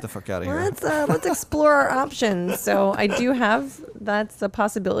 Get the fuck out of here. let's explore our options. So I do have, that's a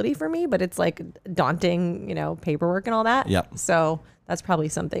possibility for me, but it's like daunting, paperwork and all that. Yep. So that's probably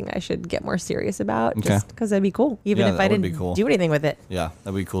something I should get more serious about Okay. just because that'd be cool. Even Yeah, if that I would be didn't cool. do anything with it. Yeah,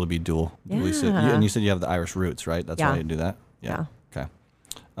 that'd be cool to be dual. Yeah. And you said you have the Irish roots, right? That's Yeah. why you do that. Yeah. Okay.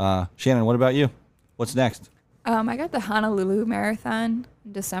 Shannon, what about you? What's next? I got the Honolulu Marathon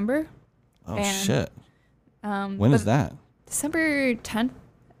in December. Oh And, shit. When When is that? December 10th,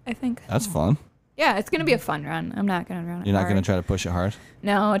 I think. That's fun. Yeah, it's gonna be a fun run. I'm not gonna run it. You're not hard. gonna try to push it hard.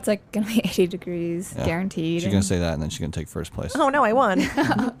 No, it's like gonna be 80 degrees, Yeah. guaranteed. She's gonna and- say that, and then she's gonna take first place. Oh no, I won.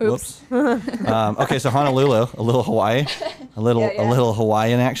 Whoops. Okay, so Honolulu, a little Hawaii, a little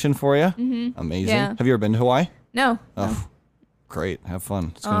Hawaiian action for you. Mm-hmm. Amazing. Yeah. Have you ever been to Hawaii? No. Oh, great. Have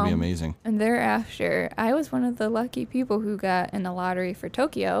fun. It's gonna be amazing. And thereafter, I was one of the lucky people who got in the lottery for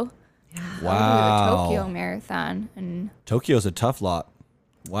Tokyo. I'll do the Tokyo Wow. Marathon, and Tokyo's a tough lot.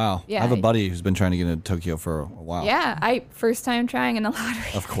 Wow. Yeah, I have a I- buddy who's been trying to get into Tokyo for a while. yeah, I first time trying in the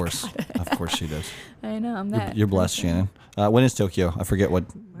lottery. Of course. Of course she does. I know I'm that. You're blessed, Shannon. When is Tokyo? I forget what.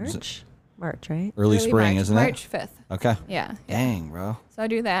 is it March, right? early spring, March, isn't March it? 5th. Okay. Yeah. Dang, bro. So I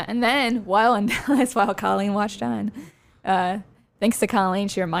do that, and then while in Dallas, while Colleen watched on, thanks to Colleen,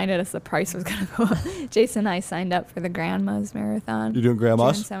 she reminded us the price was gonna go up. Jason and I signed up for the Grandma's Marathon. You doing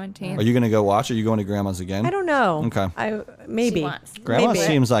Grandma's? June 17th. Are you gonna go watch? Or are you going to Grandma's again? I don't know. Okay. Maybe. She wants. Grandma Maybe.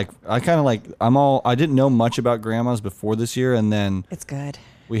 seems like I didn't know much about Grandma's before this year, and then It's good.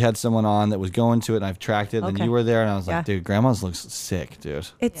 we had someone on that was going to it, and I've tracked it. And Okay. you were there, and I was Yeah. like, dude, Grandma's looks sick, dude.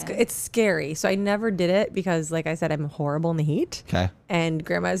 It's scary. So I never did it because, like I said, I'm horrible in the heat. Okay, And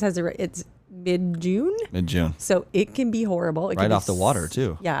Grandma's it's mid-June, mid-June. so it can be horrible. It can Right be off the water,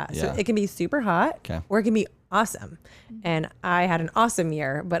 too. Yeah, so Yeah. it can be super hot, Okay. or it can be awesome. And I had an awesome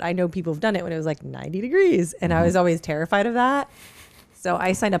year, but I know people have done it when it was like 90 degrees, and Mm-hmm. I was always terrified of that. So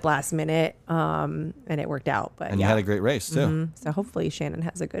I signed up last minute, and it worked out. But And you had a great race too. So hopefully Shannon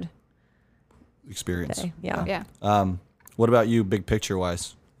has a good Experience. day. Yeah. Yeah. What about you, big picture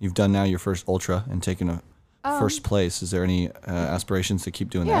wise? You've done now your first ultra and taken a first place. Is there any aspirations to keep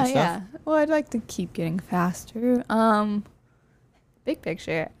doing that stuff? Yeah. Well, I'd like to keep getting faster. Big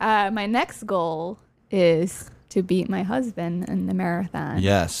picture. My next goal is to beat my husband in the marathon.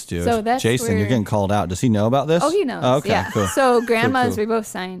 Yes, dude. So that's Jason, you're where- getting called out. Does he know about this? Oh, he knows. Oh, okay, yeah. cool. So grandmas, cool. we both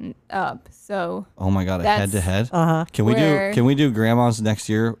signed up. So Oh my god, a That's- head to head. Uh-huh. Can we do Where- grandmas next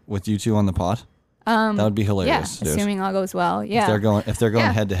year with you two on the pod? That would be yeah, hilarious, dude. assuming all goes well. Yeah. If they're going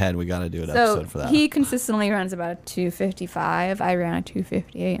Yeah. head to head, we got to do an So episode for that. he consistently runs about a 2:55. I ran a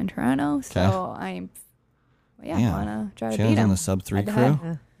 2:58 in Toronto. So I'm, I Man, want to try to Shannon's beat him. on the sub 3 head to crew.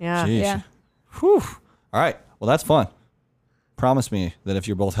 head. Yeah. Jeez. Yeah. Whew. All right. Well, that's fun. Promise me that if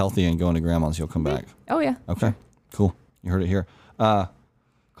you're both healthy and going to grandma's, you'll come back. Oh, yeah. Okay. Cool. You heard it here.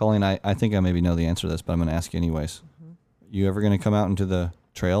 Colleen, I think I maybe know the answer to this, but I'm going to ask you anyways. You ever going to come out into the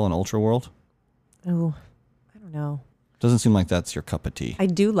trail and ultra world? Oh, I don't know. Doesn't seem like that's your cup of tea. I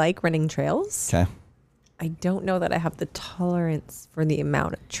do like running trails. Okay. I don't know that I have the tolerance for the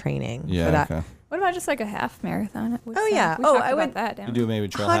amount of training Yeah. for that. Okay. What about just like a half marathon? Oh, yeah. We Oh, talked I about would- that down. You do maybe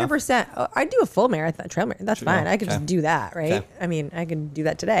trail half? 100%. Oh, I do a full marathon, trail marathon. That's Sure. fine. I could Okay. just do that, right? Okay. I mean, I could do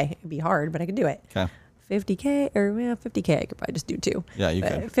that today. It'd be hard, but I could do it. Okay. 50K or 50K, I could probably just do too. Yeah, you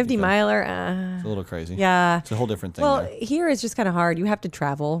But could. 50 You could. miler, It's a little crazy. yeah. It's a whole different thing. Well, there. here it's just kind of hard. You have to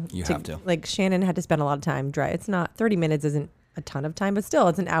travel. You have to. Like Shannon had to spend a lot of time drive. It's not 30 minutes isn't a ton of time, but still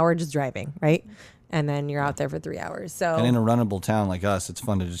it's an hour just driving, right? And then you're out there for 3 hours. So And in a runnable town like us, it's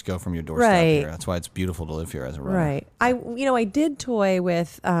fun to just go from your doorstep Right. here. That's why it's beautiful to live here as a runner. right. I did toy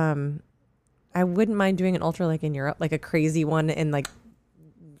with I wouldn't mind doing an ultra like in Europe, like a crazy one in like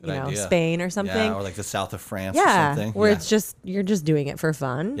Good you know, idea. Spain or something. Yeah, or like the south of France or Yeah, something. where Yeah. it's just you're just doing it for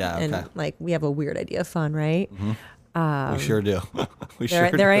fun. Yeah, and okay. like we have a weird idea of fun, right? we sure do. we There,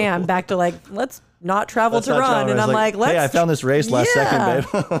 sure there I do. am back to like let's not travel Let's to not run, travel. and It's I'm like, let's. hey, I found this race last Yeah.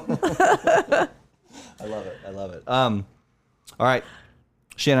 second, babe. I love it. I love it. All right,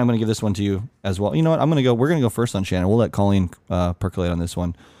 Shannon, I'm going to give this one to you as well. You know what? We're going to go first on Shannon. We'll let Colleen percolate on this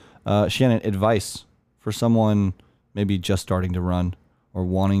one. Shannon, advice for someone maybe just starting to run or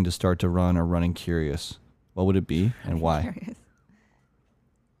wanting to start to run or running curious. What would it be and why? Curious.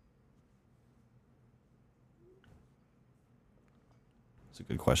 It's a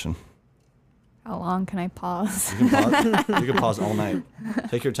good question. How long can I pause? You can pause. You can pause all night.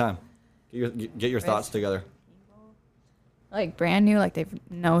 Take your time. Get your thoughts together. Like brand new, like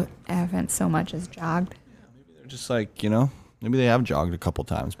haven't so much as jogged. They're just like, maybe they have jogged a couple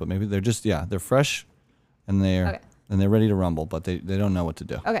times, but maybe they're just, they're fresh and they're ready to rumble, but they don't know what to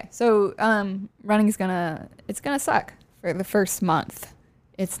do. Okay, so running's gonna suck for the first month.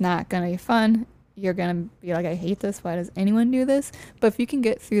 It's not gonna be fun. You're gonna be like, I hate this. Why does anyone do this? But if you can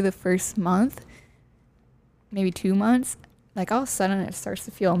get through the first month, maybe 2 months, like all of a sudden it starts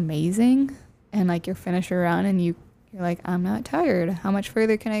to feel amazing, and like you're finished your run and you're like, I'm not tired. How much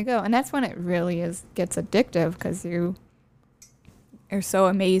further can I go? And that's when it really gets addictive because you're so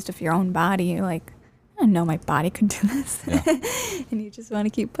amazed of your own body. You're like, I didn't know my body could do this. Yeah. And you just want to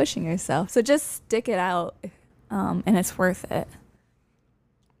keep pushing yourself. So just stick it out, and it's worth it.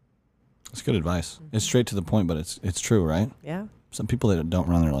 It's good advice. It's straight to the point, but it's true, right? Yeah. Some people that don't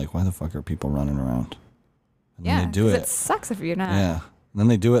run, they're like, why the fuck are people running around? And Yeah, then they do 'cause it. it sucks if you're not. Yeah. And then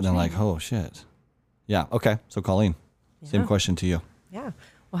they do it and they're like, oh shit. Yeah. Okay. So Colleen, same Yeah. question to you. Yeah.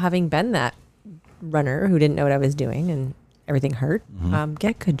 Well, having been that runner who didn't know what I was doing and everything hurt,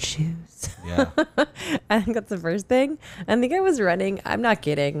 get good shoes. Yeah. I think that's the first thing. I think I was running, I'm not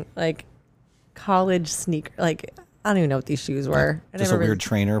kidding, like college sneaker, like I don't even know what these shoes were. I Just never a weird really-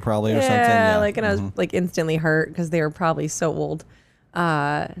 trainer probably or yeah, something. Yeah. like, and I was like instantly hurt because they were probably so old.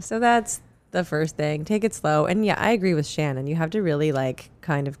 So that's the first thing. Take it slow. And yeah, I agree with Shannon. You have to really like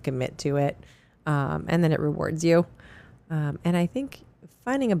kind of commit to it. And then it rewards you. And I think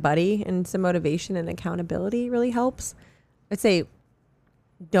finding a buddy and some motivation and accountability really helps. I'd say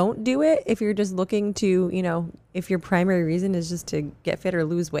don't do it if you're just looking to, if your primary reason is just to get fit or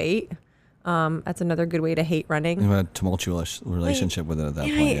lose weight. That's another good way to hate running. You had a tumultuous relationship with it at that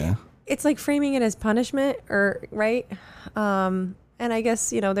Yeah, point, yeah? It's like framing it as punishment right? And I guess,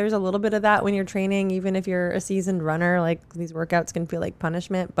 there's a little bit of that when you're training, even if you're a seasoned runner, like these workouts can feel like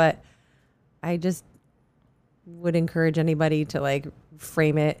punishment, but I just would encourage anybody to like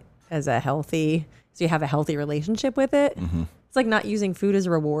frame it as so you have a healthy relationship with it. Mm-hmm. It's like not using food as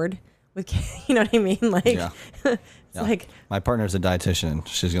a reward. with you know what I mean? Like Yeah. it's Yeah. like My partner's a dietitian.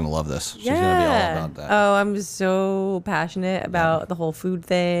 She's gonna love this. She's gonna be all about that. Oh, I'm so passionate about the whole food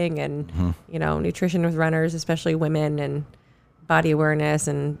thing and Mm-hmm. you know, nutrition with runners, especially women, and body awareness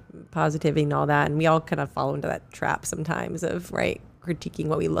and positivity and all that. And we all kind of fall into that trap sometimes of critiquing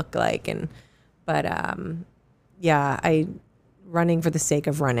what we look like. But yeah, running for the sake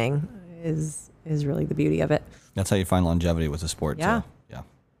of running is really the beauty of it. That's how you find longevity with the sport. Yeah. Too. Yeah.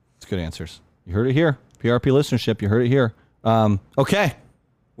 It's good answers. You heard it here. PRP listenership. You heard it here. Okay.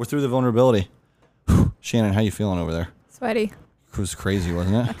 We're through the vulnerability. Whew. Shannon, how you feeling over there? Sweaty. It was crazy,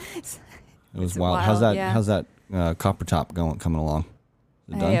 wasn't it? It was It's wild. wild, How's that? yeah. How's that copper top coming along?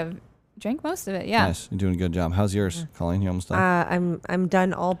 Is it I done? have drank most of it. Yeah. Nice. You're doing a good job. How's yours, Colleen? You almost done? I'm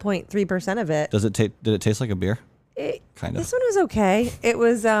done all 0.3% of it. Did it taste like a beer? Kind of. This one was okay. It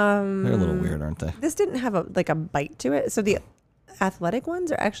was They're a little weird, aren't they? This didn't have a bite to it. So the athletic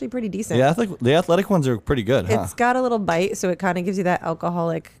ones are actually pretty decent. The athletic ones are pretty good, huh? It's got a little bite, so it kind of gives you that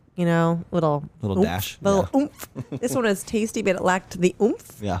alcoholic, little oomph, dash. little Yeah. oomph. This one was tasty, but it lacked the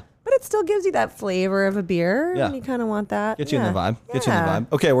oomph. Yeah. But it still gives you that flavor of a beer. Yeah. And you kind of want that. Get you in the vibe. Get you in the Yeah.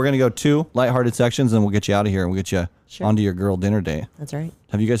 vibe. Okay, we're gonna go 2 lighthearted sections, and we'll get you out of here, and we'll get you Sure. onto your girl dinner date. That's right.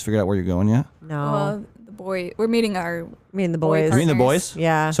 Have you guys figured out where you're going yet? No. Well, we're meeting our Me and the boy boys. You mean the Partners. boys?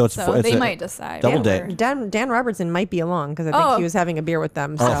 Yeah. So it's so it's they a- might decide. double Yeah, date. Dan Robertson might be along because I think Oh. he was having a beer with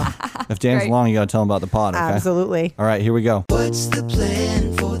them. So If Dan's Great. along, you gotta tell him about the pod. Okay. absolutely. All right, here we go. What's the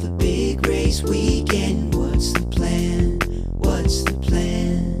plan for the big race weekend? What's the plan? What's the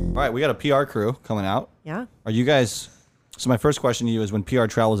plan? All right, we got a PR crew coming out. Yeah. Are you guys? So my first question to you is: when PR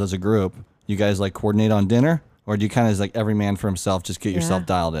travels as a group, you guys like coordinate on dinner, or do you kind of like every man for himself, just get yourself Yeah.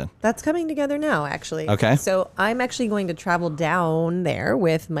 dialed in? That's coming together now, actually. Okay. So I'm actually going to travel down there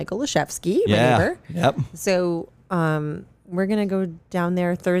with Michael Lashevsky, my Yeah. neighbor. Yep. So we're going to go down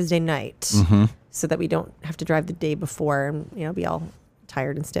there Thursday night so that we don't have to drive the day before and, be all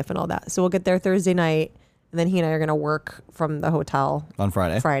tired and stiff and all that. So we'll get there Thursday night, and then he and I are going to work from the hotel On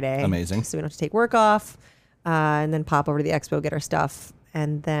Friday. Friday. Amazing. So we don't have to take work off, and then pop over to the expo, get our stuff.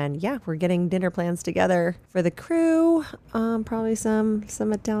 And then, we're getting dinner plans together for the crew. Probably some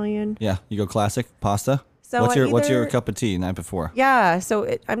Italian. Yeah. You go classic pasta. So what's your either- cup of tea night before? Yeah,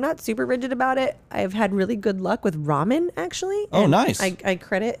 so I'm not super rigid about it. I've had really good luck with ramen, actually. Oh, and nice. I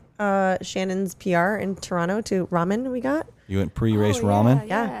credit Shannon's PR in Toronto to ramen we got. You went pre-race Oh, ramen.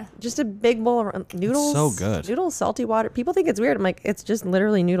 Yeah. Just a big bowl of noodles. so good. Noodles, salty water. People think it's weird. I'm like, it's just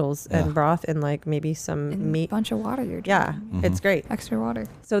literally noodles Yeah. and broth and like maybe some A meat. bunch of water you're Yeah, drinking. it's great. Extra water.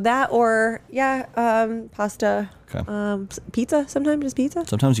 So that or pasta, Okay. pizza. Sometimes just pizza.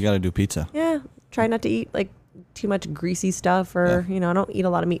 Sometimes you got to do pizza. Yeah, try not to eat like too much greasy stuff, or I don't eat a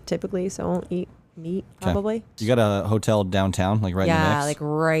lot of meat typically, so I won't eat meat Okay. probably. You got a hotel downtown, like right in the Yeah, mix. like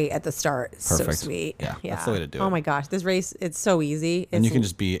right at the start. Perfect. So sweet. Yeah, that's the way to do Oh it. my gosh, this race, it's so easy. and you It's- can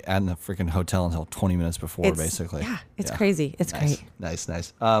just be at the freaking hotel until 20 minutes before, it's- basically. Yeah, it's crazy. It's Nice, great.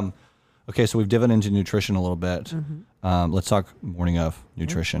 nice. Okay, so we've dived into nutrition a little bit. Let's talk morning of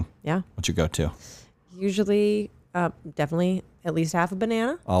nutrition. Yeah. What's your go-to? Usually, definitely at least half a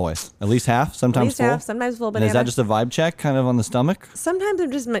banana. Always. At least half, At sometimes least full. half, sometimes full And banana. is that just a vibe check kind of on the stomach? Sometimes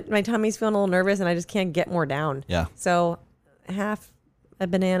I'm just, my tummy's feeling a little nervous and I just can't get more down. Yeah. So half a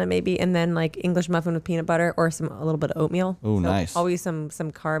banana maybe, and then like English muffin with peanut butter or a little bit of oatmeal. Ooh, So nice. Always some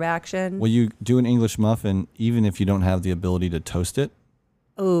carb action. Will you do an English muffin even if you don't have the ability to toast it?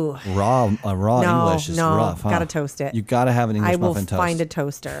 Ooh. Raw No, English is no, rough, huh? gotta toast it. You gotta have an English I will muffin toast. find a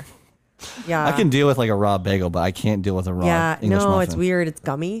toaster. Yeah. I can deal with like a raw bagel, but I can't deal with a raw Yeah, English no, muffin. it's weird. It's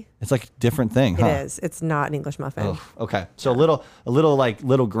gummy. It's like a different thing, huh? It is. It's not an English muffin. Ugh, okay, so a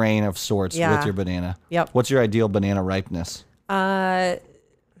little grain of sorts Yeah. with your banana. Yep. What's your ideal banana ripeness? I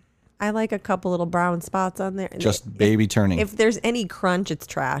like a couple little brown spots on there. Just baby turning. If there's any crunch, it's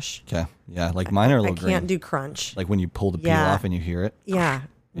trash. Okay, yeah, like mine are a I little green. can't do crunch. Like when you pull the peel Yeah. off and you hear it. Yeah.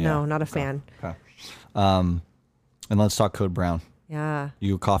 Yeah. No, not a fan. Okay. And let's talk Code Brown. Yeah.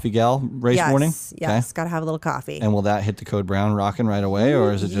 You a coffee gal race yes. morning? Yes. Got to have a little coffee. And will that hit the Code Brown rocking right away,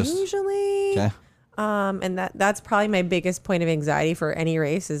 or is it just Usually. okay? And that's probably my biggest point of anxiety for any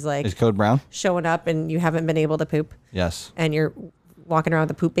race is like Is Code Brown? showing up and you haven't been able to poop Yes. and you're walking around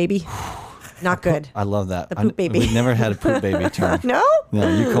with a poop baby. Not good. I love that. The poop baby. We've never had a poop baby term. No? No,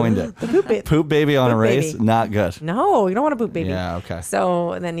 you coined it. Poop baby on a Poop race, baby. not good. No, you don't want a poop baby. Yeah, okay.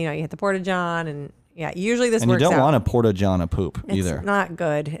 So then, you hit the Porta John and usually this And you works don't out. want a Porta John a poop It's either. not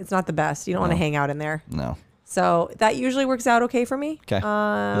good. It's not the best. You don't want to hang out in there. No. So that usually works out okay for me. Okay.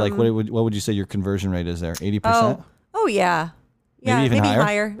 Like what would you say your conversion rate is there? 80%? Oh yeah. Yeah, even maybe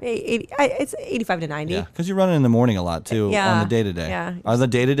higher? higher. It's 85 to 90. Yeah, because you're running in the morning a lot too Yeah. on the day to day. Yeah. On the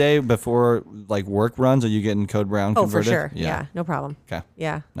day to day before like work runs, are you getting Code Brown Oh, for converted? sure. Yeah, no problem. Okay.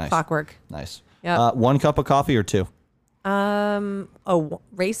 Yeah, Nice. clockwork. Nice. Yep. 1 cup of coffee or 2?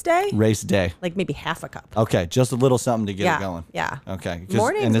 Race day? Race day. Like maybe half a cup. Okay, just a little something to get yeah, it going. yeah. Okay.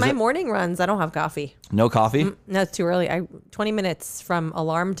 Mornings, my morning runs, I don't have coffee. No coffee? No, it's too early. 20 minutes from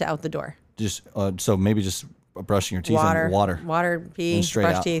alarm to out the door. Just so maybe just brushing your teeth Water, and water. pee, And straight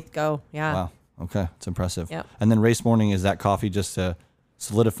brush out. teeth, go. Yeah. Wow. Okay, it's impressive. Yep. And then race morning, is that coffee just to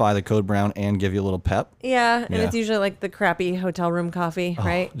solidify the Code Brown and give you a little pep? Yeah, and Yeah. it's usually like the crappy hotel room coffee,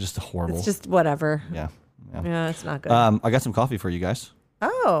 right? Just horrible. It's just whatever. yeah. Yeah, it's not good. I got some coffee for you guys.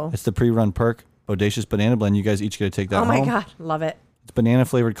 Oh. It's the pre-run perk Bodacious Banana Blend. You guys each get to take that Oh my home. God. Love it. It's banana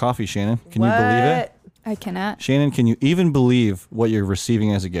flavored coffee, Shannon. Can you believe it? I cannot. Shannon, can you even believe what you're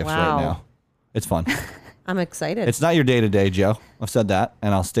receiving as a gift Wow. right now? It's fun. I'm excited. It's not your day to day, Joe. I've said that,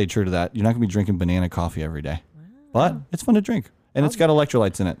 and I'll stay true to that. You're not going to be drinking banana coffee every day, but it's fun to drink, and it's got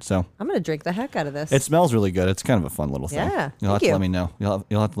electrolytes in it, so I'm going to drink the heck out of this. it smells really good. It's kind of a fun little thing. Yeah, you'll have thank to you. let me know. You'll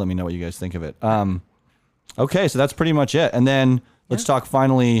have to let me know what you guys think of it. Okay, so that's pretty much it, and then let's talk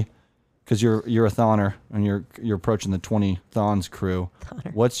finally, because you're a thoner and you're approaching the 20 thons crew.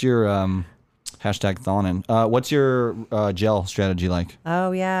 What's your hashtag thonin? What's your gel strategy like?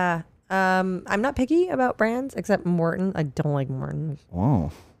 Oh, yeah. I'm not picky about brands except Morton. I don't like Morton.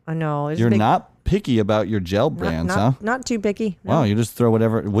 Whoa. I know. It's You're big- not picky about your gel brands, huh? Not too picky. No. Wow, you just throw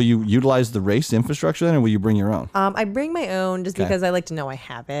whatever. Will you utilize the race infrastructure then, or will you bring your own? I bring my own just Okay. because I like to know I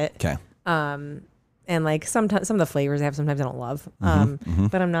have it. Okay. And like sometimes some of the flavors I have, sometimes I don't love.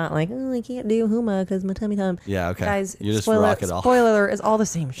 But I'm not like, oh, I can't do Huma because my tummy time. Yeah, okay. Guys, You just spoiler, rock it all. spoiler alert, it's all the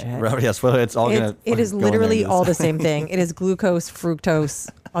same shit. Yes, well, it's all gonna. It is go in there literally and all just- the same thing. It is glucose, fructose,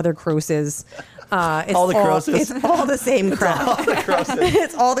 other crosses. It's All the crosses? It's all the same crap.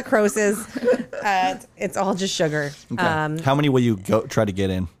 It's all the crosses. It's all just sugar. Okay. How many will you try to get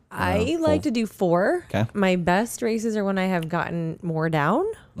in? I like to do 4. Okay. My best races are when I have gotten more down.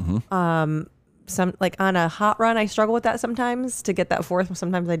 Mm-hmm. Some like on a hot run, I struggle with that sometimes to get that 4th.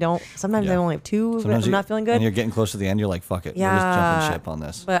 Sometimes I don't. Sometimes I only have 2. Sometimes I'm not feeling good. And you're getting close to the end. You're like, fuck it. We're just jumping ship on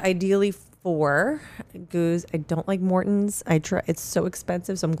this. But ideally 4 goose. I don't like Morton's. I try. It's so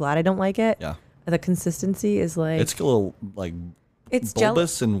expensive, so I'm glad I don't like it. Yeah. The consistency is like It's a little like it's Jello.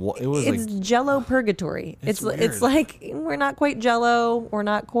 bulbous and it was It's like Jello purgatory. It's weird. like we're not quite Jello. We're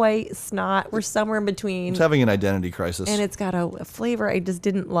not quite snot. We're somewhere in between. it's having an identity crisis. And it's got a flavor I just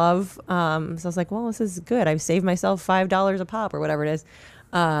didn't love. So I was like, well, this is good. I've saved myself $5 a pop or whatever it is.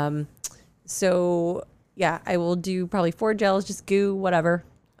 So yeah, I will do probably 4 gels, just goo, whatever.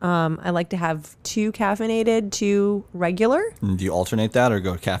 I like to have 2 caffeinated, 2 regular. Do you alternate that or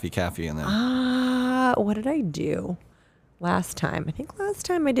go caffey and then? What did I do last time? I think last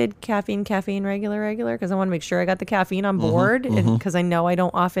time I did caffeine, regular, because I want to make sure I got the caffeine on board, and because I know I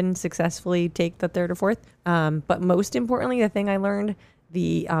don't often successfully take the 3rd or 4th. But most importantly, the thing I learned,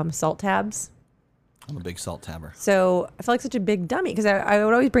 the salt tabs. I'm a big salt tabber. So I felt like such a big dummy because I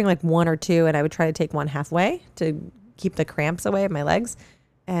would always bring like 1 or 2, and I would try to take one halfway to keep the cramps away at my legs.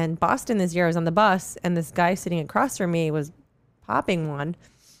 And Boston this year, I was on the bus, and this guy sitting across from me was popping one,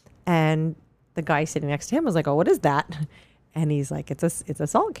 and the guy sitting next to him was like, "Oh, what is that?" And he's like, "It's a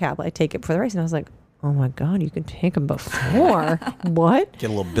salt cap. I take it for the race." And I was like, "Oh my God, you can take them before what?"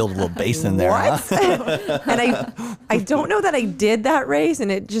 Build a little base in there. What? Huh? And I don't know that I did that race,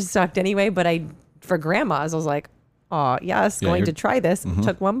 and it just sucked anyway. But for grandmas, I was like, "Oh yes, Yeah, going you're- to try this."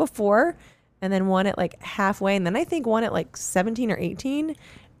 Took one before, and then one at like halfway, and then I think one at like 17 or 18,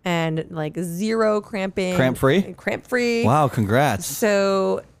 and like 0 cramping, Cramp free? cramp free. Wow, congrats.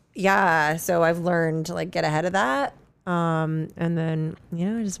 So yeah, so I've learned to like get ahead of that. And then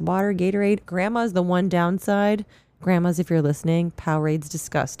just water, Gatorade. Grandma's the one downside. Grandmas, if you're listening, Powerade's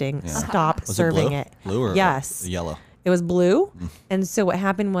disgusting. Stop Was serving it it. blue or yes, yellow? it was blue. And so what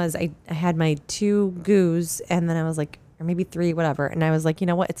happened was I had my 2 goos, and then I was like, or maybe 3, whatever. And I was like, you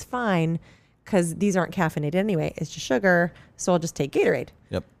know what? It's fine because these aren't caffeinated anyway. It's just sugar. So I'll just take Gatorade.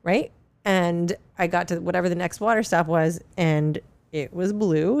 Yep. Right. And I got to whatever the next water stop was, and it was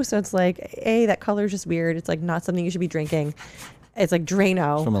blue. So it's like, A, that color is just weird. It's like not something you should be drinking. It's like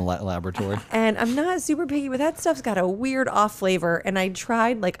Drano. From a laboratory. And I'm not super picky, but that stuff's got a weird off flavor. And I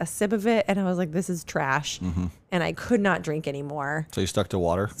tried like a sip of it, and I was like, this is trash. And I could not drink anymore. So you stuck to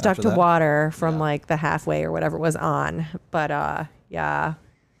water? Stuck after to that? water from like the halfway or whatever it was on. But yeah.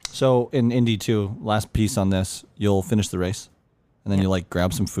 So in Indy 2, last piece on this, you'll finish the race, and then you like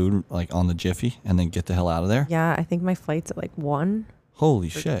grab some food like on the Jiffy, and then get the hell out of there. Yeah, I think my flight's at like 1. Holy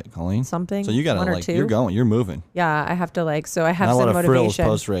shit, Colleen. something. So you got to one or like, two. you're moving. Yeah, I have to like, so I have Not a some lot of frills motivation.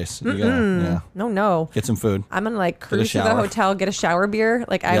 post race. You gotta, No. get some food I'm gonna like cruise to the shower. hotel, get a shower beer.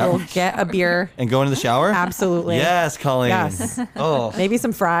 Like I Yep. will get a beer. and go into the shower. Absolutely. Yes, Colleen. Yes. Oh. Maybe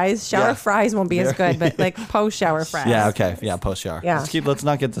some fries. Shower Yeah. fries won't be as good, but like post shower fries. Yeah. Okay. Yeah. Post shower. Yeah. Let's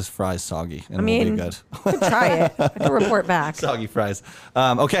not get this fries soggy, and mean, we'll be good. Could try it. I can report back. Soggy fries.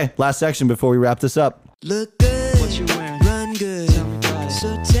 Okay. Last section before we wrap this up. Look good, what you wearing? Run good.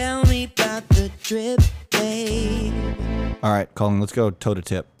 So tell me about the drip, babe. All right, Colleen. Let's go toe to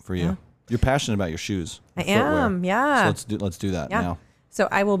tip for you. You're passionate about your shoes. I your footwear. am, yeah. So let's do that Yeah. now. So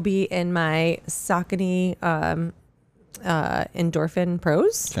I will be in my Saucony Endorphin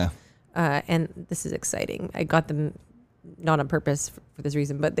Pros. Okay. And this is exciting. I got them not on purpose for this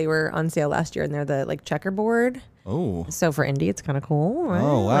reason, but they were on sale last year and they're the like checkerboard. Oh. So for Indy, it's kind of cool. Right?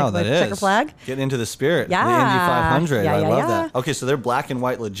 Oh wow, like, that like is checker flag. Get into the spirit. Yeah. The Indy 500. Yeah, I yeah, love yeah. that. Okay, so they're black and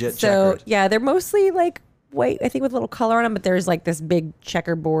white, legit So checkered. yeah, they're mostly like white, I think with a little color on them, but there's like this big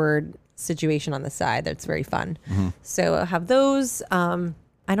checkerboard situation on the side that's very fun. Mm-hmm. So I'll have those.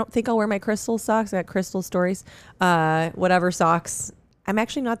 I don't think I'll wear my crystal socks. I got crystal stories. Whatever socks. I'm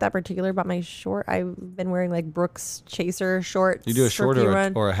actually not that particular about my short. I've been wearing like Brooks Chaser shorts. You do a short for or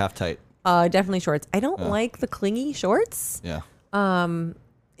run. or a half tight. Definitely shorts. I don't like the clingy shorts. Yeah.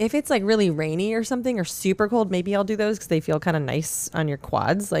 If it's like really rainy or something or super cold, maybe I'll do those because they feel kind of nice on your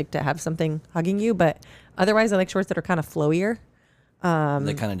quads, like to have something hugging you. But otherwise, I like shorts that are kind of flowier.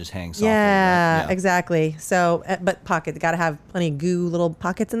 They kind of just hang softly. Yeah, right? exactly. So, but pockets, got to have plenty of goo little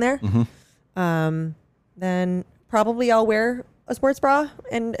pockets in there. Then probably I'll wear a sports bra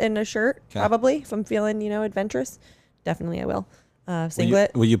and a shirt. Okay. Probably if I'm feeling adventurous. Definitely I will. Will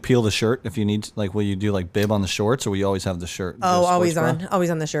Singlet. you peel the shirt if you need? Like, will you do like bib on the shorts, or will you always have the shirt? the Oh, sports always bra? always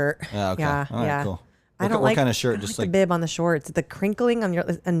on the shirt. Yeah. Okay. Yeah, All right, yeah. cool. I don't what like kind of shirt? I don't Just like like the bib on the shorts. The crinkling on your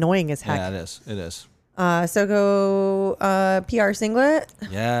is annoying as heck. yeah, it is. It is. So go PR singlet.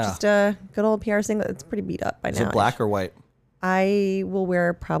 Yeah. Just a good old PR singlet. It's pretty beat up by Is now. it black or white? I will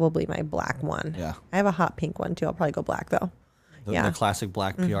wear probably my black one. Yeah. I have a hot pink one too. I'll probably go black though. The, Yeah. the classic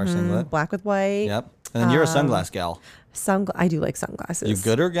black PR singlet. Black with white. Yep. And then you're a sunglass gal. I do like sunglasses. You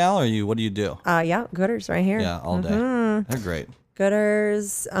gooder gal, or you? What do you do? Yeah, Gooders right here. Yeah, all day. Mm-hmm. They're great.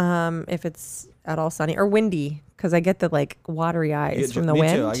 Gooders. If it's at all sunny or windy, because I get the like watery eyes from the me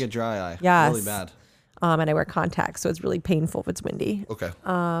wind. too. I get dry eye. Yes. Really bad. And I wear contacts, so it's really painful if it's windy. Okay.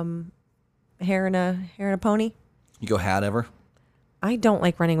 Hair in a pony. You go hat ever? I don't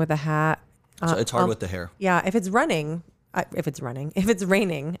like running with a hat. So it's hard with the hair. Yeah, if it's raining, I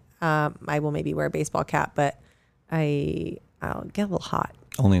will maybe wear a baseball cap, but I'll get a little hot.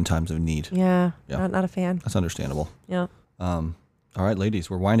 Only in times of need. Yeah, Yeah. Not a fan. That's understandable. Yeah. All right, ladies,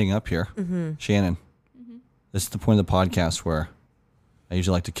 we're winding up here. Mm-hmm. Shannon, this is the point of the podcast where I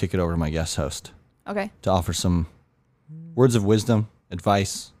usually like to kick it over to my guest host Okay. to offer some words of wisdom,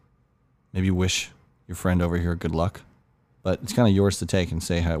 advice, maybe wish your friend over here good luck. But it's kind of yours to take and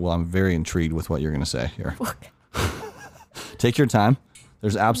say, well, I'm very intrigued with what you're going to say here. Take your time.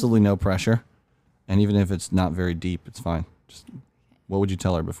 There's absolutely no pressure. And even if it's not very deep, it's fine. Just what would you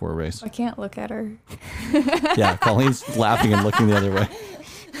tell her before a race? I can't look at her. Yeah, Colleen's laughing and looking the other way.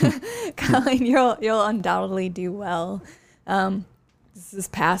 Colleen, you'll undoubtedly do well. This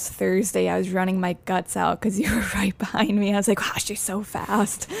past Thursday, I was running my guts out because you were right behind me. I was like, wow, she's so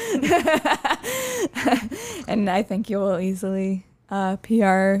fast. And I think you will easily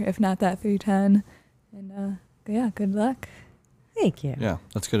PR, if not that 310. And yeah, good luck. Thank you. Yeah,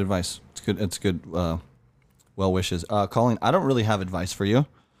 that's good advice. It's good well wishes. Colleen, I don't really have advice for you.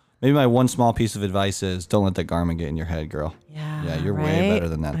 Maybe my one small piece of advice is don't let that Garmin get in your head, girl. Yeah. Yeah, you're way right? better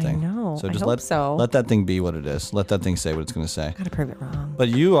than that I thing. know. So I just hope so. let that thing be what it is. Let that thing say what it's going to say. Gotta prove it wrong. But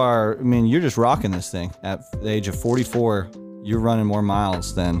you're just rocking this thing. At the age of 44, you're running more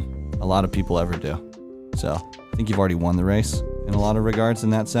miles than a lot of people ever do. So I think you've already won the race in a lot of regards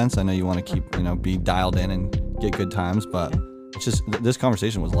in that sense. I know you want to keep, be dialed in and get good times, but it's just, this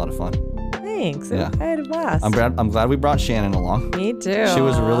conversation was a lot of fun. Thanks. Yeah. I had a blast. I'm glad we brought Shannon along. Me too. She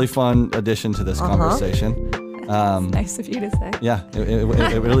was a really fun addition to this conversation. Nice of you to say. Yeah,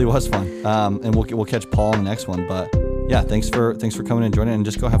 it really was fun. And we'll catch Paul in the next one. But yeah, thanks for coming and joining, and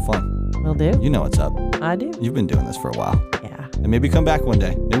just go have fun. Will do. You know what's up. I do. You've been doing this for a while. Yeah. And maybe come back one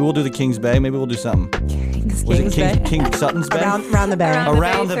day. Maybe we'll do the Kings Bay. Maybe we'll do something. Was Kings it Bay? King Sutton's Bay? Around the bay.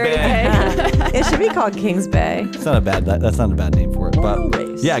 Around the bay. It should be called Kings Bay. That's not a bad name for it. But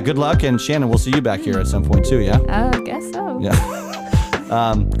Race. yeah, good luck, and Shannon, we'll see you back here at some point too. Yeah. I guess so. Yeah.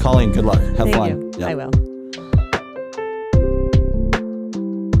 Colleen, good luck. Have Thank fun. you. Yeah. I will.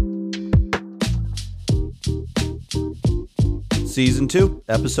 Season 2,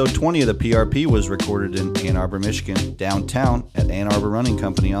 Episode 20 of the PRP was recorded in Ann Arbor, Michigan, downtown at Ann Arbor Running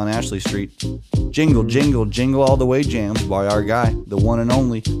Company on Ashley Street. Jingle, jingle, jingle all the way jams by our guy, the one and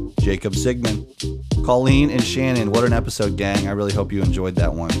only Jacob Sigmund. Colleen and Shannon, what an episode, gang. I really hope you enjoyed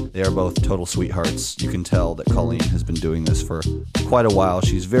that one. They are both total sweethearts. You can tell that Colleen has been doing this for quite a while.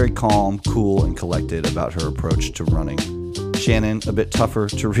 She's very calm, cool, and collected about her approach to running. Shannon, a bit tougher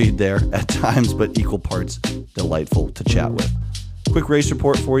to read there at times, but equal parts delightful to chat with. Quick race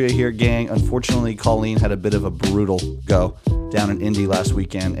report for you here, gang. Unfortunately, Colleen had a bit of a brutal go down in Indy last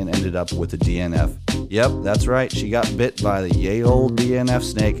weekend and ended up with a DNF. Yep, that's right. She got bit by the yay old DNF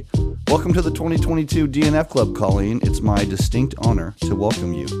snake. Welcome to the 2022 DNF Club, Colleen. It's my distinct honor to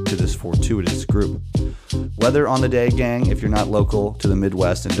welcome you to this fortuitous group. Weather on the day, gang, if you're not local to the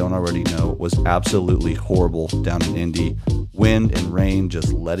Midwest and don't already know, was absolutely horrible down in Indy. Wind and rain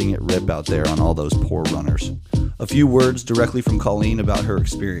just letting it rip out there on all those poor runners. A few words directly from Colleen about her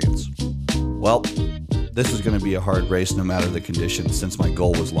experience. Well, this was going to be a hard race no matter the conditions since my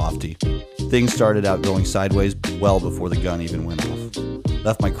goal was lofty. Things started out going sideways well before the gun even went off.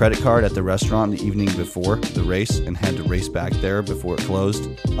 Left my credit card at the restaurant the evening before the race and had to race back there before it closed.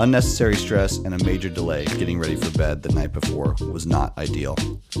 Unnecessary stress and a major delay getting ready for bed the night before was not ideal.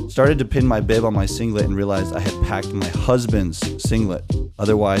 Started to pin my bib on my singlet and realized I had packed my husband's singlet,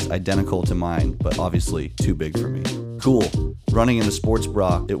 otherwise identical to mine, but obviously too big for me. Cool. Running in a sports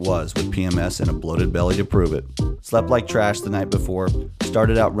bra it was, with PMS and a bloated belly to prove it. Slept like trash the night before.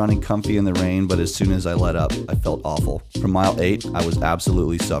 Started out running comfy in the rain, but as soon as I let up, I felt awful. From mile 8, I was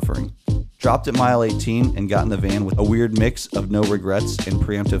absolutely suffering. Dropped at mile 18 and got in the van with a weird mix of no regrets and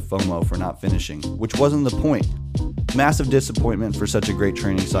preemptive FOMO for not finishing, which wasn't the point. Massive disappointment for such a great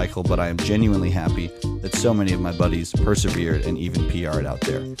training cycle, but I am genuinely happy that so many of my buddies persevered and even PR'd out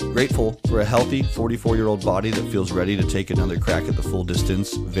there. Grateful for a healthy 44-year-old body that feels ready to take another crack at the full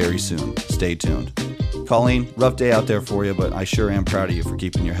distance very soon. Stay tuned. Colleen, rough day out there for you, but I sure am proud of you for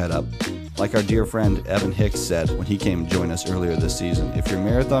keeping your head up. Like our dear friend Evan Hicks said when he came to join us earlier this season, if your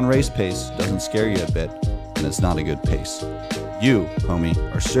marathon race pace doesn't scare you a bit, then it's not a good pace. You, homie,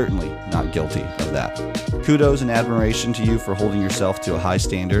 are certainly not guilty of that. Kudos and admiration to you for holding yourself to a high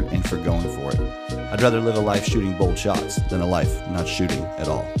standard and for going for it. I'd rather live a life shooting bold shots than a life not shooting at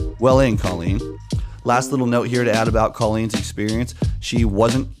all. Well in, Colleen. Last little note here to add about Colleen's experience. She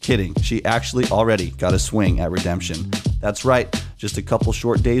wasn't kidding. She actually already got a swing at redemption. That's right. Just a couple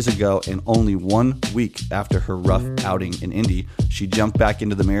short days ago and only 1 week after her rough outing in Indy, she jumped back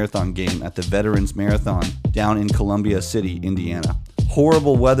into the marathon game at the Veterans Marathon down in Columbia City, Indiana.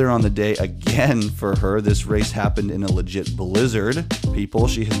 Horrible weather on the day again for her. This race happened in a legit blizzard. People,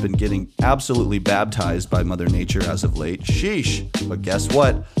 she has been getting absolutely baptized by Mother Nature as of late. Sheesh. But guess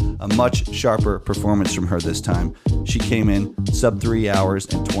what? A much sharper performance from her this time. She came in sub 3 hours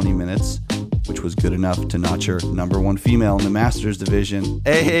and 20 minutes, which was good enough to notch her #1 female in the Masters division.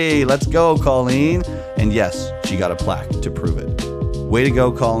 Hey, let's go, Colleen. And yes, she got a plaque to prove it. Way to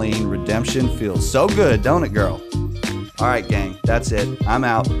go, Colleen. Redemption feels so good, don't it, girl? All right, gang, that's it. I'm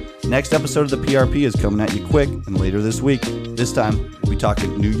out. Next episode of the PRP is coming at you quick and later this week. This time, we'll be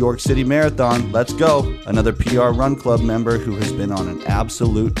talking New York City Marathon. Let's go. Another PR Run Club member who has been on an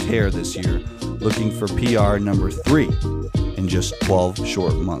absolute tear this year, looking for PR number 3 in just 12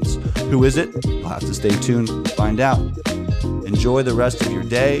 short months. Who is it? You'll have to stay tuned to find out. Enjoy the rest of your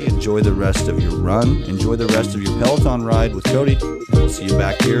day. Enjoy the rest of your run. Enjoy the rest of your Peloton ride with Cody. We'll see you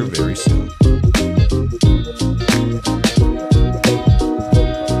back here very soon.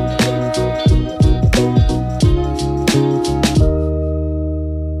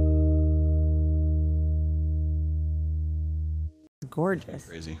 Gorgeous.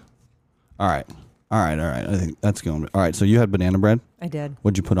 Crazy. All right. I think that's going. All right. So you had banana bread. I did.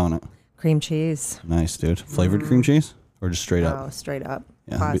 What'd you put on it? Cream cheese. Nice, dude. Flavored cream cheese or just straight up? Oh, straight up.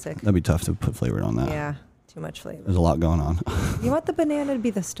 Yeah, Classic. That'd be tough to put flavored on that. Yeah. Too much flavor. There's a lot going on. You want the banana to be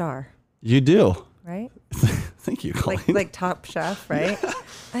the star, You do. right? Thank you, Colleen. Like Top Chef, right?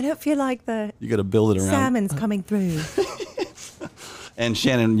 I don't feel like the You got to build it around. salmon's coming through. And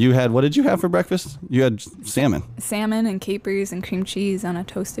Shannon, you had, what did you have for breakfast? You had salmon. Salmon and capers and cream cheese on a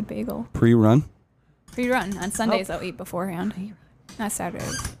toasted bagel. Pre-run? Pre-run. On Sundays, I'll eat beforehand. Not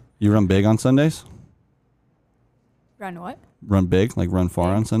Saturdays. You run big on Sundays? Run what? Run big? Like run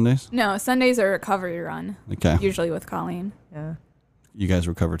far on Sundays? No, Sundays are a recovery run. Okay. Usually with Colleen. Yeah, You guys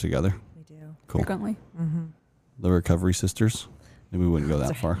recover together? we do. Cool. Frequently. The recovery sisters? Maybe we wouldn't go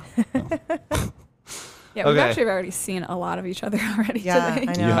that far. No. Yeah, we've Okay. actually already seen a lot of each other already Yeah,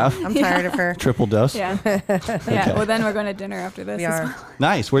 today. I know. You have? I'm tired of her. Triple dose. Yeah. Yeah. Well, then we're going to dinner after this. We as are. well.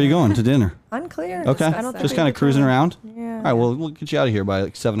 Nice. Where are you going to dinner? Unclear. Okay. I don't think Just we kind of have cruising time. around. Yeah. All right. Well, we'll get you out of here by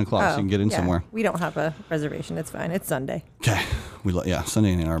like 7 o'clock so you can get in yeah. somewhere. We don't have a reservation. It's fine. It's Sunday. Okay. Yeah,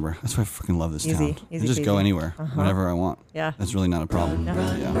 Sunday in Ann Arbor. That's why I freaking love this Easy, town. easy I just go peasy. anywhere, whenever I want. Yeah. That's really not a problem. Yeah.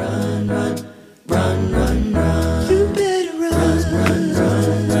 You better run. Run,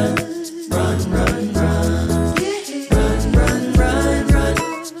 run, run.